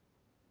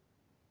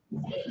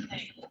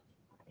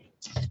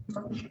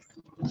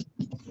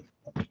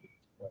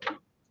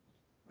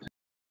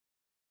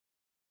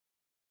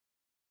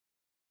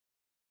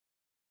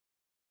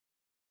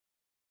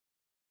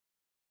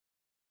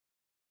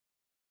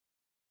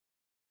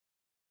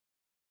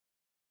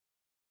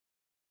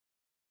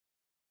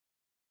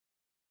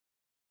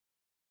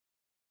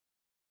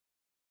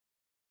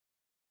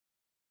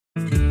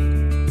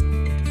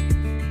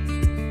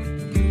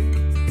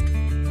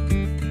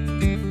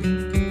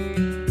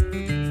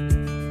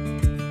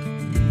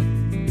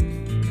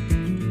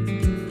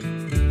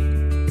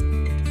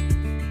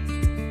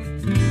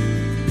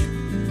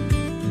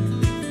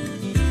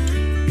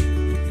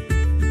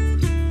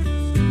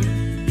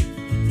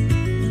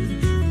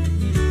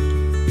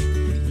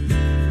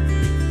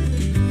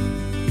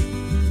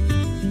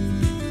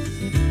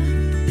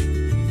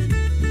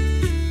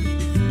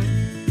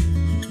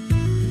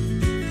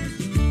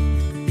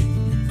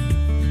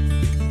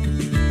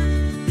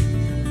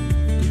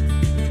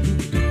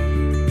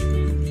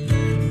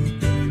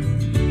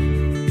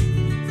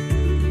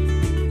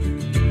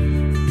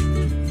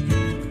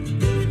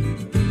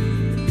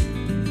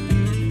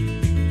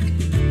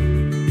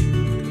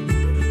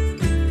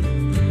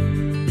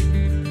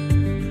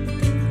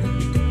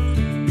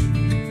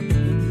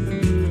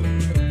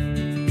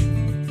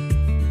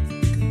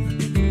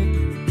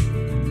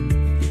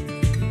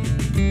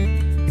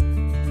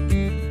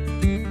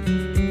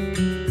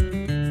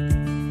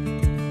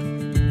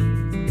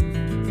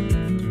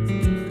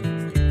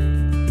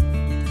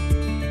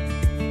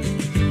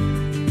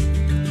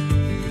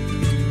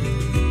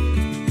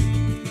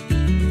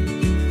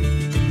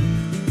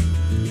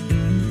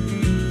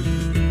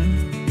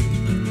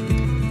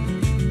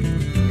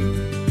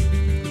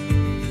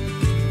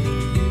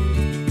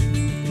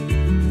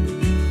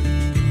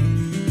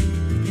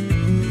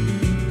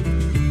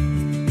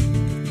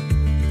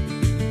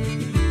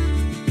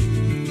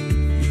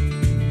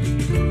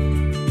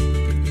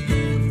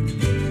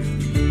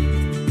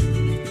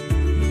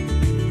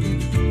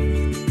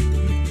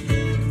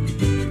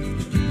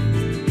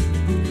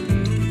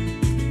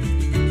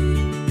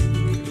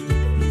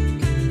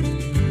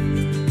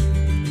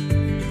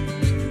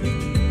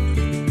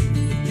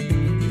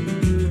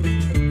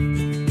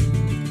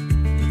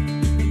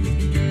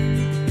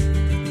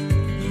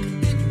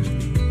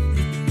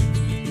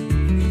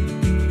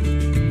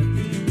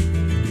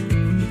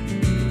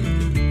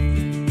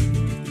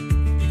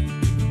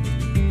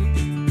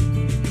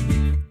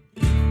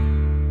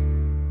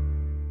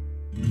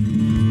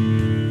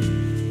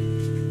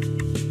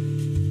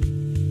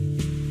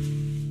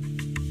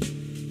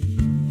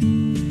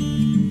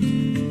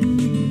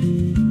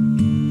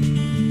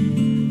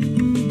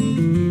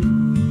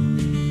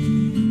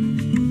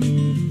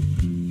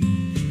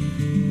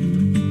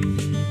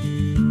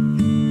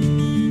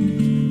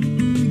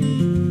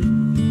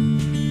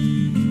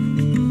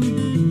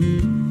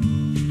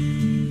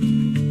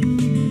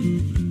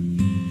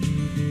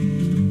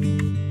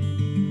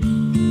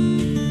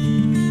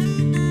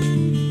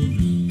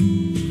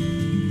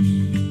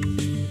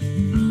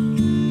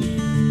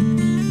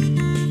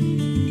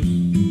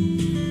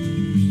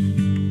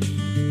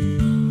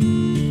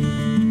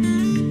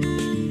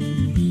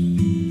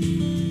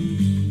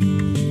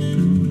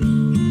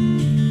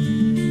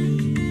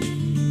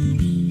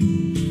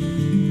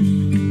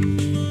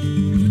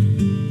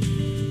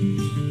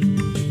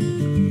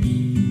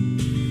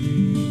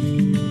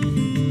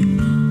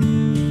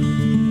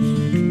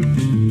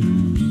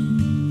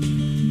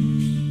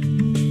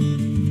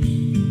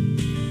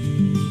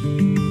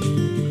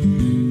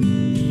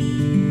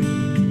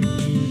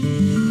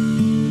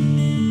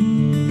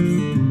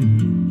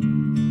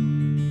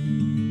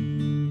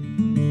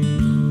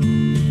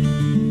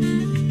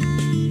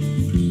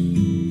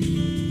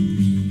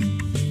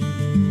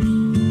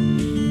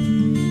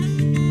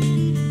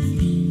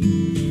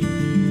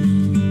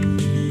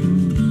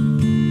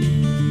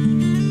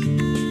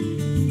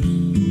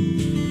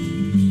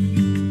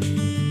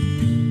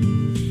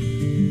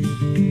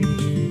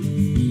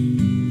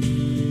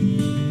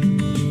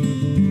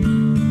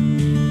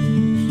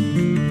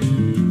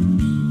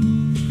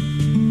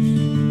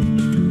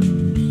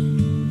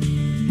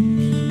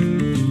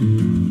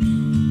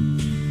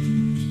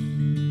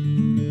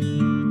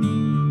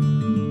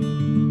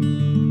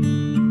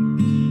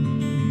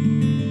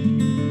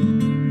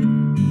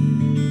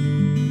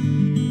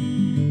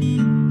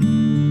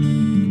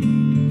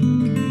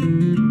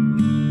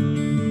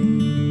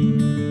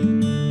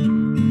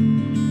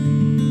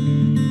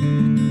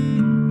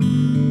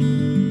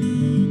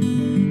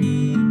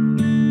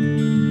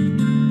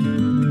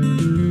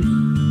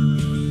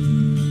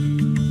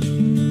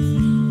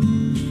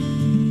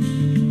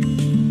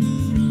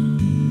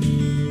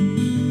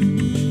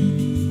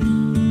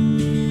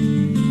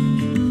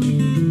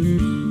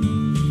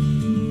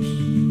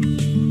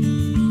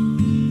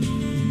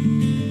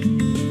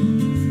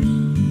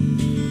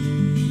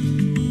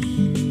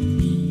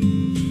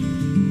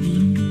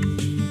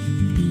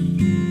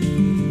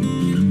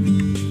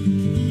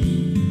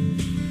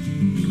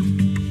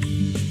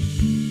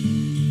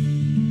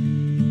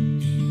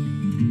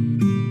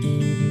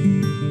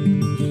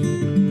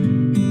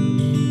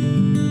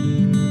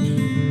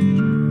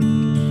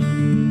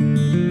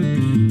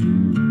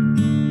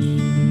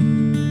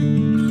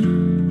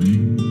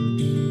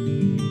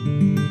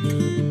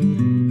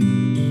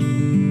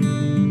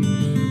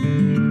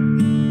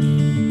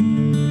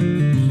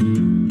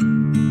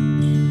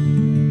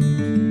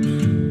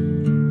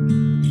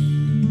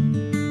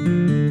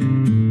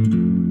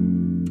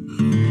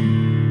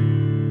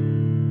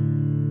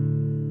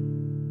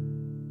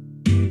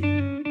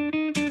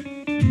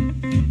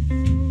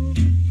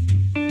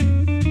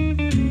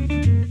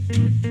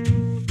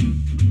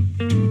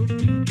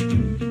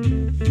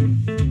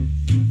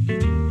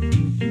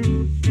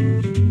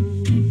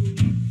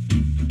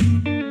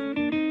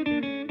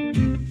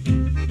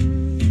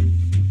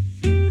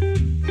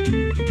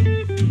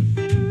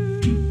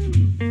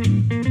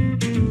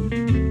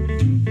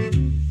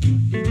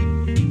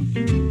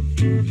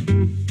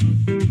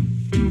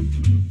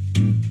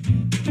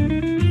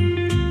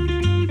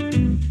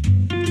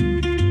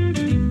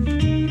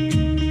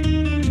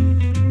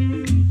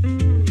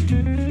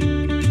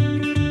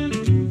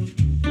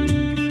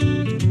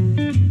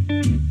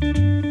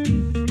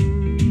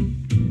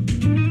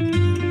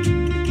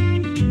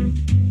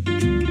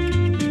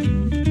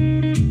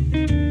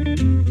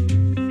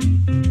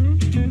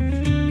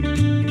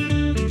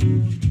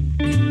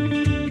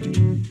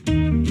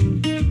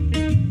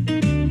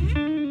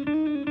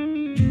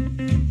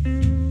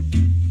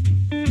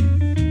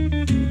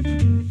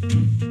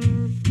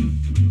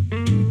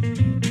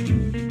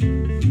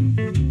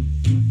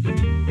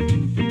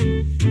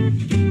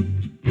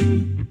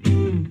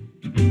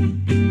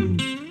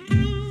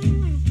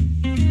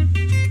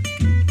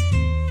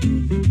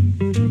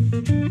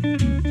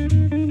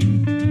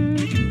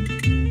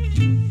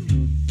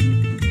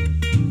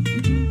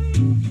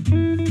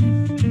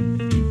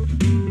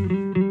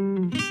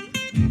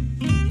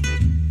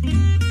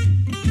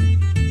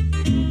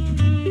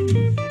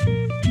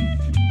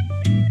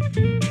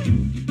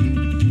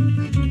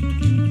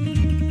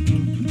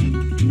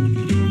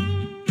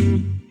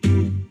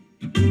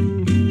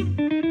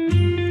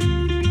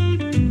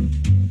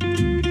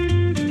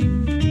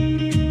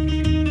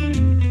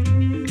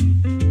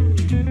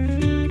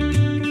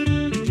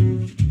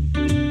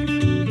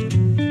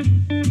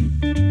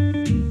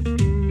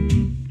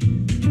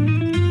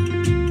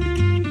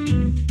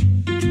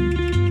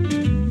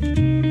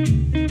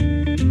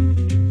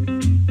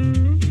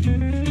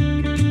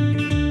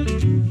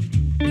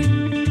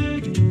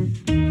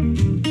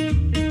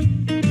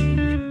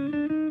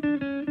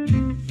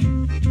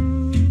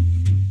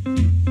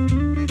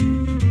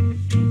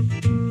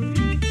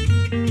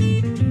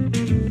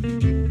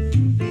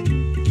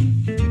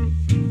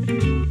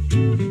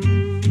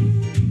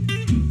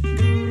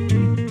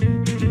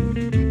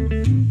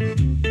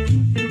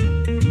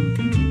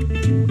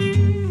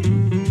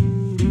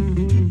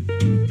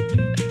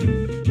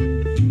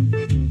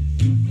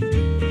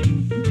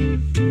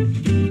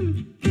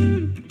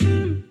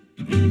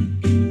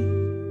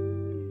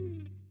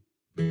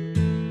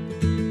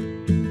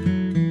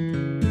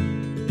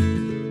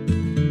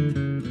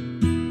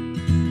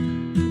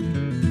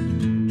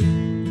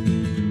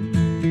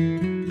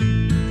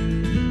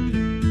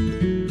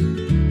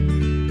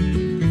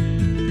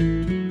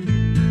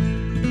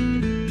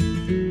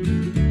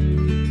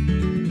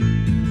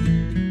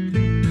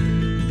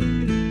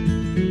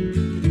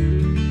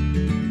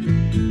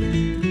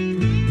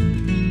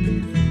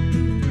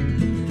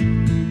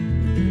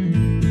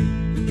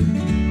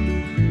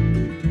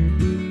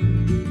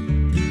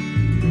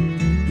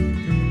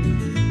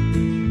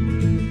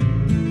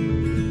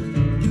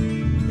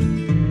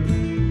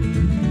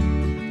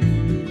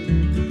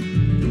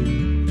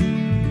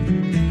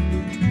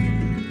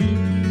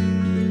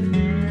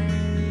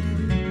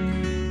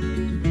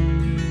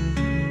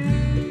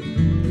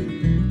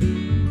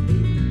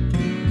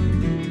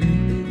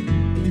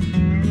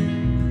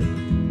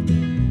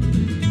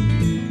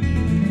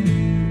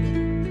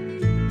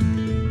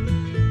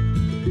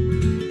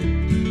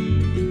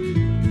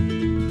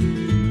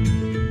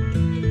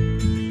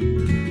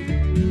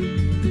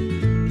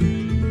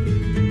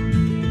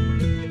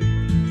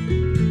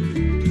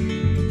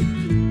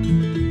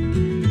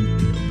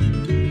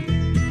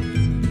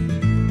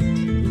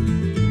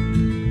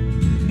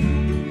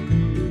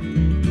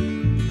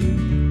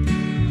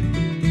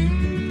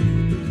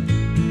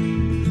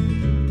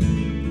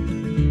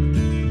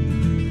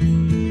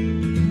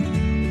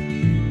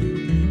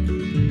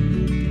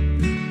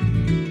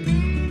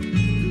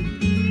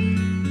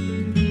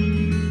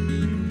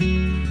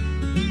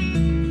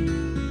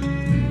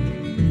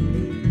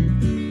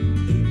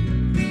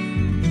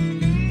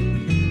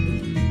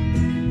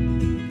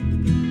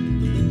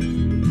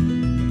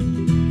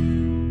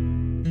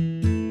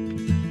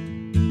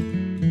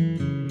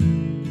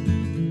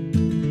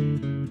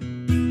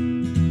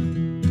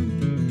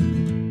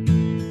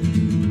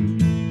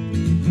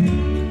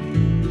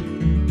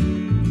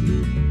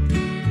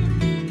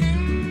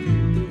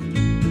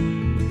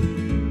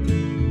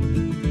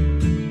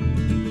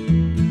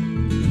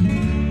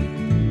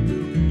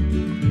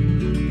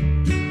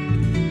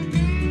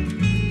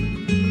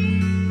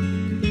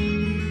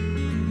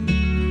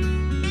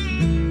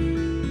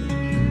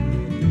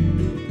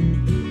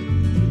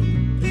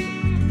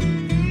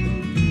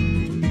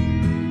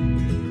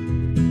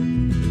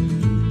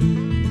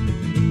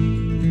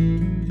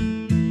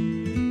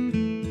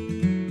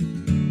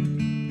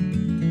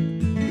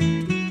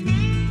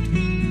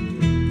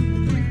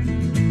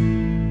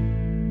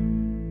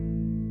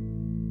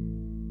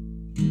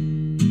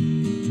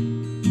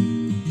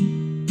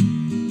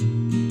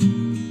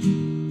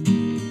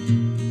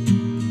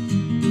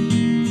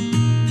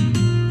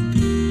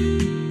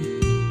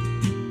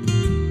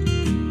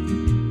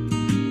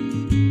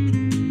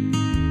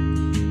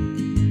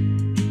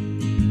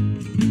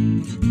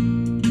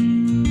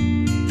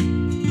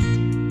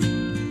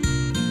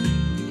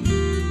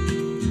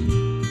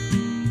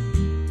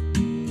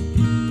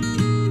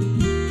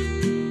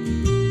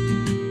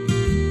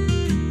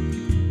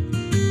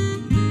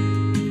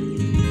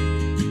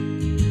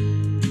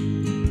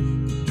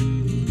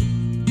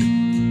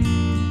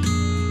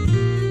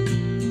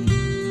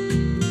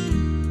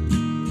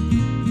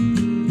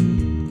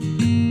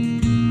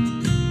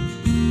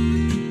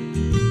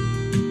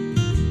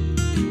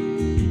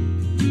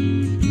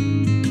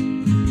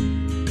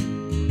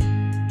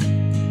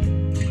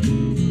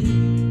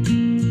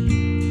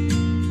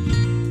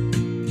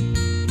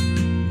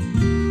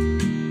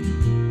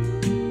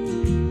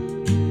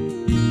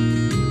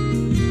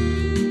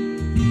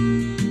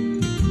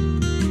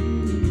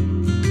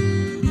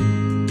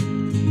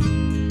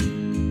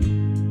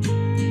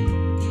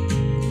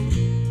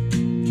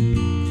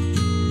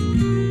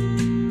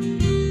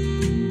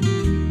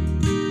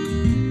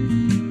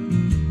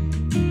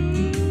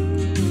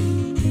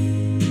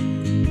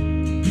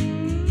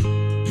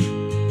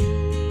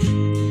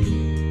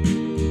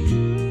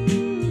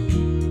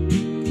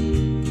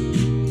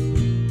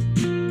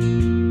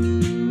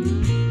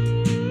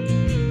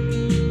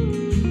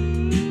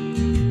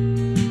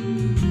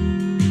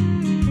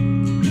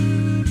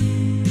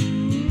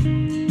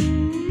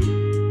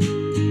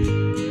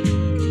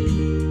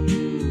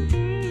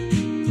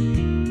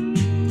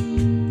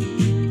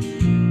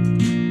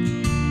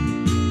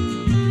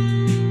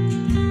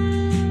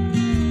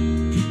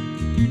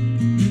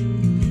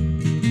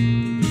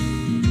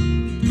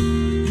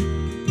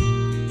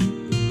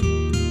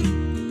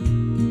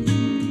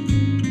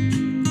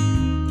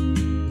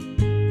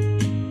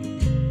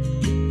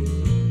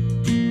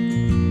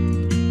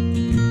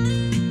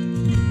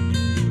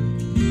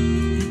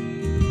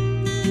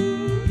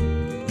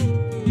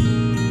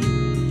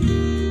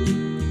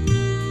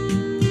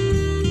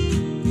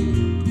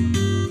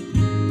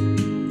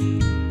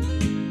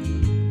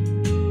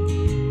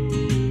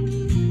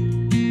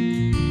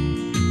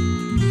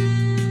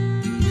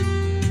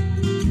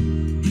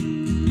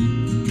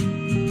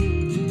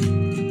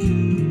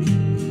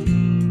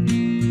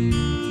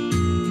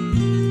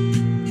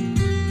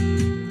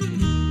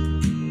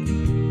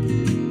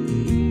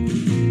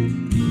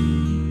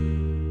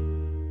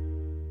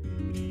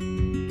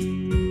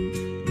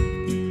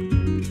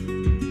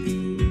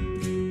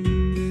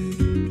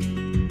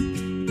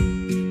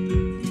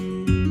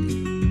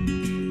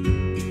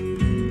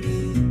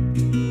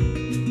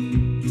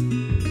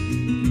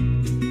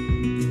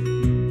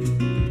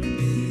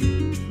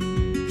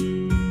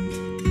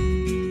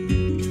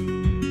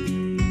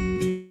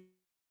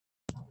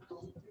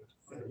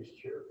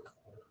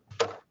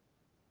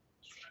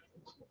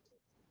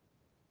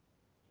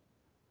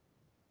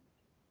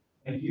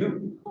 Thank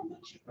you.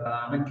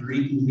 I'd like to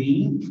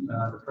reconvene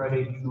the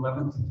Friday, June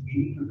 11th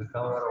meeting of the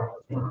Colorado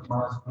Water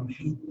Miles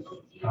Commission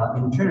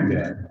in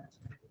Trinidad.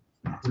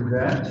 With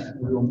that,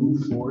 we will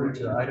move forward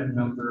to item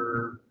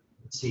number,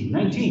 let's see,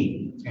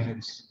 19, and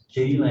it's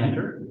Katie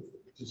Lander,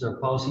 who's our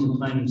policy and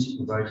planning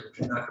supervisor,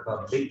 to talk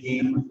about big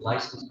game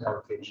license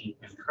allocation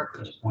and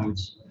preference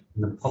points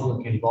in the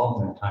public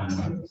involvement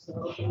timeline.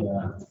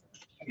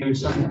 It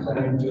was something that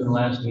I didn't do in the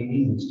last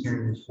meeting, and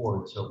steering this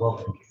forward, so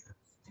welcome.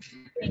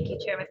 Thank you,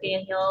 Chair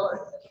McDaniel.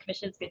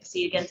 Commission, it's good to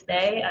see you again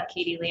today. I'm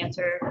Katie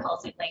Lancer,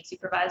 Policy Planning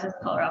Supervisor with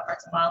Colorado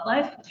Parks and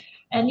Wildlife.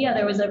 And yeah,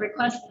 there was a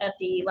request at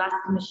the last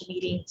commission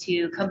meeting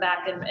to come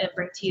back and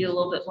bring to you a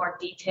little bit more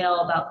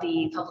detail about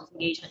the public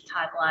engagement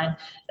timeline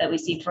that we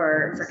see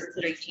for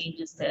considering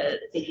changes to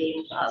the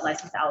game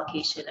license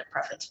allocation and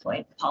preference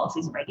point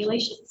policies and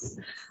regulations.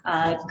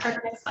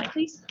 Kirk, next slide,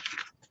 please.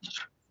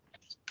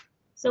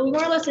 So we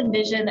more or less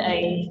envision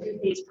a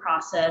two-phase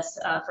process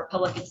for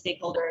public and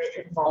stakeholder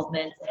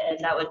involvement, and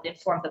that would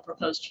inform the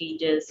proposed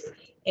changes.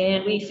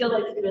 And we feel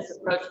like through this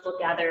approach, we'll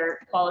gather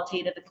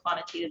qualitative and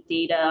quantitative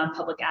data on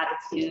public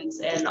attitudes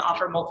and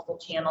offer multiple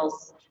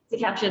channels to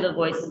capture the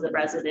voices of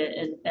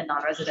resident and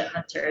non-resident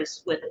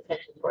hunters with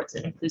attention towards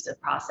an inclusive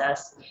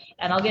process.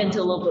 And I'll get into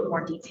a little bit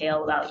more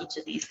detail about each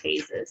of these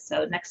phases.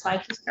 So next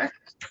slide, please, Kirk.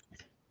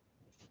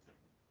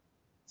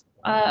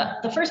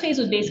 The first phase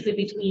was basically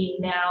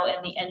between now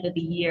and the end of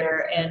the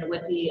year and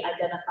would be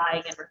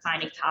identifying and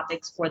refining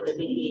topics for the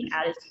Big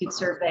Attitude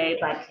Survey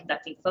by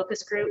conducting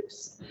focus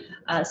groups.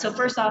 So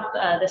first off,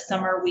 this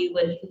summer, we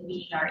would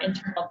convene our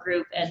internal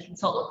group and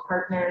consult with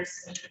partners,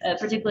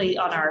 particularly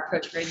on our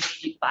approach for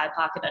engaging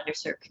BIPOC and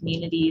underserved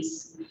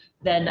communities.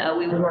 Then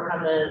we would work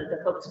on the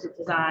focus group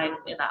design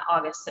in that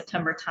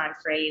August-September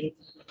timeframe.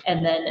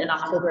 And then in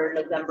October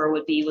and November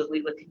would be when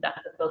we would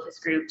conduct the focus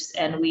groups.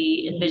 And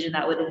we envision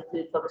that would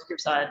include focus groups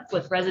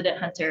with resident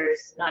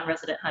hunters,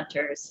 non-resident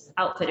hunters,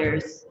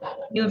 outfitters,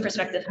 new and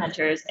prospective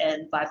hunters,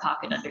 and BIPOC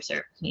and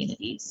underserved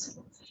communities.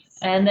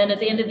 And then at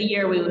the end of the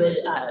year, we would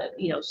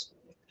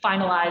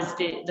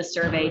finalize the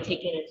survey,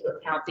 taking into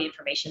account the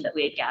information that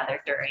we had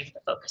gathered during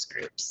the focus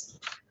groups.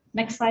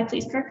 Next slide,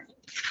 please, Kirk.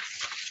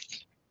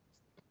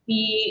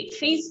 The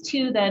phase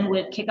 2 then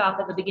would kick off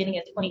at the beginning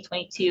of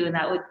 2022, and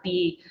that would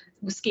be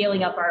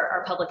scaling up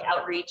our public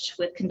outreach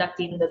with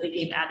conducting the Big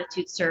Game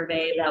Attitude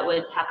Survey that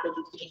would happen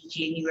between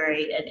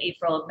January and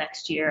April of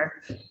next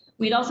year.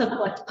 We'd also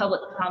collect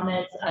public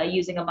comments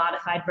using a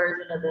modified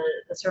version of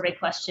the survey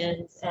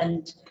questions,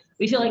 and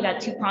we feel like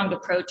that two-pronged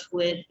approach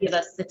would give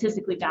us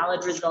statistically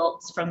valid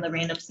results from the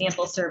random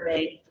sample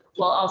survey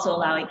while also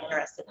allowing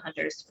interested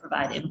hunters to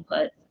provide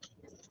input.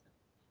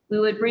 We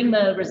would bring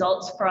the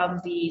results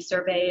from the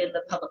survey and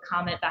the public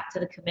comment back to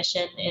the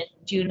commission in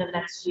June of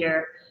next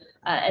year.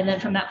 And then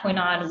from that point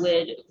on,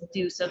 would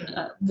do some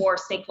more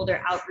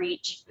stakeholder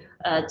outreach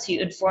to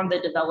inform the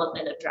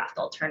development of draft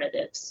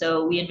alternatives.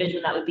 So we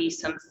envision that would be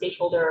some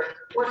stakeholder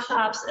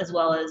workshops as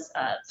well as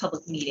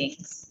public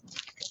meetings.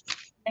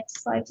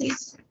 Next slide,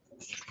 please.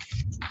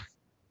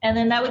 And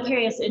then that would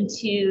carry us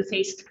into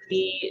phase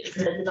 3,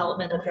 the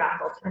development of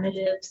draft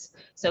alternatives.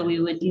 So we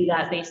would do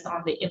that based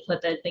on the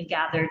input that had been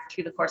gathered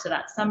through the course of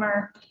that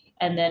summer.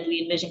 And then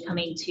we envision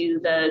coming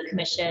to the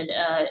commission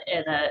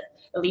in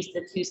at least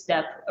a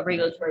 2-step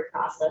regulatory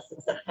process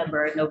in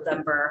September and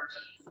November.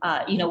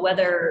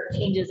 Whether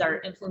changes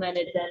are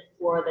implemented then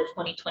for the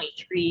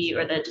 2023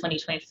 or the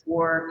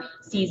 2024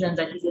 seasons,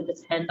 I think it would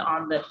depend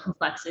on the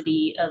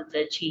complexity of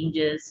the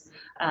changes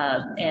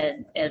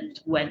and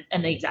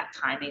the exact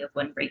timing of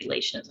when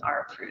regulations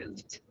are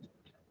approved.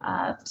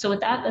 So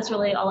with that, that's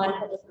really all I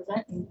had to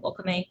present, and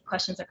welcome any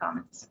questions or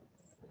comments.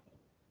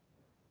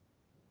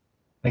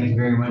 Thank you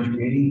very much,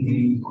 Katie.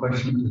 Any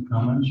questions or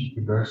comments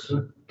with regards to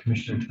it?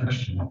 Commissioner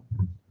Tushman.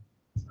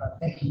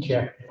 Thank you,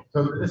 Chair.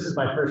 So this is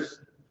my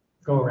first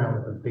go around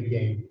with the Big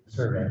Game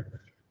Survey.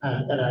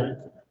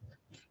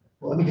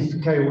 Let me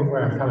just tell you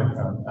where I'm coming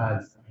from.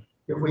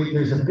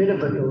 There's a bit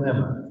of a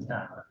dilemma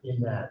in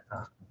that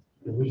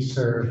we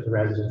serve the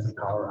residents of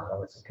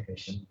Colorado as a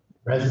commission.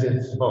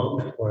 Residents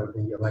vote for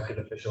the elected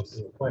officials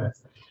who appoint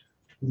us.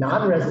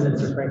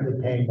 Non-residents are frankly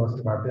paying most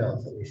of our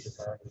bills, at least as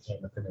I understand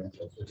the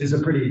financials, which is a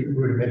pretty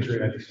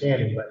rudimentary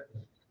understanding, but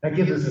that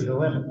gives us a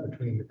dilemma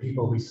between the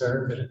people we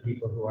serve and the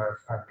people who are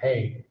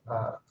paying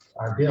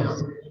our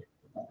bills.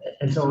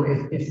 And so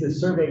if the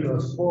survey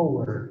goes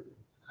forward,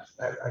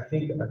 I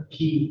think a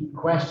key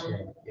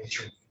question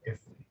is if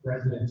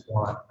residents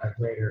want a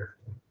greater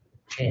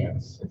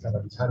chance at some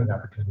of these hunting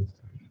opportunities,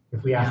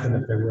 if we ask them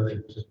if they're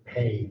willing to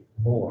pay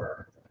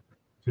more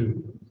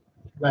to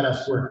let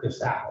us work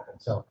this out.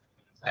 And so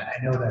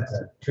I know that's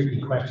a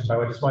tricky question, but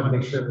I just wanted to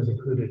make sure it was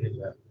included in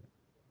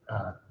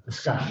the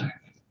discussion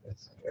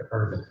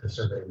or the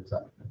survey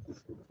result.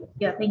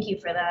 Yeah, thank you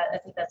for that. I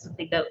think that's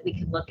something that we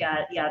can look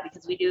at. Yeah,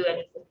 because we do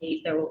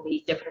anticipate there will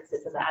be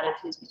differences of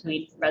attitudes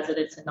between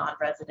residents and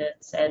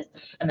non-residents, and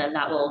then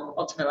that will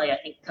ultimately, I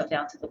think, come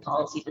down to the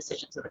policy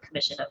decisions of the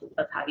commission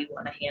of how you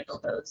want to handle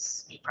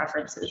those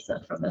preferences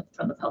from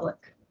the public.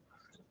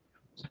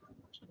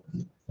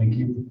 Thank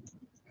you.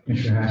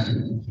 Commissioner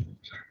Haskell.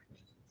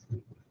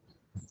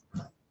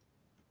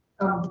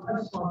 I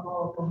just want to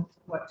follow up on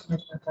what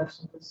Commissioner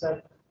Tyson just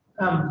said.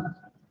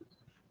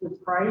 The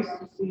price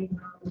to see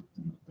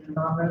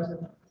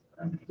non-resident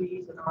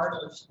fees and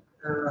ours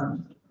are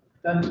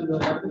done through the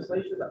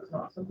legislature. That's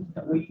not something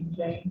that we can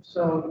change.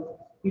 So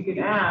you can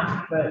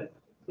ask, but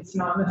it's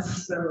not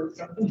necessarily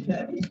something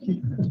that we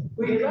can do.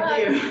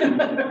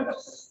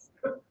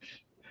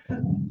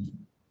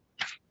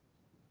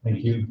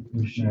 Thank you,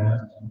 Commissioner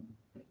Haskell.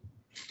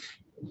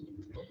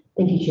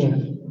 Thank you, Chair.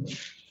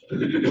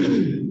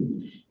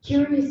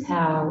 Curious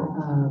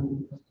how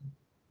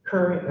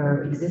current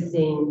or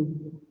existing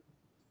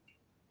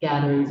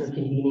gatherings or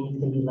convenings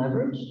can be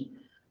leveraged,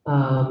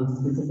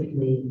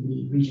 specifically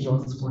the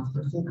regional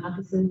sportsperson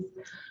caucuses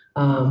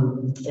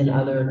and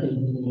other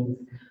convenings.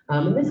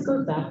 And this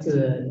goes back to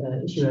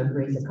an issue I've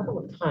raised a couple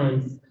of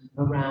times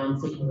around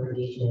stakeholder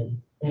engagement.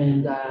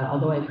 And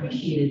although I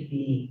appreciated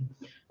the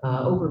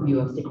overview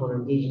of stakeholder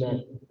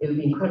engagement, it would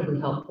be incredibly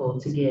helpful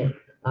to get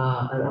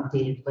an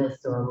updated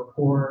list or a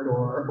report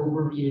or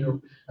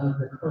overview of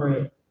the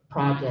current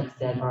projects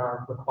that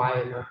are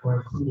required for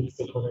including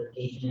stakeholder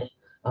engagement,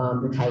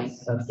 the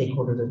types of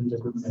stakeholders or user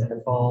groups that are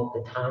involved,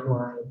 the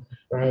timeline,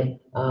 right?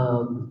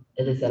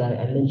 As I said,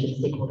 I mentioned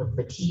stakeholder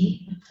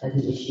fatigue as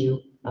an issue,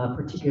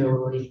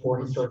 particularly for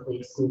historically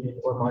excluded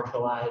or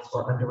marginalized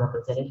or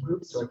underrepresented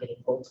groups who are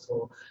getting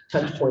multiple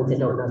touch points and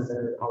don't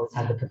necessarily always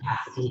have the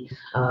capacity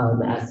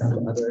as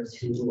some others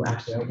who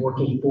actually are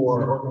working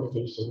for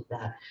organizations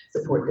that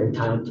support their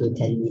time to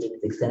attend meetings,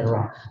 et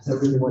cetera. So I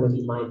really want to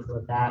be mindful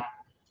of that.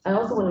 I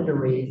also wanted to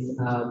raise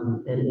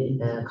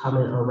a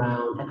comment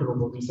around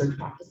equitable research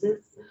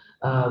practices,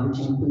 which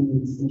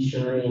includes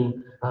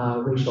ensuring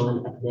racially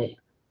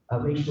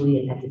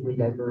and ethnically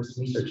diverse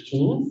research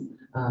teams,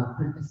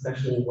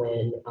 especially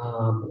when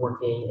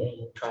working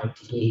and trying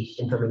to gauge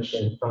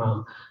information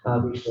from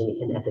racially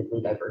and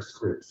ethnically diverse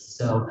groups.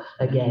 So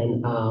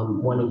again,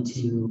 wanting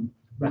to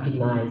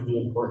recognize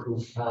the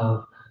importance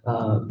of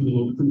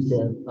being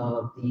inclusive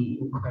of the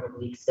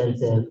incredibly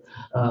extensive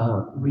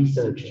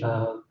research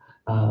of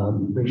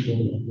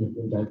racially and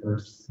ethnically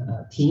diverse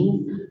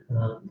teams,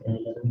 and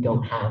we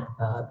don't have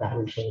that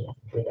racially and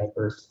ethnically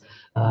diverse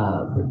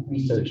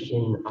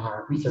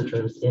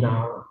researchers in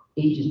our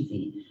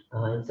agency,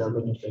 and so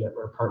making sure that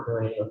we're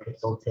partnering or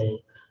consulting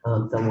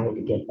some way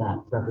to get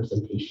that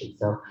representation.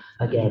 So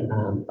again,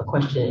 a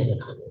question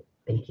and a comment.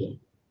 Thank you.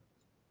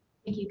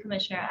 Thank you,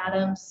 Commissioner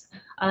Adams.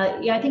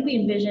 Yeah, I think we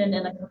envision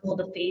in a couple of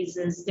the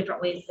phases,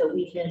 different ways that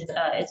we can,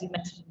 as you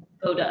mentioned,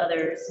 go to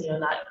others,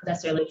 not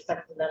necessarily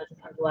expecting them to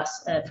come to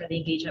us for the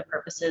engagement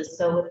purposes.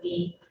 So with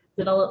the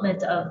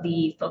development of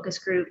the focus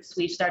groups,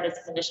 we've started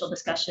some initial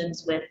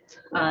discussions with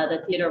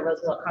the Theodore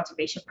Roosevelt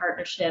Conservation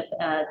Partnership.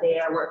 They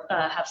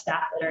have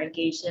staff that are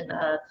engaged in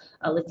a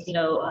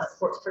Latino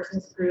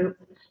sportspersons group.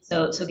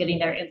 So getting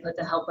their input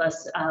to help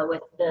us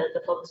with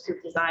the focus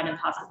group design and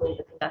possibly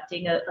the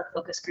conducting of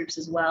focus groups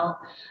as well.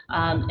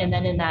 And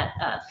then in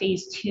that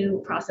phase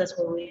 2 process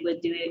where we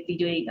would be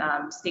doing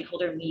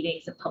stakeholder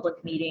meetings and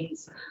public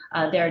meetings,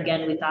 there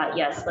again, we thought,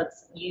 yes,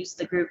 let's use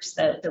the groups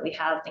that we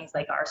have, things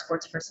like our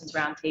sportspersons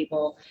roundtable,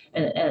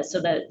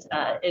 so that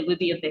it would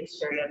be a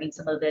mixture. I mean,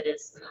 some of it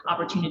is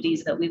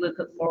opportunities that we would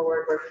put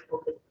forward where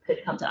people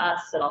could come to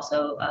us, but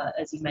also,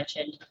 as you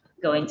mentioned,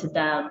 going to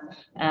them.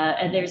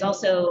 And there's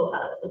also,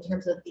 in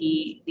terms of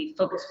the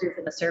focus group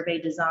and the survey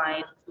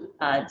design,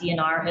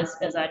 DNR has,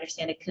 as I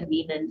understand it,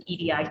 convened an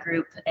EDI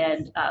group,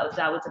 and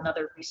that was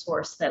another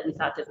resource that we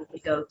thought that we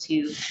could go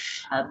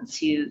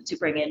to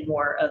bring in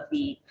more of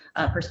the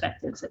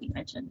perspectives that you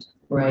mentioned.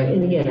 Right,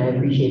 and again, I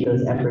appreciate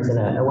those efforts, and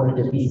I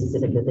wanted to be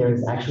specific that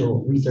there's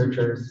actual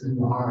researchers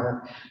who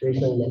are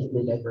racially and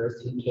ethnically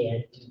diverse who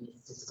can do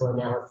statistical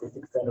analysis,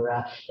 et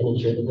cetera, and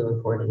ensure that the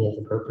reporting is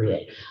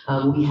appropriate.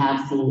 We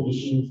have seen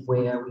issues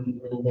where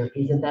when there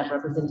isn't that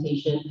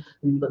representation.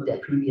 We've looked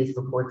at previous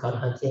reports on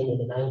hunting in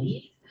the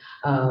 90s.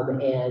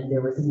 And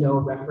there was no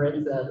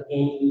reference of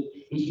any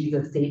issues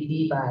of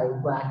safety by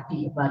Black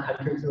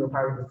hunters who were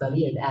part of the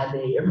study. And as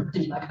a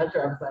emerging Black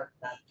hunter, I was like,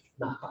 that's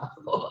not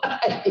possible.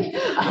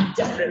 I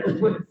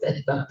definitely would have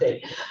said something,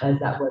 as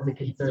that was a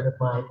concern of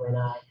mine when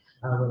I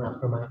went out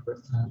for my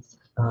first hunt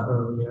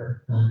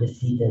earlier this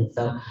season.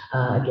 So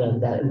again,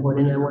 that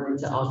important. I wanted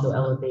to also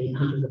elevate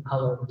Hunters of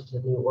Color, which is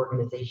a new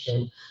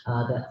organization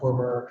that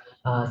former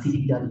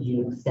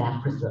CPW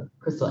staff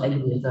Crystal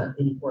Egley has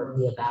informed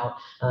me about,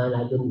 and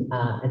I've been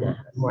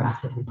more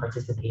actively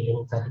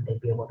participating. So I think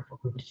they'd be a wonderful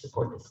group to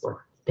support this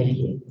work. Thank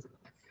you.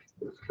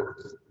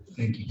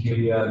 Thank you,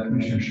 Katie.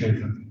 Commissioner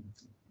Schaefer.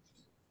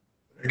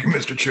 Thank you,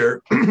 Mr.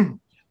 Chair.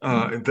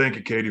 And thank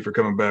you, Katie, for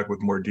coming back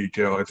with more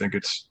detail. I think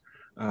it's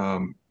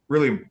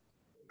really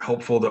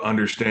helpful to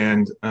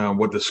understand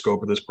what the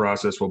scope of this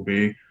process will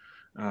be.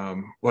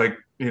 Like,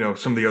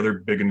 some of the other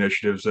big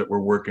initiatives that we're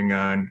working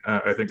on,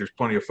 I think there's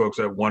plenty of folks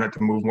that want it to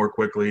move more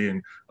quickly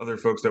and other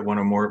folks that want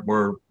a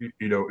more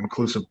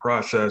inclusive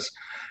process.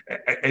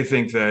 I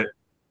think that,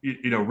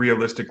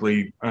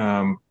 realistically,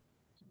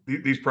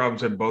 these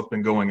problems have both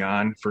been going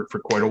on for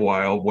quite a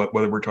while,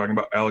 whether we're talking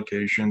about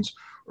allocations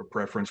or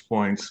preference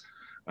points.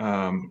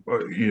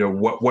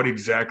 What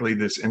exactly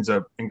this ends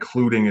up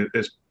including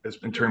is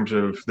in terms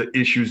of the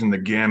issues in the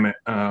gamut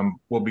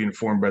will be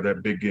informed by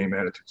that big game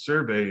attitude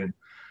survey. And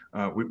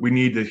we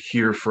need to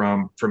hear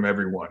from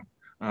everyone,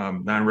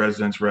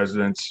 non-residents,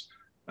 residents.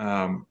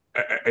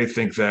 I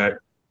think that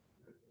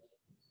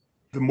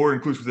the more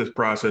inclusive this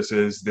process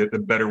is, that the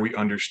better we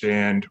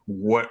understand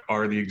what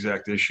are the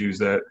exact issues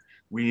that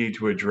we need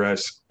to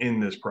address in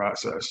this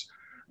process.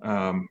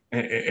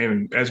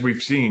 And as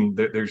we've seen,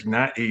 that there's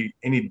not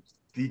any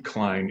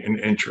decline in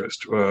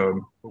interest.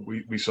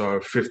 We saw a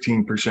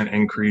 15%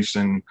 increase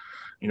in,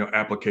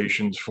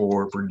 applications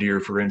for deer,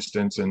 for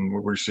instance, and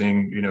we're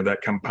seeing,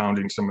 that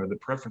compounding some of the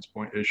preference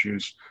point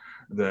issues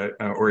that,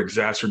 or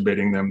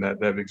exacerbating them that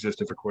have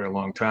existed for quite a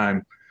long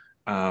time.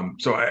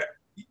 So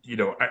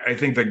I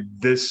think that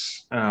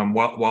this,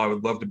 while I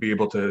would love to be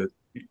able to,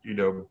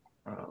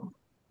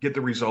 get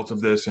the results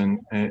of this and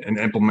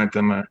implement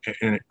them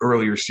in an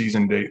earlier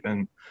season date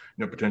than,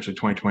 potentially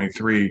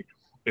 2023,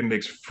 it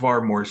makes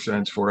far more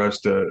sense for us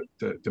to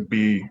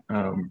be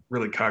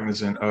really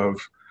cognizant of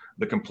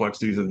the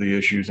complexities of the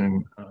issues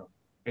and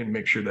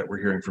make sure that we're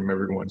hearing from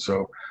everyone.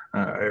 So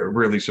I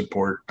really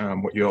support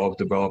what you all have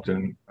developed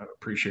and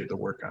appreciate the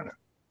work on it.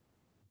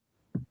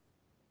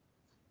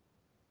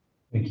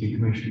 Thank you,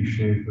 Commissioner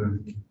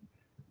Schaefer.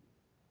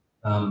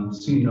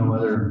 Seeing no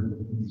other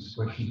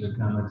questions or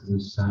comments at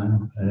this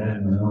time, I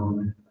add my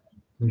own.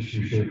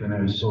 Commissioner Schaefer and I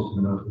have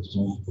spoken about this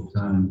multiple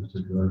times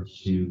with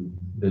regards to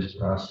this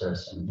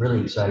process. I'm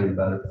really excited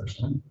about it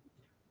personally.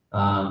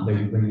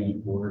 They're bringing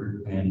it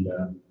forward, and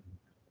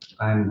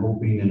I'm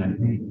hoping, and I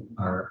think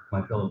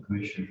my fellow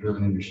commissioners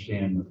really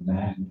understand the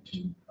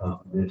magnitude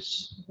of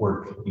this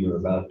work you're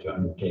about to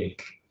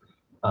undertake.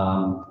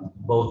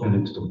 Both in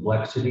its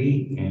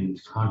complexity and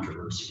its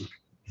controversy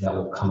that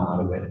will come out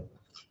of it.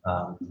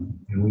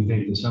 And we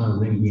think that some of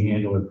the things we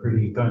handle are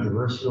pretty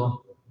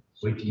controversial.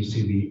 Wait till you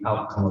see the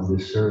outcome of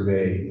this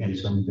survey and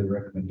some of the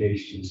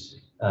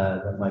recommendations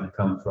that might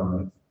come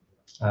from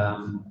it.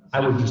 I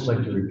would just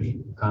like to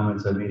repeat the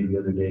comments I made the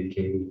other day,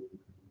 Katie,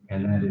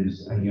 and that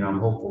is, I'm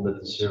hopeful that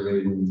the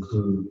survey will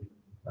include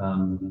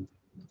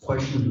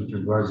questions with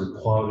regards to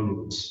quality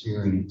of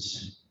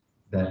experience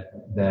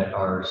that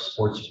our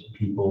sports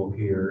people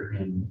here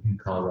in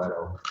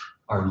Colorado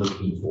are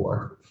looking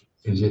for.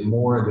 Is it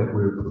more that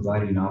we're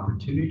providing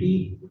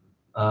opportunity,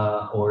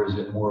 or is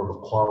it more of a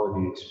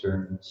quality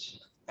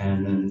experience?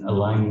 And then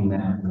aligning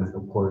that with,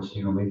 of course,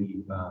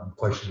 maybe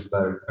questions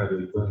about are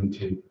they willing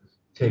to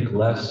take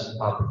less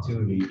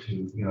opportunity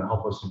to,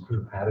 help us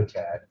improve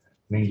habitat,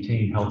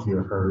 maintain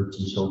healthier herds,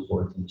 and so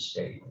forth in the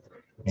state.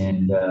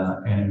 And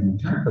in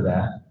return for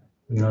that,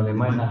 they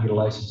might not get a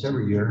license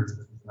every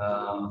year.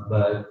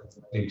 But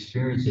the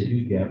experience they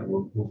do get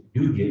will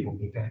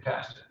be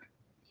fantastic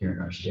here in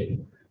our state.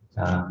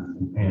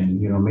 And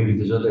maybe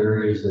there's other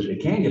areas that they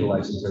can get a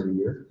license every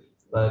year,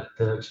 but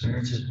the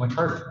experience is much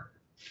harder,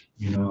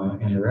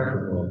 and their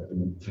effort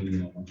will be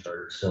much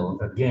harder. So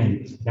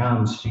again, now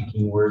I'm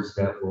speaking words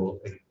that will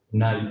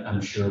ignite,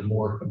 I'm sure,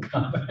 more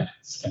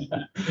comments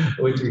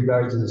with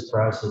regards to this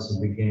process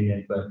of beginning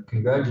it. But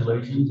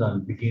congratulations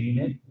on beginning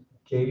it,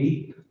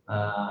 Katie.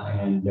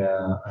 And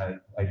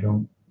I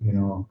don't.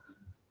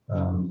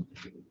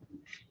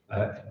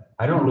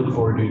 I don't look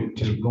forward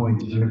to going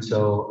through it,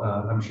 so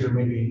I'm sure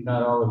maybe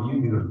not all of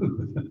you do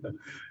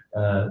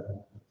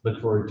look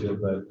forward to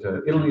it, but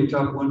it'll be a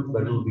tough one,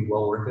 but it'll be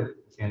well worth it.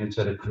 And it's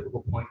at a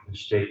critical point in the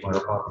state where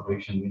our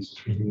population is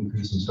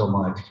increasing so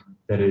much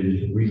that it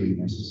is really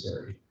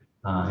necessary.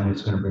 And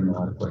it's going to bring a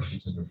lot of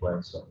questions into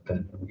play, so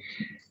thank you.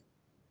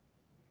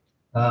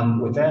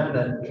 With that,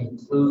 that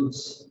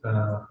concludes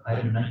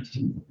item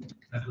 19,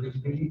 I believe,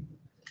 maybe.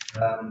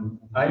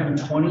 Item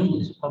 20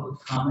 is public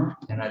comment,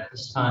 and at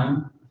this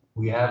time,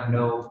 we have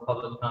no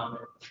public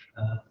comment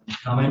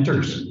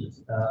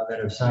commenters that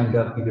have signed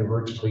up either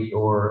virtually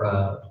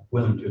or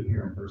willing to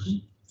appear in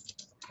person.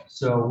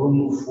 So we'll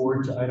move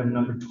forward to item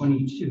number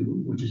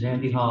 22, which is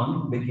Andy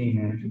Holland, Big Game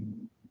Manager.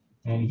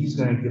 And he's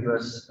going to give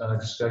us a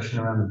discussion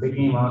around the big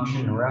game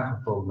auction and raffle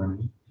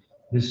programming.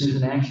 This is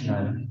an action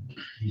item.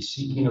 He's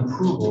seeking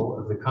approval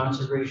of the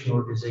Conservation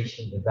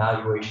Organization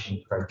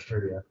evaluation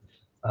criteria.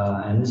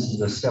 And this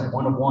is a step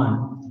 1 of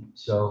 1.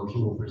 So he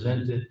will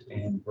present it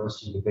and for us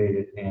to debate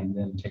it and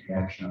then take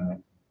action on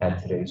it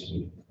at today's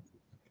meeting.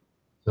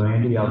 So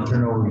Andy, I'll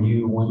turn over to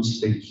you once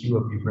they queue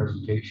up your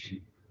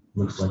presentation.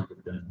 Looks like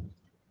they're done.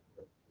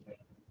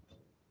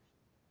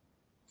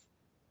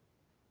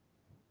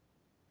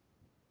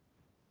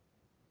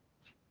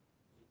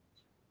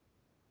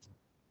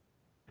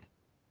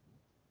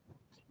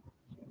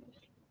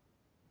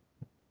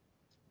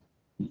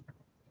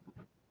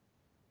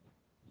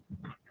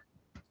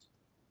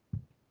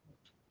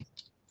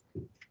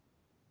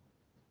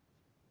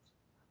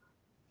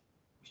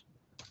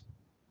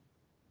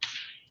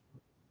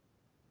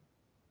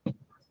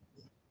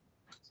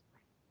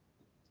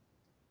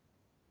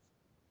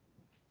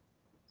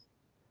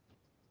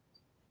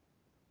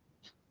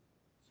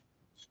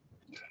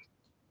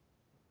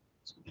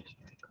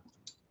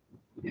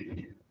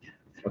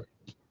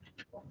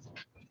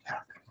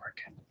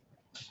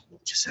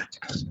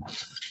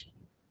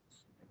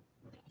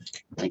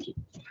 Thank you.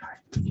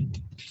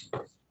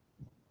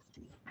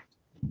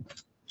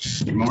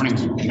 Good morning,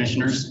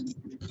 Commissioners.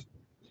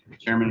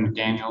 Chairman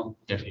McDaniel,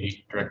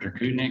 Deputy Director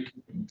Kudnick.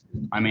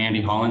 I'm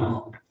Andy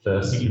Holland,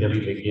 the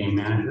CDW Big Game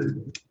Manager.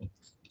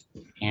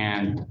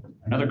 And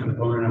another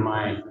component of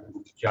my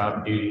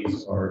job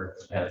duties are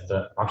as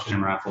the Auction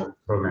and Raffle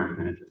Program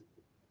Manager.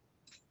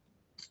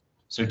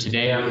 So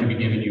today I'm going to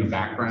be giving you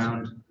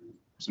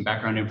some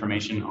background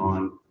information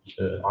on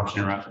the Auction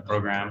and Raffle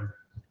Program.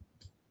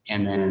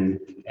 And then,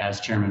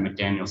 as Chairman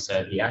McDaniel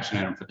said, the action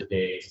item for the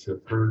day is to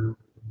approve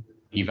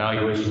the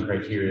evaluation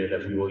criteria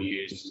that we will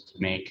use to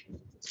make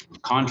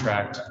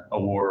contract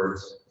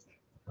awards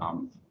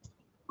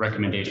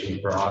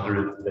recommendations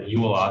that you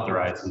will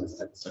authorize in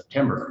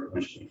September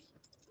commission.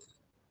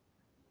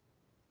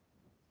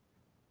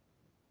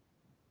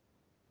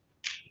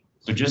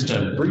 So just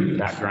a brief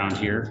background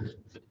here,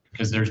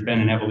 because there's been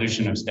an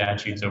evolution of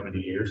statutes over the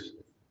years.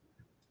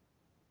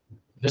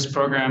 This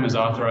program is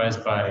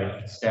authorized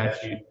by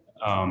statute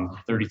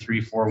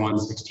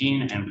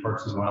 334116 and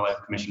Parks and Wildlife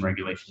Commission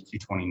Regulation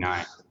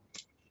 229.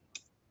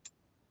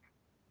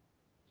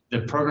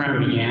 The program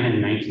began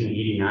in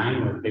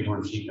 1989 with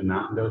bighorn sheep and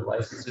mountain goat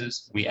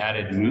licenses. We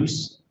added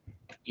moose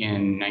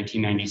in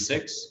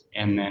 1996,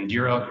 and then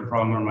deer, elk, and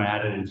pronghorn were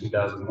added in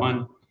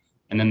 2001.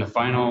 And then the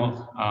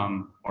final,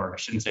 or I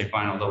shouldn't say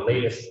final, the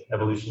latest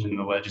evolution in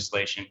the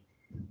legislation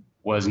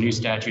was new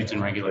statutes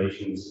and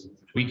regulations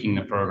tweaking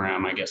the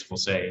program, I guess we'll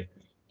say,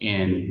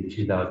 in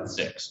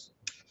 2006.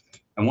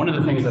 And one of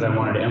the things that I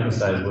wanted to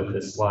emphasize with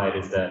this slide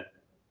is that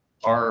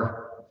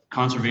our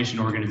conservation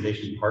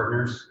organization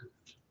partners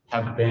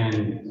have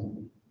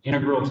been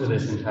integral to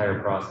this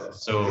entire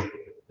process. So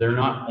they're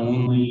not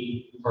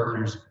only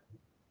partners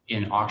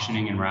in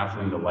auctioning and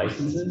raffling the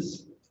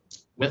licenses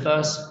with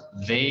us,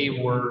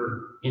 they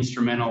were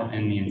instrumental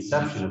in the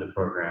inception of the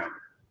program.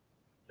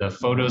 The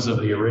photos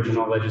of the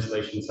original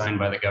legislation signed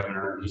by the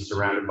governor is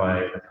surrounded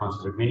by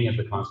many of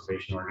the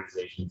conservation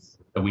organizations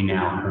that we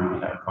now currently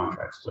have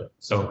contracts with.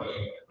 So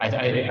I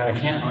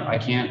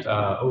can't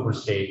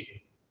overstate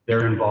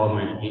their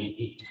involvement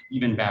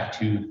even back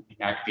to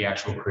the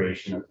actual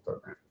creation of the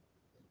program.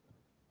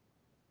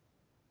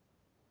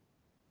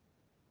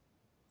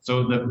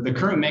 So the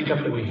current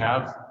makeup that we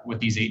have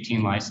with these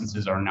 18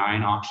 licenses are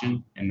 9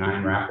 auction and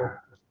 9 raffle.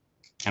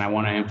 And I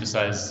want to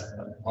emphasize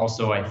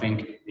also, I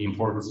think, the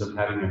importance of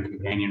having a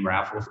companion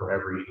raffle for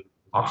every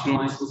auction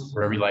license,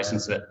 for every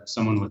license that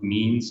someone with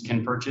means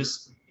can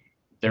purchase.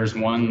 There's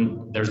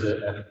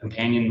a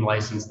companion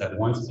license that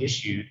once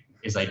issued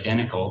is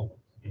identical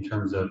in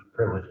terms of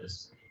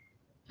privileges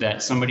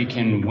that somebody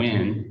can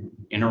win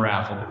in a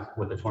raffle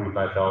with a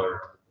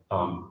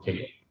 $25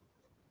 ticket.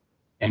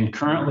 And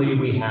currently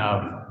we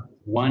have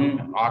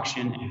 1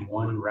 auction and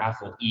 1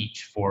 raffle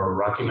each for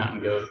Rocky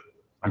Mountain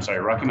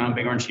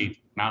bighorn sheep,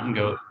 mountain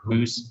goat,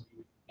 moose,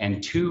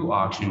 and 2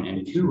 auction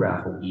and 2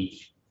 raffle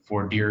each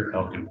for deer,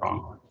 elk, and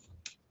pronghorn.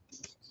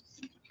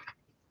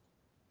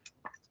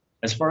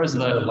 As far as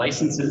the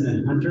licenses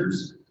and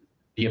hunters,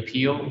 the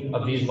appeal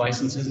of these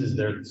licenses is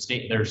they're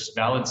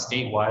valid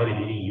statewide in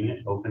any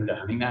unit open to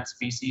hunting that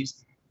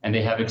species, and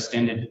they have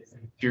extended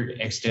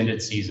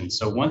seasons.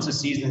 So once a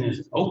season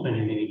is open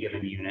in any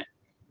given unit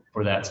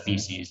for that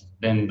species,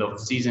 then the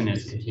season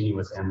is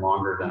continuous and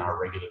longer than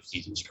our regular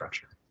season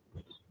structure.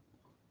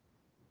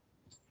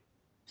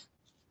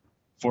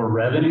 For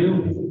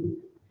revenue,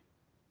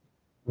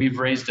 we've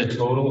raised a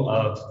total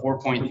of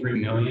 $4.3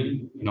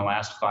 million in the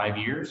last 5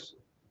 years.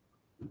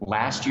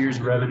 Last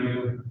year's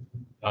revenue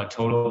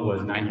total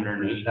was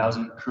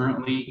 $908,000.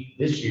 Currently,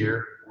 this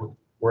year,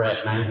 we're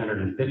at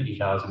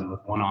 $950,000 with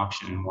 1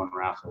 auction and 1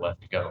 raffle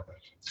left to go.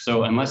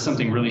 So unless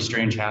something really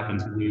strange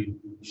happens, we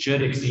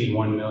should exceed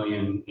 $1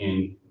 million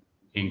in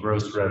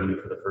gross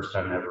revenue for the first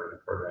time ever in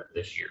the program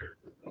this year.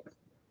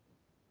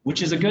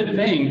 Which is a good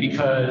thing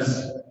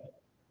because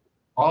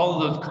all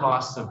the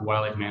costs of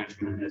wildlife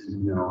management, as you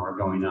know, are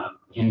going up.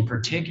 In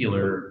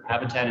particular,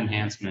 habitat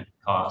enhancement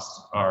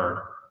costs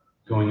are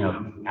going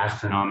up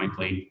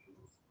astronomically.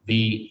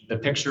 The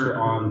picture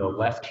on the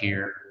left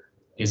here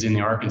is in the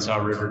Arkansas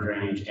River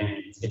drainage, and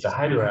it's a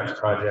hydroax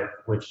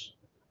project, which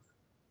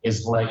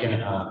is like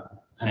an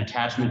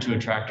attachment to a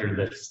tractor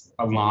that's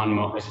a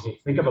lawnmower.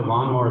 Think of a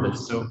lawnmower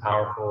that's so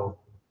powerful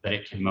that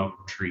it can mow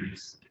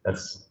trees.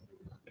 It's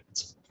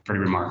pretty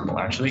remarkable,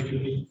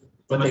 actually.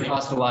 But they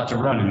cost a lot to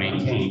run and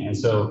maintain. And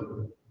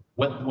so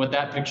what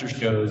that picture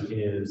shows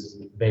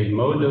is they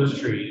mowed those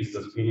trees,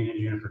 those pinyon and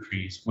juniper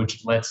trees,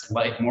 which lets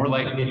more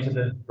light get to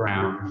the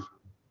ground.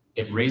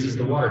 It raises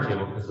the water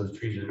table because those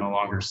trees are no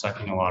longer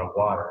sucking a lot of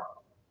water.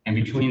 And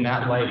between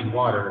that light and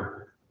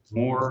water,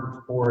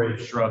 more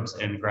forage shrubs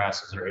and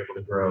grasses are able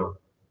to grow.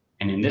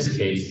 And in this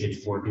case,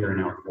 it's for deer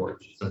and elk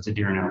forage. So it's a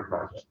deer and elk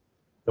project.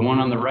 The one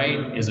on the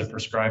right is a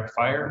prescribed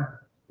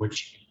fire,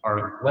 which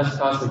are less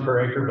costly per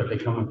acre, but they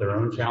come with their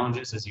own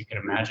challenges, as you can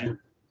imagine.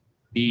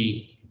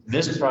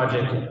 This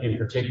project in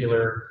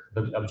particular,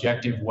 the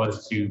objective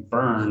was to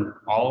burn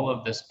all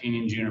of this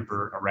pinyon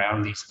juniper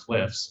around these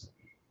cliffs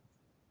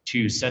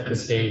to set the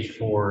stage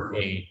for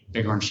a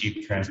bighorn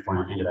sheep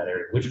transplant into that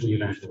area, which we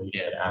eventually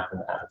did after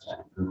the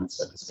habitat improvement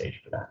set the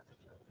stage for that.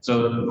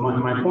 So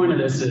my point of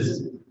this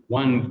is,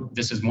 one,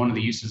 this is one of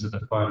the uses of the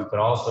funds, but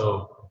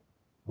also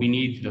we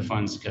need the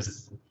funds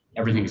because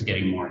everything's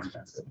getting more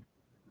expensive.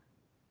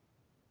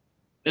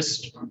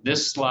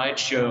 This slide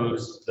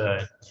shows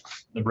the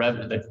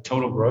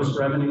total gross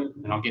revenue,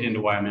 and I'll get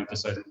into why I'm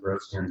emphasizing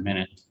gross here in a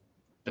minute.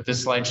 But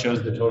this slide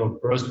shows the total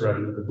gross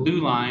revenue. The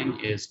blue line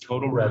is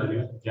total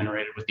revenue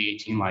generated with the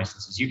 18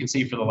 licenses. You can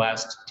see for the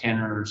last 10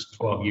 or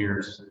 12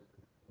 years,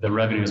 the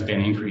revenue has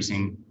been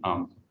increasing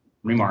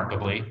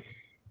remarkably.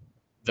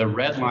 The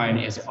red line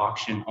is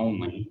auction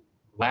only.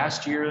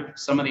 Last year,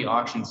 some of the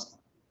auctions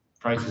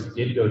prices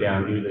did go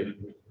down due to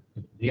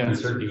the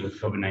uncertainty with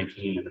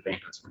COVID-19 and the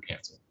banquets were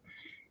canceled.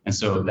 And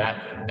so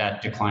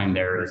that decline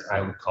there is,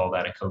 I would call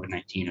that a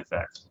COVID-19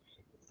 effect.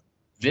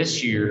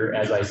 This year,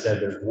 as I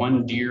said, there's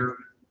one deer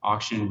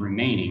auction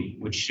remaining,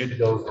 which should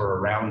go for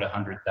around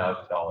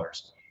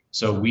 $100,000.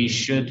 So we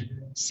should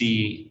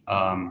see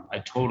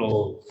a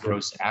total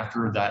gross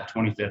after that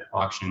 25th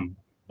auction,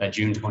 that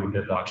June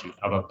 25th auction,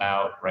 of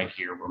about right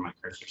here where my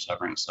cursor's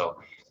hovering. So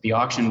the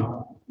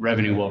auction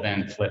revenue will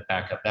then flip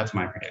back up. That's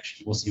my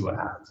prediction. We'll see what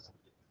happens.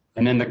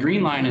 And then the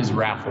green line is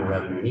raffle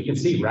revenue. You can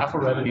see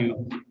raffle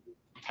revenue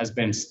has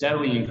been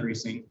steadily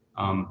increasing.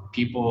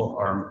 People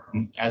are,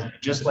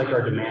 just like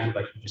our demand,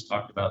 like we just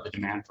talked about, the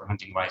demand for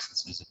hunting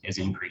licenses is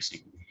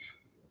increasing.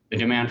 The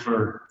demand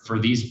for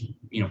these,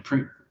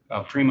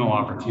 primo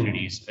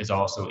opportunities is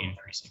also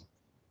increasing.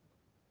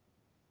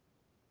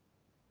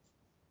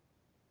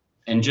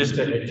 And just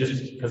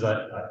because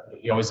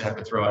you always have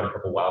to throw out a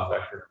couple wow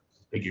factor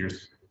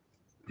figures.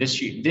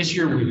 This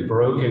year we've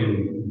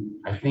broken,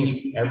 I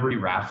think, every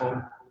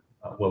raffle.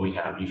 What we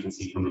have, you can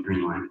see from the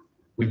green line.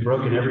 We've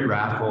broken every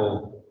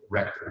raffle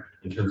record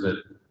in terms of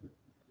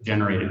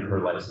generated per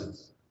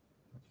license.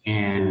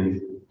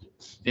 And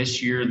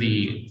this year,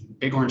 the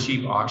bighorn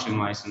sheep auction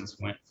license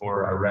went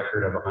for a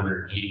record of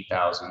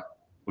 180,000,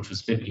 which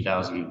was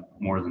 50,000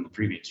 more than the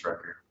previous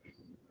record.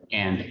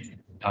 And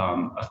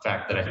a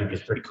fact that I think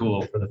is pretty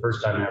cool, for the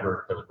first time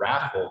ever, the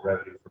raffle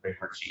revenue for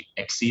bighorn sheep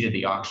exceeded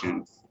the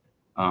auction.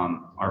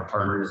 Our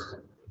partners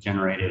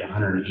generated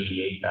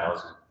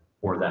 188,000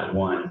 for that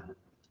one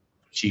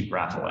sheep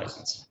raffle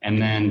license. And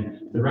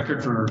then the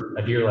record for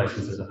a deer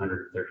license is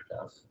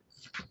 130,000.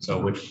 So,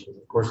 which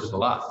of course is a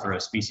lot for a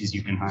species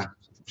you can hunt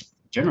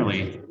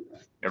generally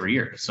every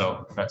year.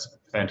 So that's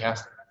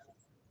fantastic.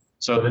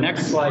 So the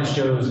next slide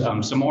shows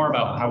some more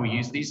about how we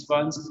use these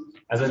funds.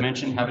 As I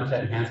mentioned,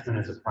 habitat enhancement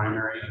is a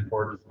primary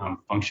important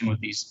function with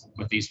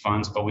these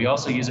funds, but we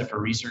also use it for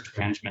research,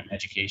 management, and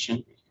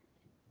education.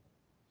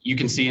 You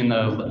can see in the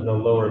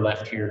lower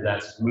left here,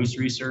 that's moose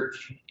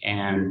research,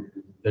 and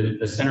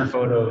the center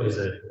photo is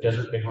a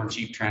desert bighorn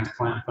sheep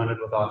transplant funded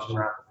with auction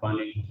raffle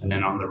funding. And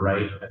then on the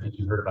right, I think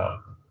you heard about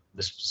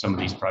some of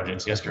these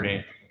projects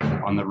yesterday.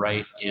 On the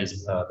right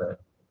is the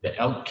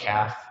elk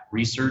calf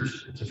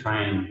research to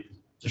try and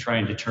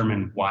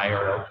determine why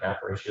our elk calf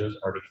ratios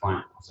are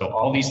declining. So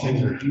all these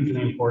things are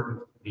hugely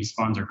important. These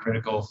funds are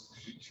critical.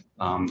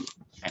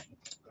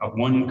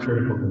 One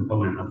critical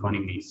component of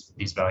funding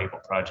these valuable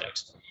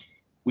projects.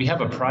 We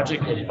have a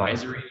project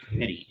advisory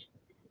committee.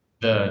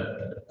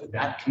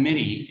 That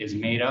committee is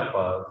made up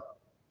of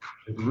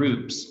the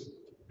groups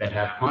that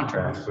have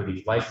contracts for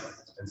these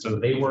licenses. And so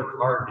they work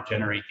hard to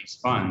generate these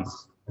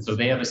funds. And so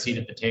they have a seat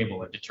at the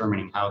table of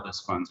determining how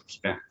those funds are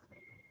spent.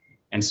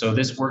 And so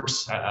this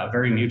works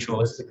very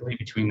mutualistically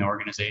between the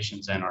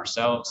organizations and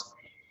ourselves.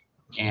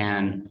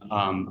 And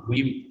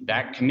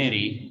that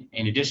committee,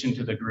 in addition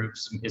to the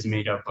groups, is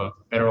made up of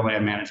federal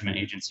land management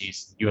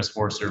agencies, U.S.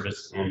 Forest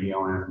Service, and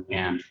BLM,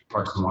 and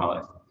Parks and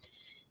Wildlife.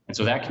 And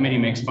so that committee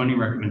makes funding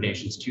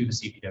recommendations to the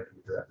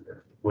CPW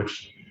director,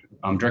 which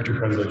Director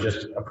Krenzel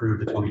just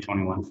approved the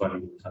 2021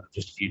 funding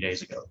just a few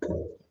days ago.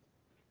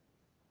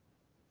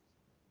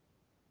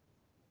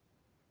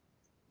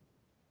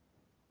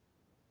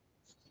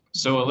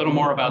 So a little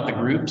more about the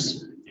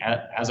groups.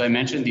 As I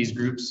mentioned, these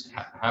groups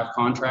have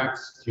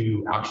contracts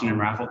to auction and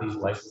raffle these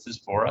licenses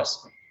for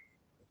us.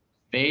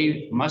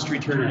 They must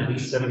return at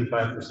least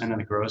 75% of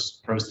the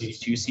gross proceeds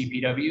to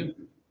CPW.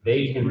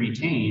 They can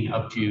retain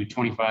up to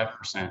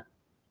 25%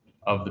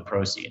 of the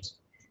proceeds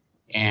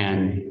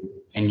and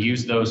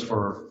use those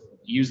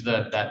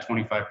that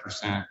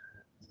 25%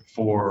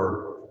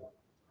 for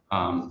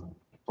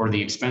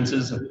the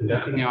expenses of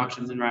conducting the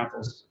auctions and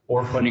raffles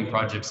or funding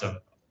projects of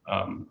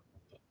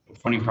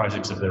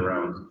their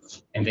own.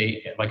 And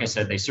they, like I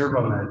said, they serve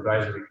on the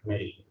advisory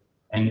committee,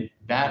 and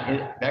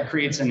that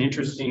creates an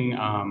interesting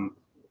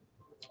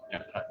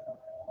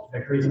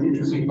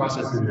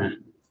process in that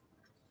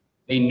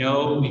they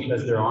know,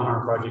 because they're on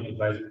our project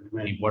advisory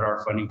committee, what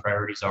our funding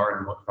priorities are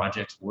and what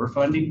projects we're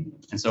funding.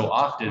 And so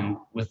often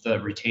with the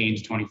retained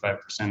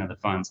 25% of the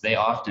funds, they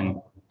often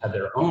have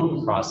their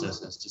own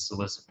processes to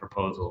solicit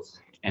proposals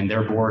and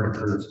their board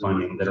approves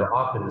funding that are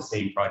often the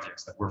same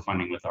projects that we're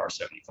funding with our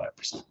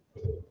 75%.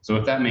 So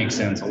if that makes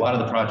sense, a lot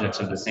of the projects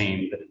are the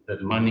same, the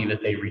money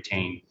that they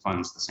retain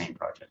funds the same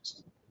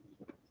projects.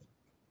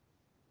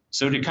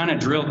 So to kind of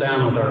drill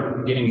down with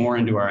our, getting more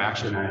into our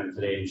action item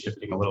today and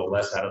shifting a little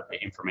less out of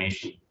the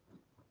information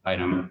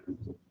item,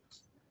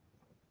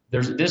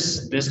 there's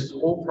this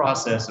whole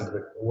process of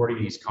awarding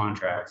these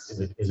contracts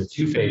is a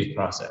two-phase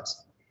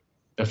process.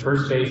 The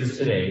first phase is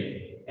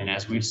today, and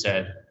as we've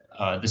said,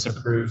 this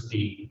approves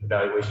the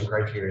evaluation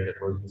criteria that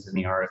we'll use in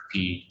the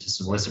RFP to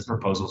solicit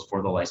proposals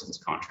for the license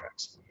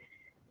contracts.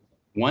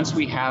 Once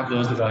we have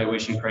those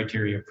evaluation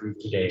criteria approved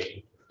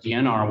today,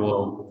 DNR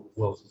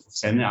will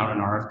send out an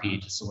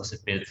RFP to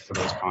solicit bids for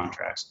those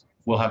contracts.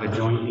 We'll have a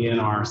joint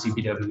DNR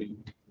CPW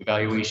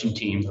evaluation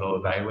team that will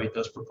evaluate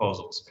those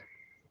proposals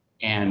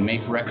and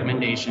make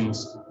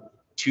recommendations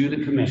to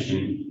the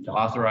commission to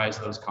authorize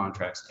those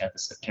contracts at the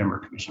September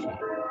commission meeting.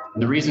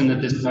 And the reason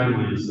that this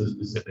timeline is so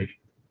specific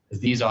is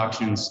these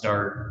auctions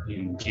start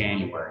in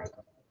January.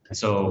 And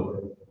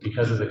so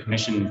because of the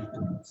commission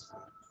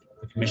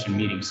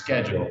meeting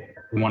schedule,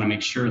 we want to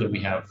make sure that we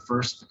have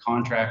first the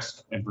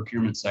contracts and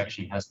procurement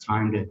section has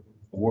time to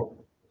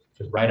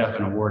write up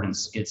an award and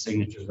get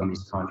signatures on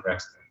these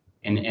contracts.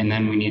 And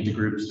then we need the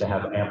groups to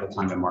have ample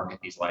time to market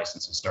these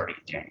licenses starting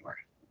in January.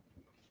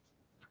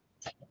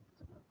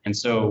 And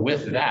so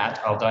with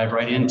that, I'll dive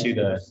right into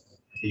the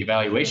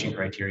evaluation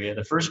criteria.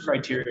 The first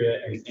criteria,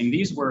 and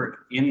these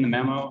were in the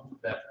memo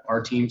that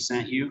our team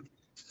sent you.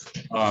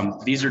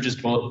 These are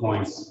just bullet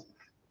points.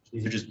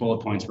 These are just bullet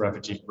points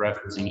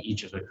referencing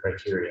each of the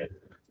criteria.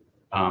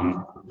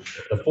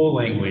 The full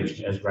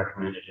language as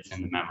recommended is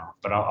in the memo,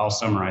 but I'll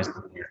summarize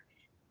them here.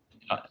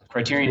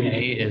 Criterion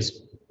A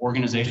is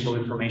organizational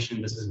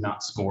information. This is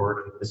not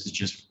scored. This is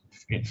just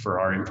for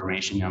our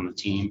information on the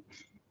team.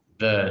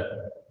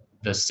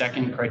 The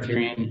second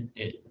criterion,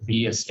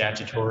 B, is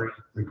statutory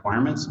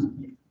requirements.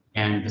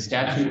 And the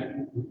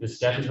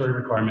statutory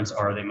requirements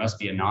are they must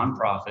be a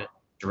nonprofit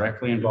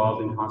directly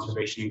involved in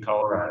conservation in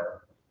Colorado.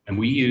 And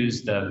we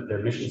use their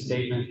mission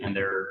statement and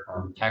their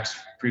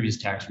previous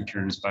tax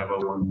returns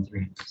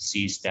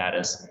 501(c)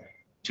 status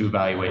to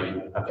evaluate,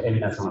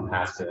 and that's on a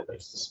pass-fail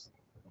basis.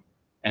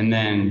 And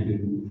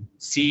then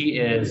C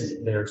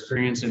is their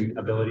experience and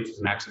abilities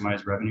to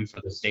maximize revenue for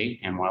the state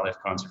and wildlife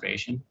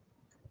conservation.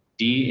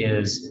 D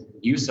is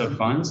use of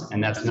funds,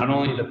 and that's not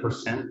only the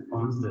percent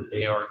funds that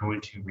they are going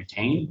to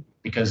retain,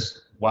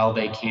 because while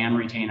they can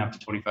retain up to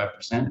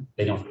 25%,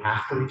 they don't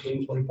have to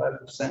retain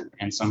 25%,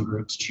 and some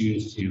groups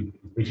choose to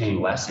retain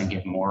less and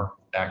give more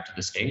back to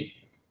the state.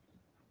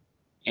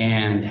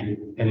 And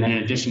then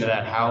in addition to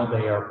that, how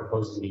they are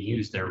proposing to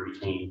use their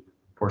retained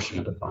portion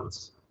of the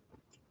funds.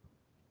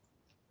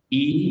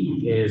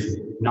 E is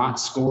not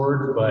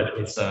scored, but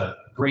it's a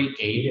great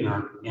aid in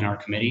our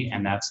committee,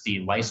 and that's the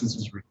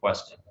licenses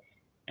requested.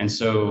 And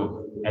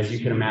so, as you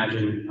can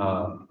imagine,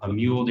 a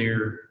mule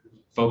deer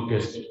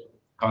focused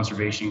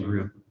conservation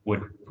group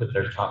would put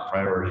their top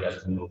priority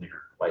as a mule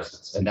deer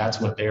license. And that's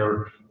what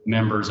their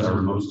members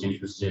are most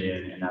interested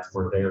in, and that's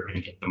where they're going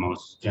to get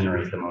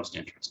generate the most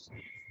interest.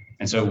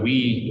 And so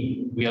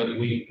we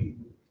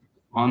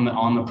on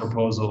the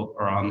proposal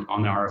or on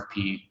the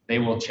RFP, they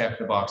will check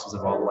the boxes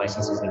of all the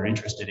licenses they're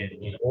interested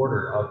in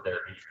order of their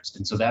interest.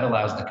 And so that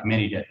allows the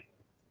committee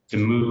to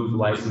move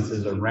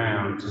licenses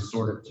around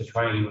to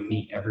try and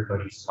meet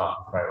everybody's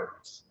top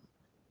priorities.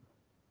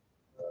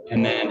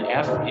 And then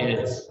F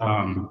is,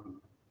 I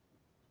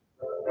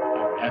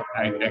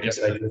guess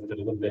I drifted a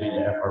little bit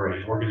into F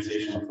already,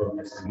 organizational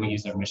focus, and we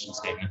use their mission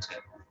statement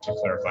to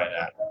clarify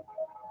that.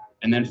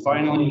 And then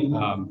finally,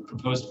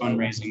 proposed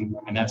fundraising,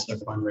 and that's their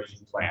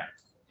fundraising plan.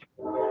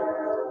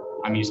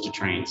 I'm used to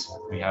trains.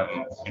 We have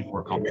them in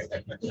Fort Collins.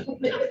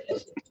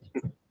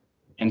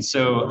 And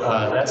so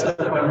that's the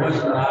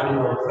fundraising.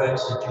 Audio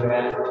effects that you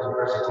added to the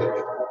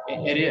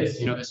presentation. It is,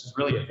 this is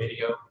really a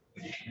video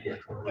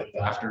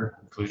after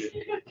included.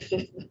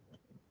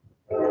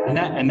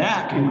 And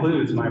that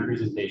concludes my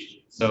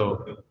presentation.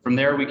 So from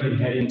there, we can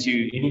head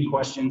into any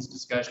questions,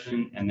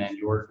 discussion, and then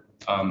your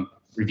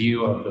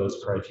review of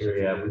those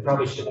criteria. We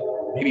probably should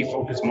maybe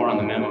focus more on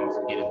the memos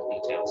and get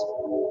into details.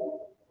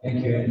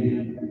 Thank you,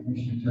 Andy.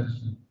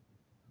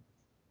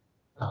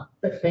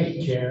 Thank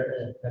you,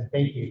 Chair, and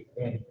thank you,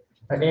 Andy.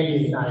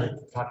 Andy and I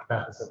talked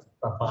about this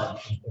a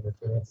bunch in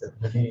advance of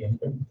the meeting.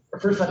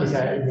 First, let me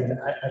say,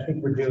 I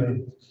think we're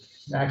doing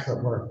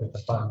excellent work with the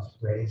funds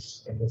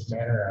raised in this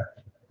manner.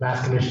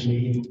 Last commission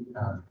meeting,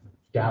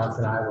 Dallas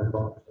and I were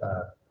both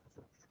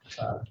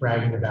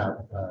bragging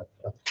about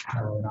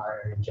fellow in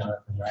our area,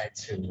 Jonathan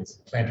Wrights, who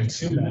was planting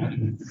sumac,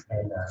 and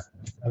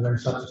I learned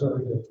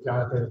subsequently that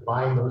Jonathan is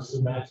buying those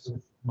sumacs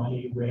with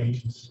money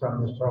raised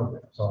from this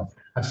program. So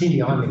I've seen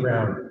the on the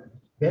ground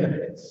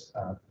benefits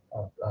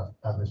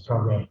of this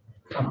program.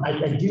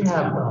 I do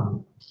have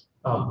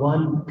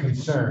one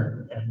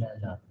concern, and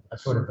then a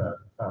sort of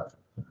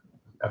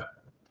a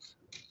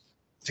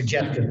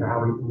suggestion for how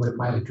we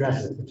might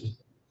address it, which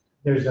is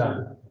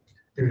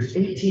there's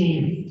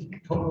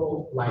 18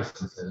 total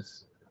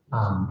licenses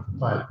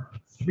But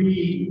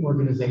 3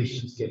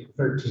 organizations get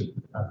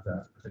 13 of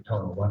the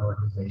total. 1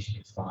 organization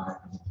gets 5,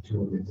 and 2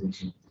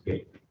 organizations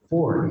get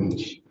 4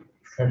 each.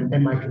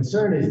 And my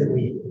concern is that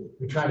we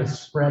try to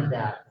spread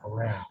that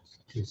around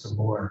to some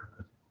more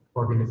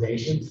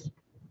organizations.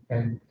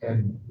 And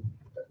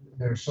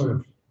there's sort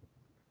of,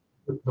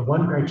 the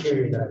one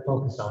criteria that I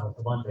focused on was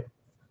the one that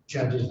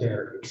judges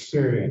their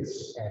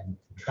experience and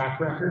track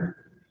record.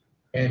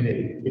 And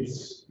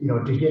it's,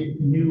 to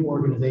get new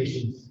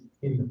organizations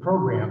in the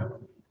program,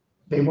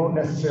 they won't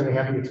necessarily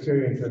have the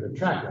experience or the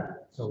track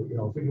record. So,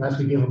 unless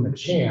we give them a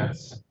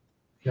chance,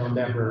 they'll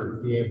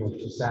never be able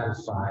to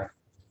satisfy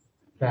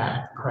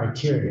that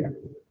criteria.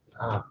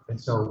 And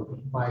so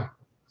my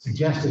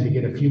suggestion to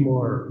get a few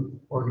more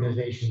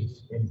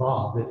organizations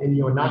involved, and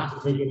not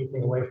to take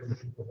anything away from the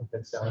people who've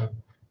been selling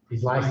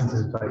these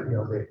licenses, but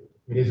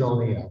it is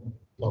only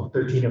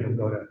 13 of them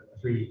go to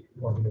 3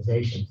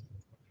 organizations.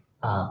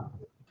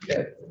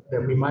 That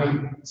we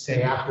might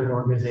say after an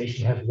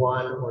organization has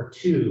 1 or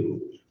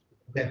 2,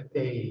 that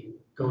they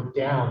go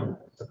down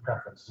the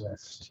preference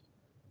list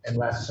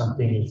unless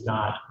something is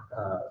not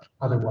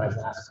otherwise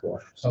asked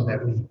for, so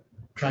that we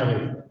try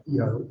to,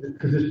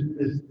 because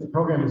the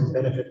program is a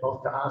benefit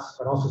both to us,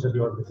 but also to the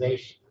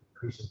organization. It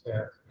increases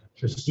their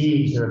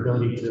prestige, their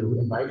ability to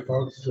invite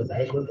folks to a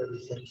banquet where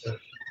these things are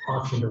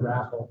auctioned or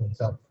raffled. And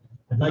so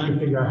I'd like to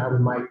figure out how we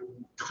might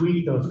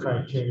tweak those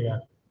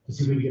criteria to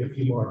see if we can get a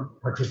few more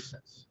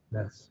participants.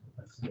 That's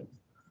it.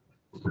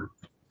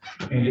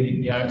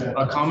 Yeah,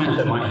 a comment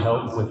that might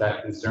help with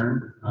that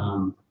concern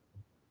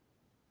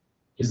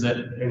is that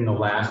in the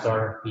last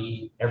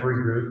RFP, every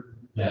group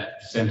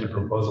that sent a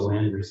proposal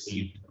in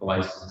received a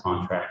license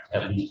contract,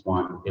 at least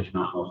 1, if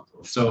not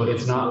multiple. So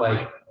it's not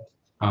like,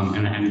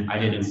 and I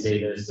didn't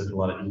say this, there's a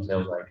lot of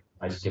details like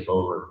I skip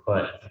over,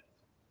 but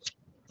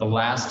the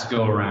last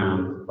go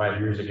around 5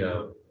 years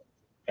ago,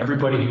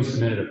 everybody who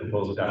submitted a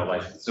proposal got a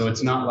license. So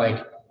it's not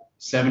like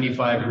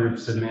 75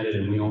 groups submitted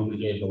and we only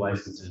gave the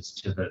licenses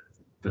to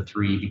the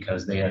 3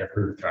 because they had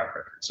approved track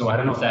record. So I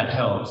don't know if that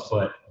helps,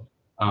 but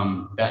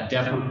that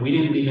definitely, we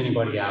didn't leave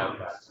anybody out,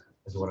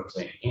 is what I'm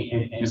saying.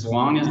 And as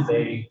long as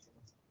they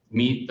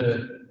meet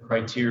the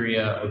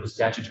criteria or the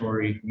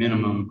statutory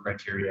minimum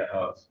criteria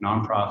of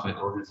nonprofit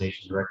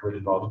organizations directly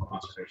involved in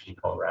conservation in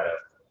Colorado,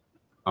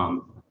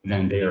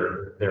 then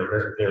they're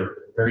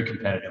very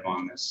competitive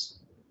on this.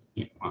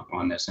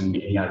 And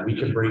yeah, we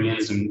could bring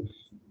in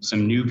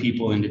some new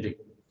people into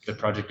the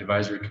project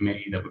advisory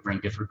committee that would bring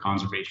different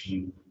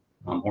conservation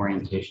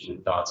orientation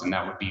and thoughts, and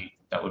that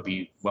would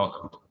be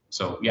welcome.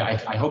 So yeah,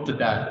 I hope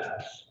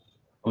that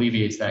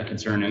alleviates that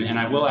concern. And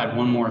I will add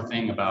one more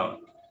thing about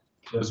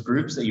those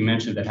groups that you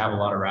mentioned that have a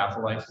lot of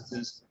raffle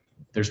licenses.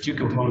 There's 2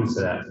 components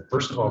to that.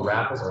 First of all,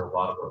 raffles are a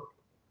lot of work,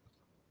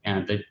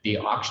 and the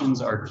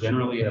auctions are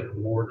generally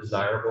more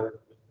desirable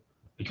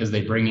because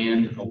they bring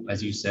in,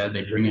 as you said,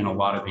 they bring in a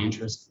lot of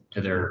interest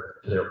to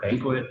their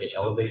banquet. It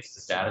elevates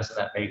the status of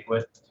that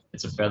banquet.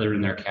 It's a feather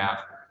in their cap,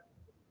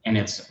 and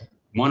it's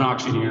 1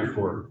 auctioneer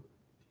for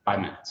 5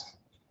 minutes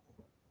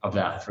of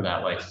that for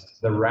that license.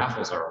 The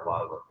raffles are a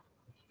lot of work.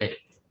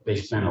 They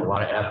spend a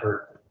lot of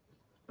effort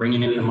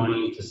bringing in the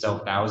money to sell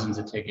thousands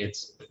of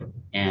tickets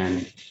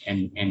and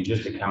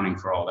just accounting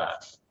for all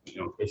that.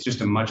 It's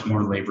just a much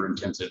more labor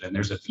intensive, and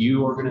there's a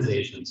few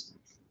organizations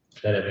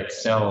that have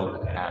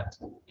excelled at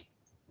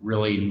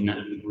really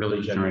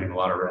generating a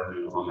lot of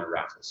revenue on their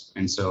raffles.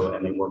 And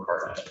they work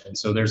hard at it. And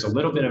so there's a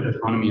little bit of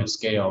economy of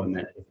scale in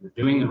that if you're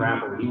doing the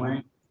raffle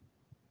anyway,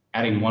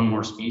 adding 1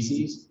 more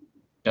species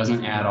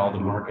doesn't add all the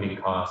marketing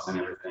costs and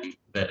everything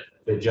that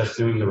just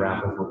doing the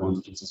raffle for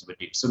 1 species would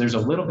do. So there's a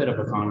little bit of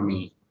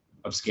economy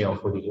of scale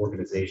for the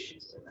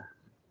organizations in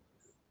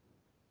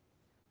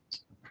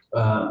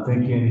that.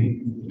 Thank you,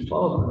 Andy.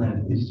 Follow up on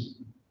that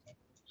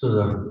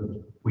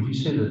would you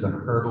say that the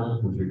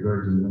hurdle with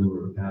regard to the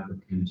number of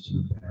applicants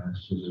in the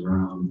past is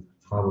around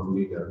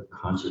probably the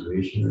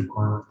conservation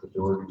requirement that the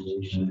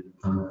organization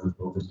primarily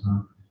focused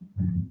on?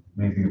 And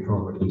maybe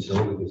appropriately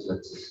so, because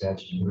that's the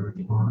statutory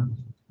requirement.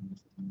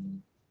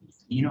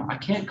 I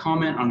can't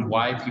comment on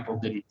why people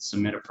didn't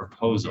submit a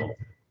proposal,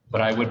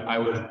 but I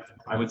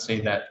would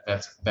say that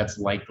that's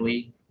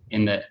likely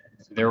in that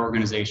their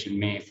organization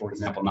may, for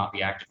example, not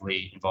be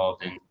actively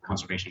involved in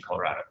conservation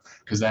Colorado,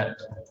 because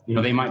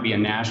they might be a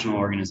national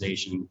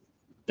organization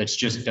that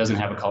just doesn't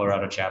have a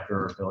Colorado chapter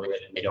or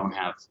affiliate, and they don't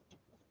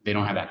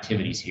have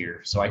activities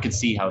here. So I could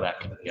see how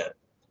that could get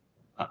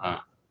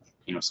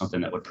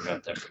something that would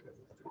prevent them from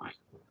applying.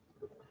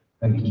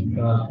 Thank you.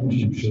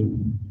 Commissioner Shu.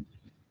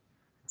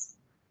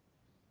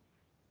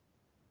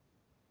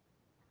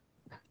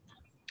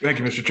 Thank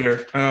you, Mr.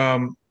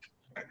 Chair.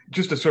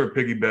 Just to sort of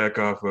piggyback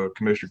off of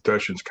Commissioner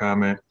Tushin's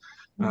comment,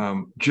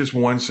 just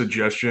one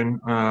suggestion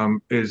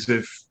is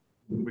if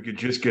we could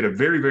just get a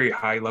very, very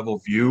high level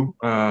view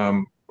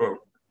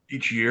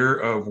each year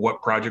of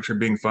what projects are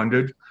being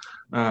funded,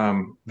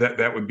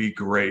 that would be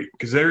great,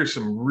 because there is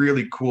some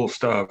really cool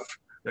stuff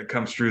that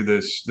comes through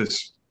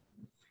this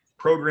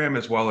program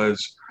as well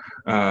as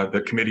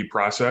the committee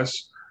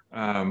process.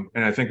 And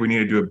I think we need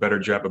to do a better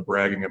job of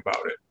bragging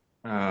about it.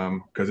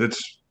 Because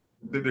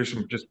there's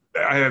some just,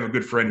 I have a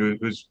good friend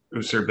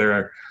who served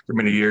there for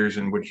many years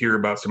and would hear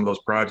about some of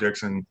those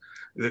projects, and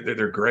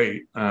they're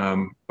great.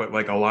 But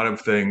like a lot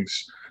of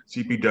things,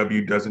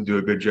 CPW doesn't do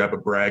a good job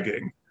of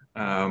bragging.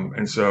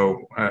 And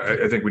so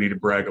I think we need to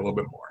brag a little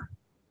bit more.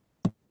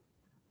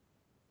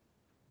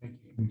 Thank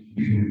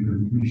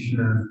you,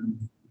 Commissioner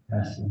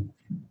Haskell.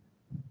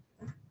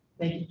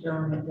 Thank you,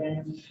 Chairman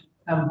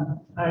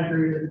McDaniel. I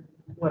agree with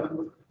what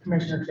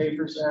Commissioner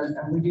Schaefer said,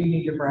 and we do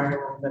need to brag a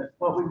little bit.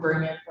 What we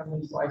bring in from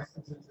these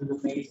licenses is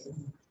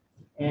amazing.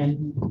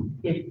 And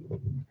if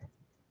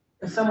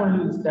someone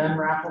who's done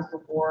raffles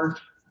before,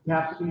 you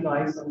have to be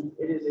licensed.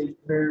 It is a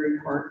very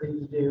hard thing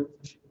to do.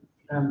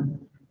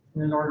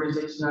 In an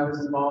organization I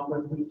was involved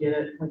with, we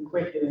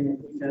quit doing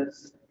it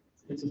because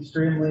it's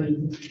extremely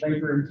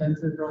labor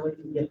intensive really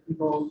to get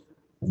people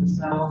to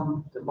sell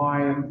them, to buy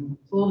them.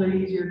 It's a little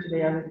bit easier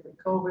today, I think, with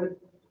COVID,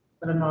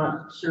 but I'm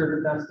not sure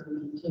that that's going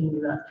to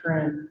continue that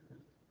trend.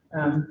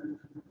 And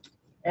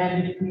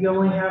if we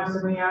only have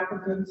so many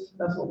applicants,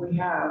 that's what we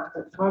have.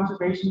 But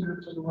conservation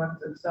groups are the ones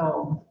that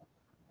sell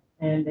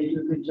them, and they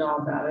do a good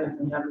job at it.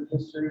 And they have the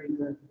history,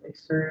 the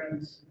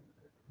experience,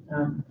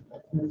 and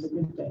it's a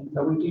good thing.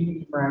 But we do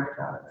need to brag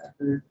about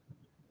it.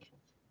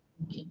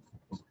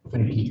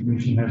 Thank you,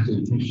 Commissioner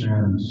Haskell. Commissioner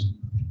Adams.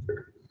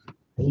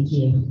 Thank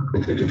you.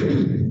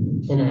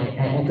 And I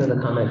echo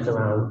the comments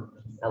around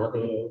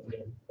elevating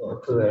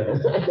food. I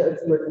know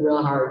it's working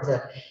real hard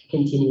to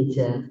continue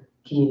to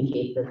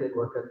communicate the good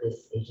work of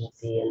this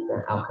agency and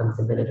the outcomes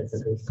and benefits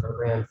of these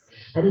programs.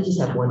 I did just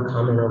have one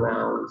comment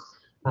around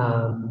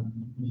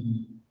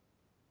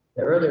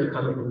the earlier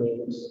comment you made,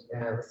 which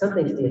was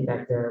something to the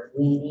effect of,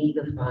 we need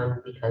the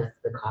fund because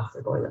the costs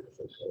are going up,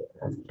 essentially.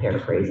 I'm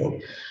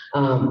paraphrasing. I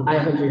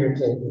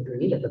 100%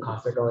 agree that the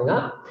costs are going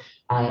up.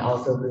 I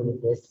also agree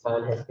that this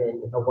fund has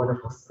been a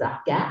wonderful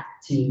stopgap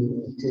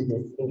to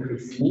this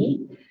increased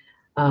need.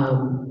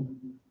 And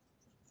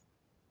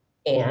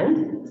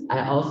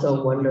I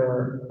also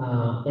wonder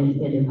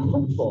and am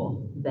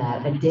hopeful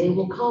that a day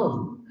will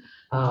come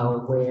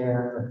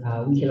where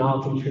we can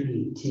all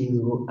contribute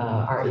to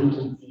our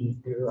agencies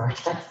through our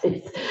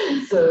taxes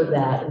so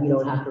that we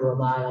don't have to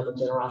rely on the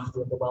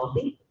generosity of the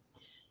wealthy,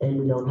 and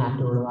we don't have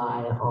to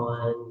rely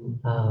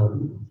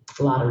on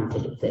lottery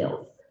ticket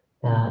sales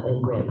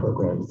and grant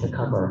programs to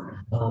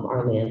cover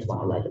our lands,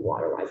 wildlife, and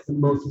water rights, the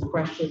most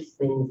precious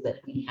things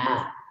that we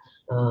have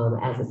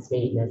as a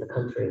state and as a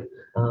country,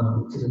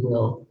 to the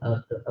will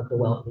of the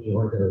wealthy,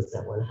 or those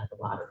that want to have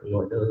a lottery,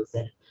 or those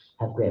that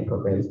have grant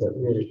programs, but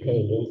really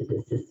paying into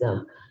the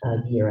system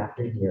year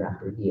after year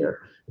after year,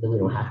 so that we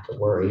don't have to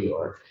worry,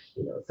 or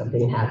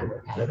something happened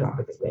or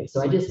catastrophic event.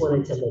 So I just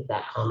wanted to make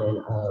that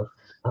comment of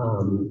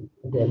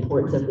the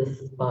importance of this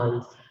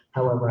fund.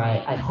 However,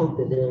 I hope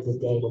that there is a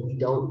day when we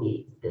don't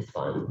need this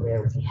fund,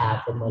 where we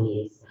have the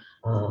monies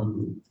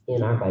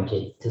in our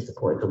budget to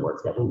support the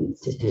work that we need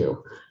to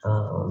do,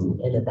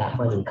 and that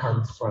money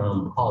comes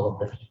from all of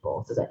the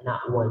people, so that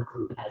not one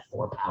group has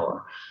more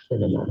power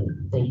than another.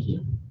 Thank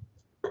you.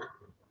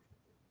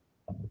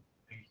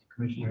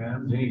 Commissioner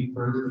Adams, any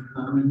further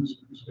comments?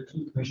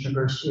 Commissioner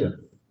Garcia.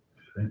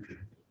 Thank you.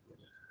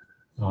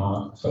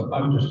 So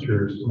I'm just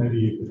curious, maybe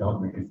you could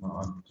help me,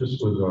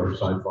 just with our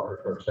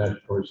sidebar, our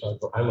statutory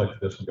sidebar. I like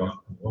this and go,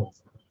 well,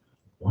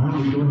 why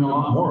aren't we doing a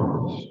lot more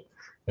of this?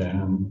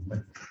 And I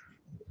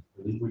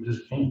believe we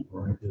just can't,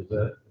 right? Is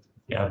that?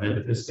 Yeah,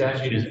 the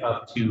statute is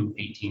up to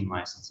 18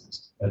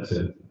 licenses. That's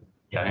it.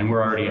 Yeah, and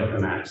we're already at the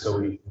max. So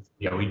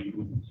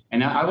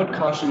and I would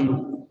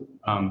caution,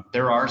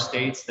 there are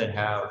states that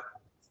have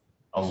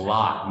a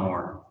lot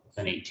more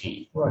than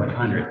 18, right, like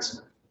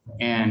hundreds.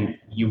 And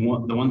the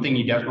one thing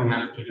you definitely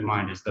have to keep in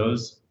mind is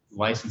those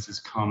licenses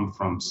come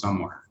from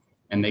somewhere,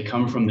 and they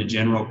come from the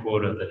general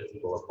quota that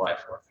people apply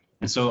for.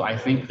 And so I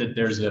think that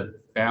there's a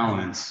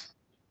balance,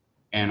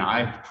 and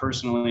I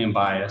personally am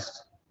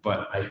biased,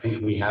 but I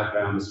think we have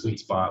found the sweet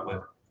spot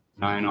with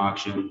 9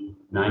 auction,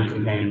 9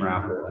 companion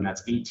raffle, and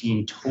that's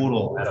 18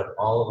 total out of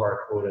all of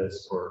our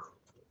quotas for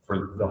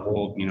the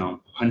whole,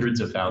 hundreds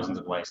of thousands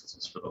of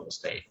licenses for the whole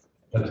state.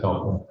 That's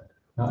helpful.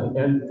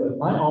 And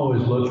I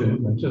always look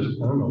and just,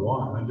 I don't know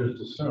why, I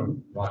just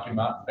assume Rocky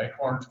Mountain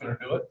Bighorn's gonna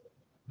do it,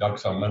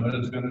 Ducks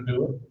Unlimited is gonna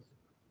do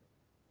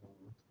it.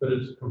 But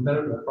it's a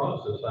competitive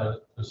process. I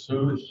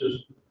assume it's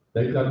just,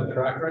 they've got the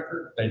track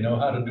record, they know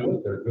how to do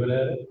it, they're good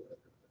at it.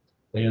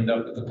 They end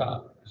up at the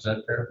top. Is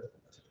that fair?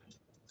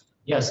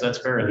 Yes, that's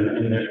fair.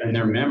 And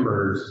their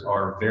members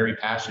are very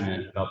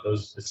passionate about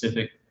those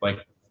specific,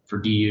 like for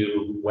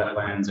DU,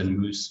 wetlands and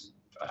moose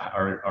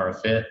are a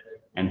fit.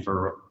 And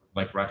for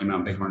like Rocky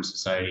Mountain Bighorn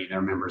Society,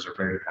 their members are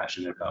very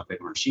passionate about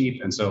bighorn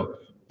sheep. And so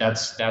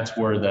that's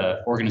where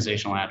the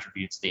organizational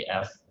attributes, the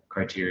F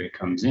criteria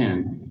comes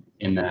in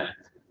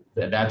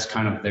that's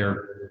kind of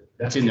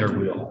that's in their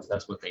wheelhouse.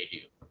 That's what they do.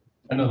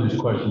 I know these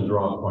questions are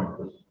on point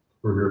because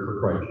we're here for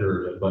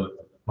criteria, but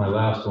my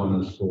last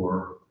one is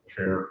for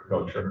Chair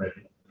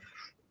Maybe.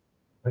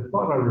 I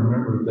thought I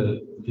remembered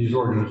that these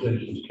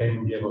organizations came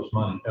and gave us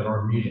money at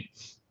our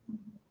meetings.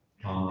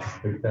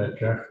 big fat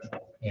check.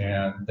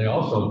 And they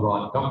also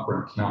brought duck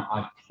prints.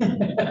 Now,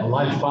 a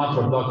live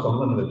sponsor of Ducks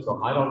Unlimited,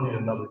 so I don't need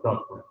another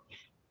duck print.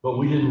 But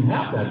we didn't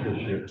have that this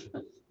year.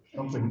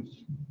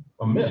 Something's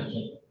amiss.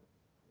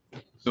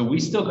 So we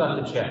still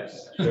got the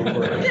checks. We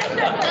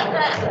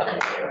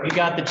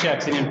got the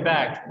checks, and in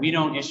fact, we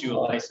don't issue a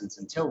license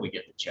until we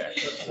get the check.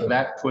 So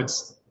that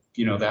puts,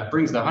 that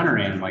brings the hunter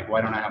in, like,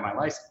 why don't I have my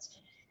license?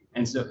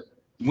 And so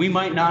we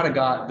might not have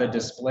got the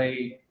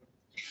display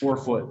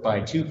 4-foot by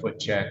 2-foot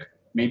check,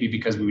 maybe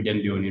because we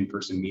didn't do an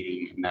in-person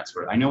meeting, and that's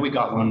where, I know we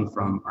got one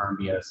from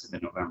RMBS in the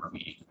November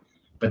meeting.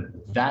 But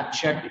that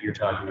check that you're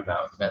talking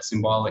about, that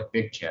symbolic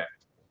big check,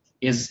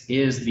 is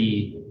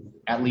the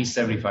at least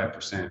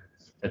 75%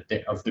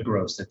 of the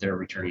gross that they're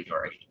returning to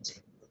our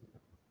agency.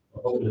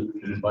 Hopefully we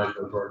can invite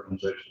those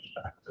organizations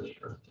back this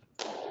year.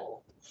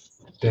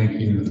 Thank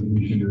you,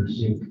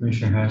 Commissioners.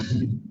 Commissioner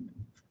Hassan.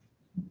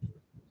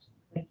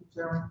 Thank you,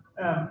 Chairman.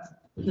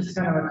 Just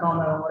kind of a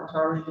comment on what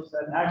Charlie just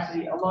said.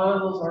 Actually, a lot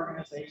of those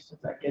organizations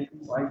that get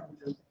these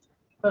licenses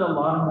put a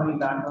lot of money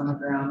back on the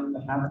ground in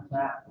the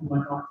habitat and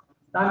whatnot.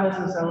 Not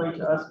necessarily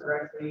to us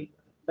directly,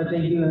 but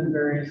they do in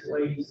various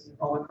ways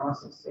all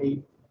across the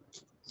state.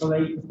 So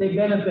they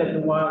benefit the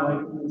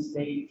wildlife in the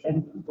state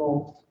and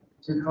people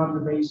through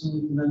conservation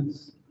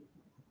movements,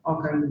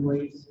 all kinds of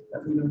ways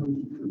that we don't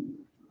need to do.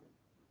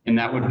 And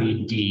that would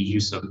be D,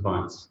 use of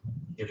funds.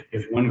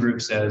 If one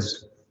group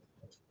says,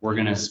 we're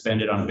gonna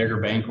spend it on a bigger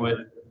banquet,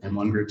 and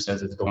one group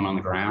says it's going on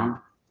the ground,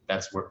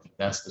 that's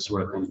the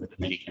sort of thing that the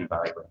committee can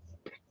evaluate.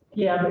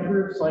 Yeah, the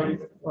groups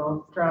like,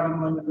 well, Trout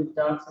Unlimited,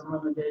 Ducks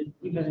Unlimited,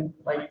 even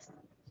like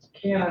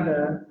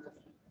Canada,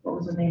 what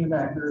was the name of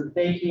that group?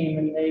 They came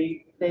and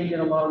they did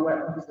a lot of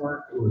wetlands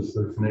work. It was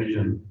the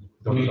Canadian.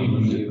 A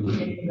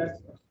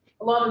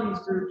lot of these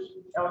groups,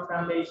 Elk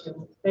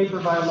Foundation, they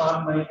provide a lot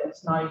of money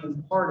that's not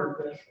even part of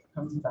this,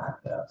 comes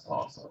back to us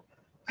also.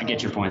 I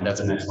get your point.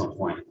 That's an excellent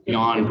point. It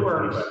Beyond.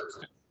 works.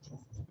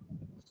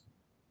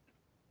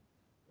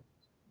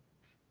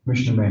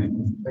 Commissioner May.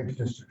 Thank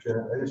you, Mr.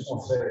 Chair. I just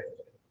want to say,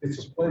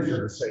 it's a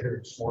pleasure to sit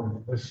here this morning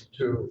and listen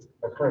to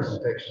a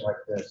presentation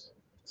like this.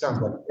 It sounds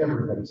like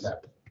everybody's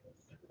happy.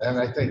 And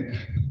I think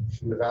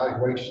the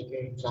evaluation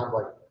team sounds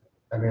like,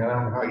 I don't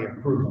know how you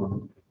improve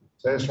on it.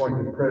 So I just want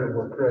to give credit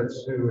where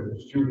credit's due, and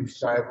it's Judy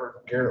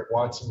Stiver, Garrett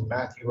Watson,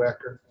 Matthew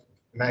Ecker,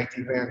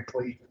 Maggie Van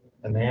Cleef,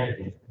 and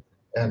Andy.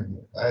 And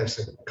I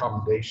say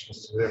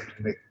commendations to them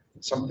to make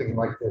something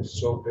like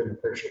this so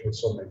beneficial to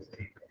so many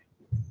people.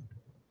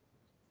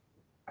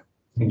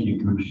 Thank you,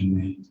 Commissioner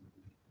May.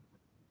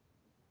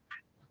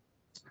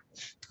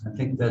 I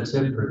think that's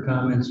it for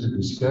comments or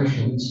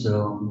discussion.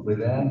 So with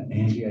that,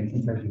 Andy, I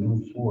think I can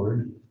move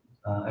forward.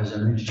 As I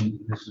mentioned,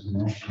 this is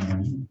an action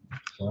item,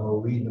 so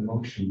I'll read the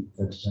motion if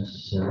that's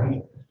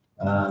necessary.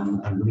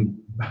 I believe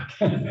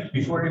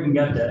before I even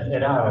got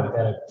that out, I've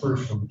got it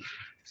first from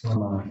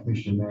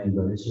Commissioner May,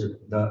 but is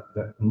there,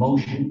 the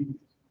motion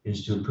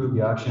is to approve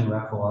the auction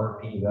raffle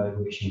RP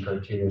evaluation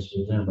criteria as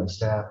presented by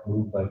staff,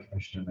 moved by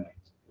Commissioner May.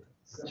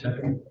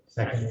 Second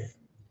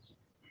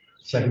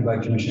by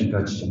Commissioner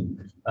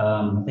Touchton.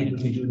 I think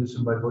we can do this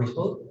one by voice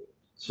vote.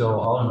 So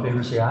all in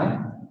favor, say aye.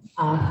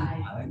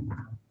 Aye.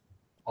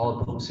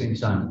 All opposed, same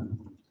sign.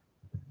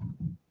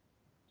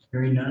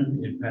 Hearing none,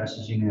 it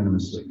passes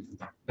unanimously.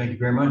 Thank you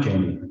very much,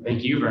 Andy.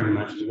 Thank you very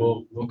much.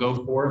 We'll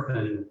go forth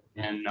and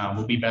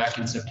we'll be back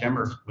in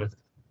September with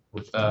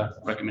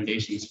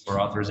recommendations for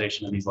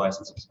authorization of these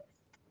licenses.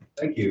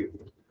 Thank you.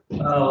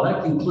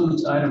 That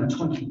concludes item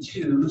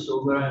 22.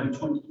 So we're on item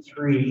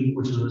 23,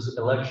 which was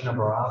election of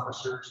our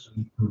officers.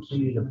 We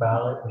completed a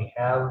ballot. We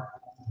have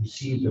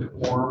received a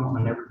quorum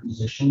on every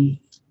position.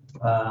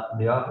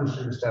 The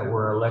officers that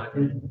were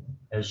elected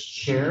as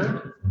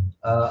chair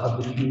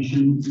of the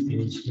commission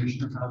is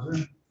Commissioner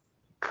Hauser.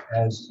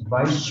 As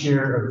vice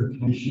chair of the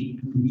commission,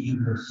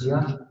 Commissioner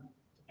Garcia.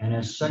 And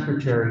as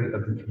secretary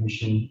of the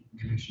commission,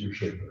 Commissioner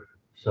Schaefer.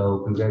 So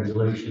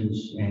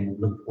congratulations and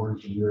look forward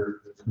to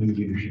your new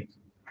leadership.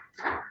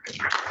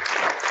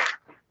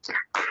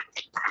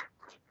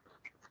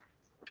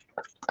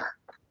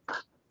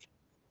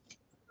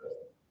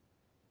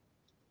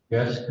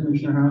 Yes,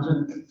 Commissioner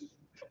Hauser?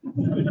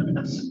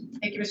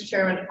 Thank you, Mr.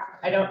 Chairman.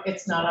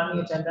 It's not on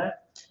the agenda,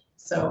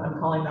 so I'm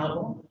calling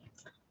audible.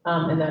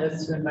 And that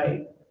is to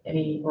invite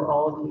any or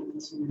all of you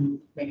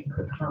to make a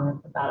quick comment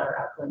about our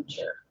outgoing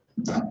chair.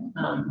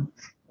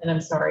 And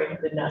I'm sorry I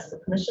didn't ask the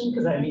permission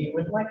because I knew you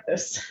wouldn't like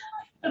this.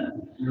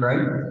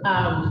 Right.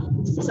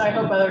 So I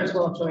hope others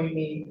will join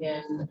me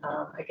in,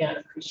 again,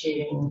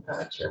 appreciating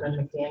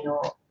Chairman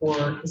McDaniel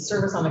for his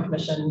service on the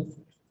commission,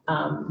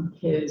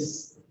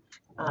 his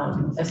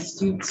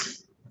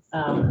astute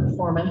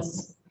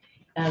performance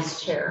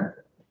as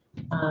chair,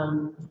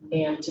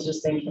 and to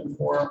just thank him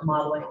for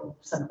modeling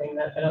something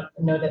that I don't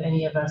know that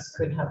any of us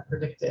could have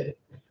predicted,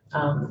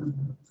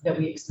 that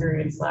we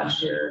experienced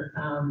last year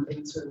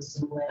in sort of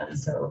some land.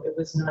 So it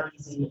was not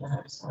easy, and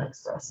I just want to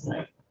express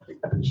my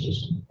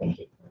appreciation. Thank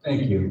you.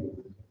 Thank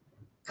you.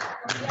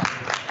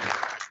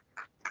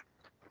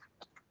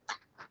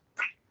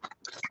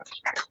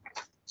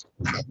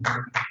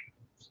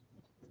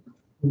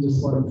 I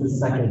just wanted to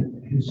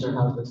second Commissioner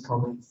Hauser's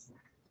comments.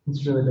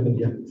 It's really been a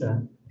gift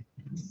to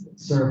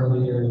serve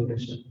under your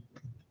leadership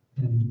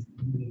and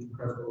be an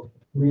incredible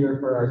leader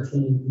for our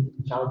team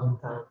in challenging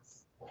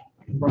times.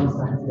 You brought us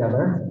back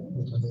together,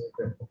 which I'm really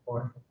grateful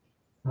for.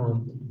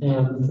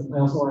 And I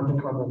also wanted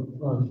to comment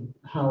on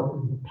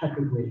how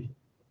impeccably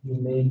you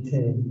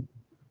maintain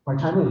our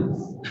time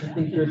limits. I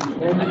think you're the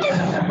end.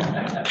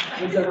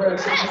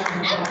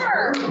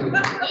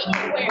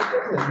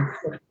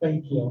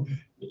 Thank you.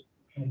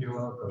 And you're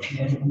welcome.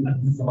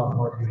 It's a lot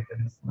more than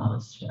an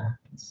honest chair.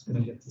 It's been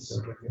a gift to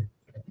serve with you.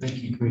 Thank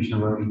you,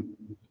 Commissioner Rowdy.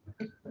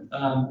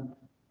 I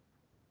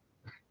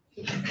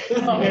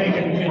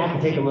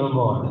can take a little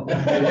more.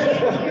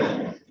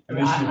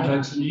 Commissioner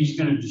Hudson, he's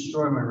gonna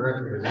destroy my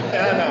record.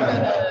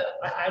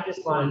 I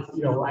just wanted,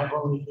 I've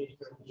only been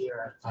here a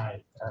year.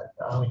 I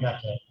only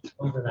got to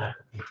over that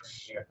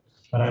year.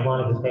 But I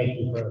wanted to thank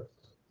you for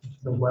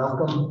the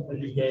welcome that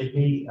you gave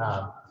me,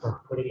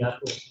 for putting up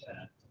with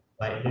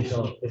my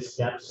initial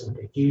missteps and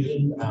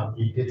confusion.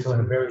 You did so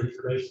in a very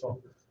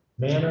graceful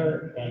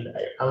manner, and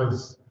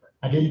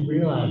I didn't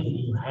realize that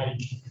you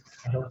hadn't,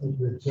 I don't think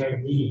you had chaired a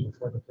meeting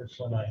before the first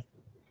one I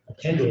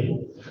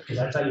attended, because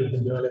I thought you'd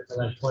been doing it for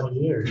like 20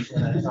 years,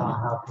 and I saw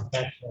how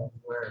professional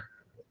you were,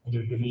 and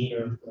your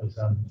demeanor was,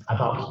 I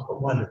thought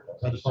was wonderful.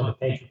 So I just wanted to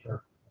thank you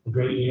for a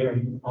great year,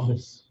 and I'll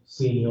miss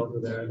seeing you over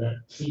there in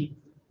that seat.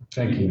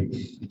 Thank you.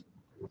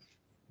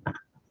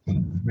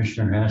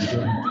 Commissioner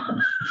Haskell.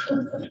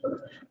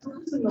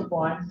 Who's in the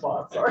blind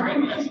spot, sorry.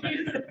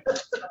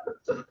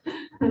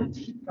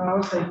 I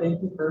would say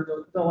thank you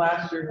for the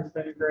last year has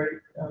been great.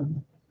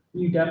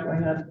 You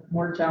definitely had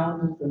more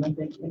challenges than I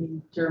think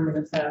any chairman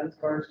has had as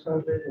far as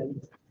COVID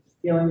and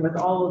dealing with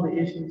all of the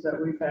issues that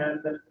we've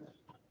had. But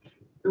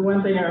the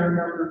one thing I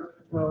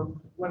remember, well,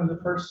 one of the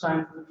first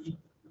times,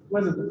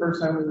 wasn't the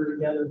first time we were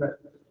together,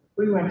 but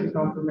we went to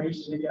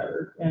confirmation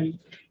together, and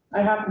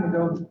I happened to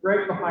go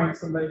right behind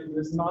somebody who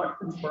was not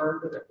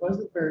confirmed, and it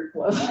wasn't very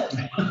pleasant.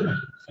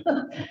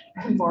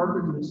 And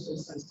Marvin was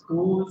just as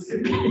cool as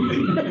could be.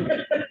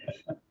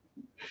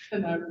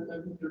 And I will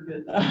never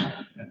forget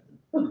that.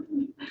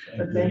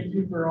 But thank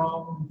you for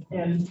all,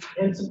 and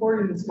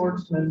supporting the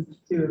sportsmen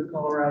too of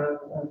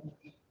Colorado.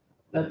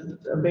 That's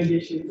a big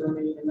issue for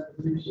me, and I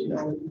appreciate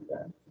all of you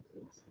guys.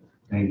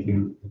 Thank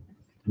you.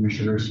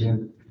 Commissioner Garcia.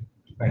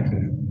 Thank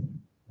you.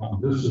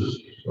 This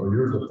is, so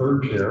you're the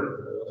third chair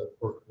that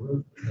I've worked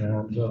with,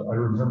 and I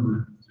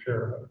remember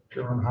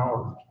Chairman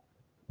Howard,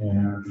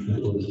 and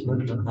it was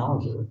Commissioner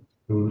Hauser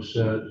who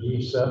said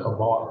he set a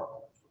bar.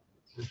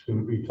 It's going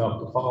to be tough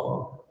to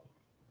follow,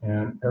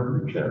 and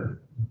every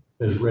chair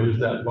has raised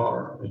that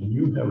bar, and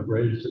you have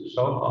raised it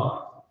so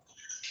high.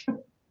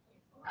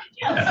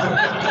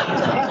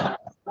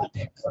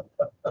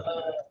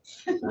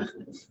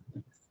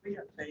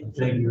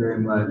 Thank you very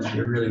much. I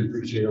really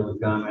appreciate all the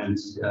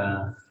comments.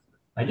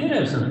 I did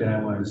have something I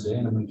wanted to say,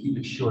 and I'm going to keep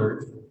it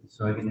short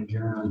so I can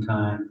adjourn on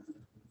time.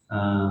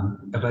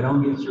 If I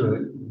don't get through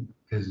it,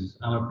 because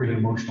I'm a pretty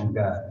emotional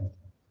guy,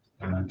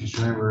 just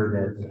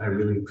remember that I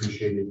really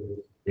appreciated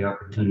the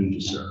opportunity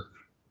to serve.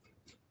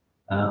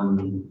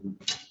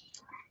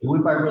 It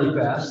went by really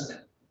fast.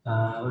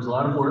 It was a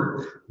lot of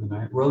work, and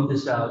I wrote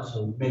this out,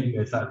 so maybe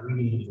I thought we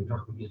needed to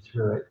help me get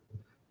through it.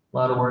 A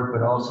lot of work,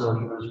 but also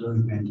it was a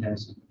really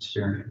fantastic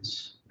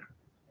experience.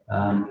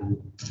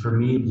 For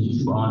me, it was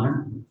a true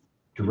honor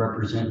to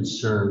represent and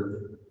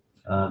serve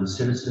the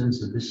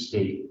citizens of this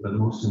state, but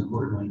most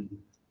importantly,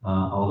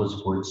 all the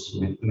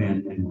sportsmen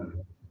and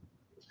women.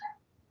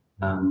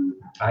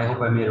 I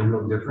hope I made a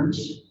real difference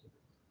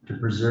to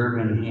preserve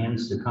and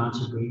enhance the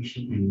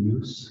conservation and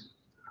use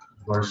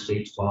of our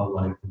state's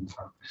wildlife and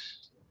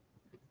parks.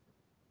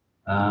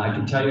 I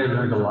can tell you I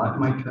learned a lot in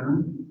my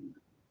term.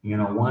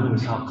 One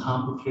was how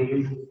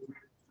complicated,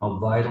 how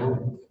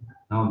vital,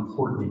 how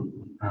important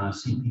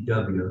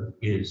CPW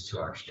is to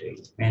our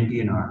state and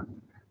DNR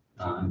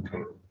in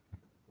total.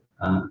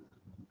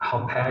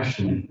 How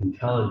passionate,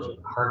 intelligent,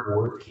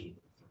 hardworking,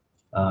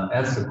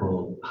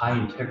 ethical, high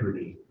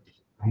integrity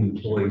the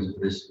employees of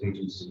this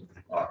agency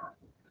are.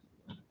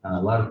 A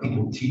lot of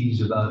people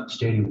tease about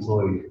state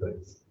employees, but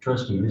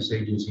trust me, this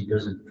agency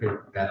doesn't fit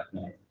that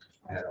mold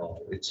at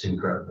all. It's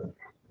incredible.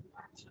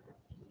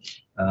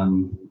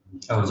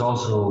 I was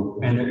also,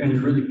 and they're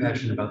really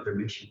passionate about their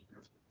mission.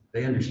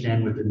 They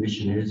understand what their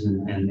mission is,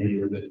 and they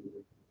live it.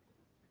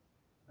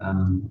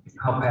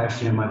 How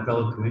passionate my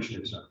fellow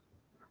commissioners are.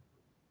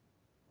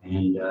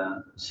 And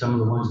some of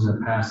the ones in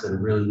the past that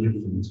have really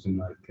influenced me,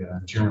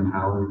 like Chairman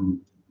Howard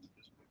and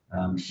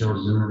Michelle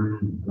Zimmerman,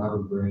 and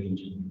Robert Gray, and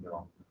Jimmy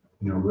Bell,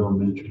 real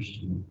mentors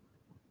to me.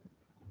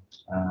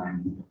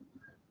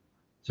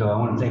 So I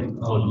want to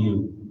thank all of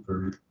you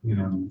for,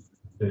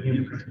 the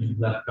imprint you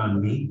left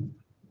on me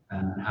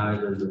and how I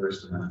live the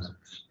rest of my life.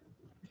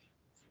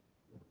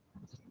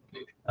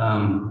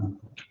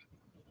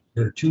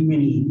 There are too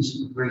many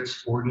great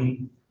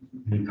sporting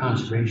and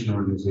conservation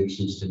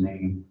organizations to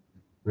name,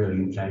 really,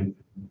 and thank.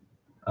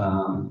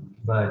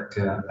 But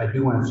I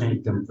do want to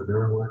thank them for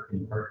their work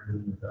in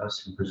partnering with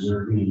us in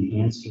preserving and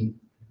enhancing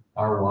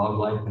our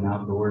wildlife and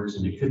outdoors,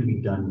 and it couldn't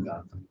be done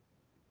without them.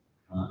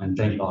 And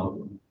thank all of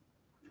them.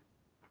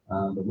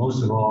 But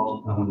most of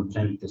all, I want to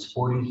thank the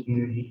sporting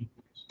community,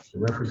 the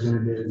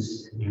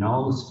representatives, and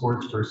all the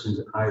sports persons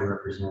that I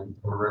represent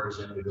or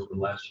represented over the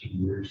last few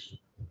years.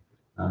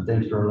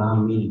 Thanks for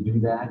allowing me to do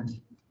that.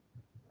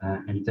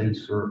 And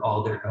thanks for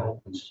all their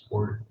help and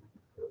support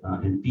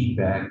and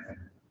feedback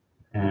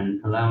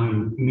and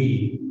allowing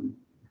me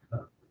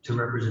to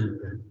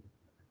represent them.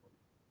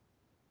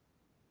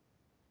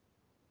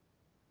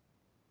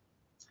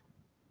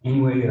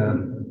 Anyway,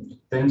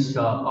 thanks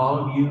to all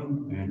of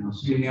you, and I'll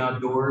see you in the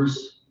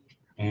outdoors,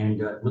 and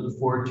look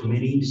forward to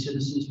many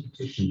citizens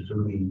petitions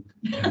from me.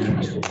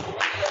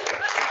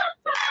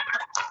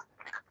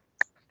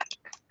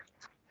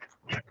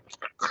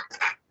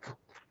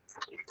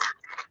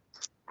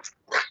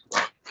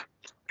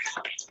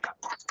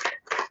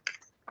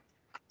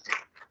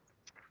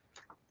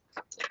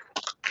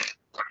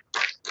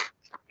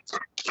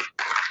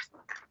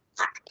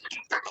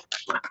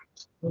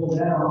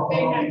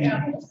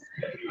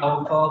 I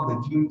will call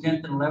the June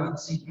 10th and 11th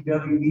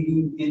CPW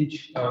meeting,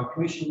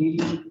 commission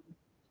meeting.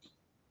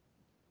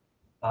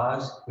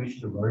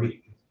 Commissioner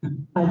Marty.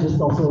 I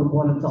just also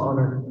wanted to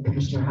honor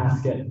Commissioner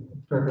Haskett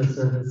for her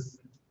service.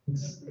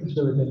 It's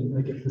really been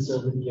a gift to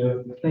serve with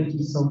you. Thank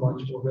you so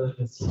much. We'll really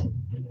miss you.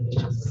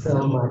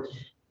 So much.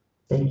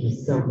 Thank you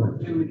so much.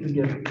 Maybe we can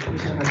give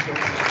Commissioner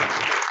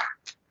Haskett.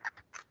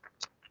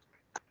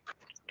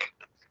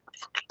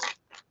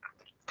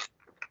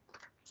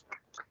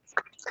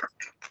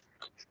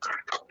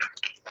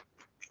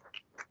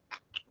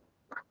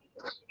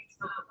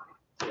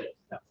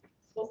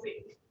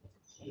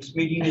 This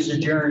meeting is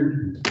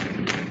adjourned.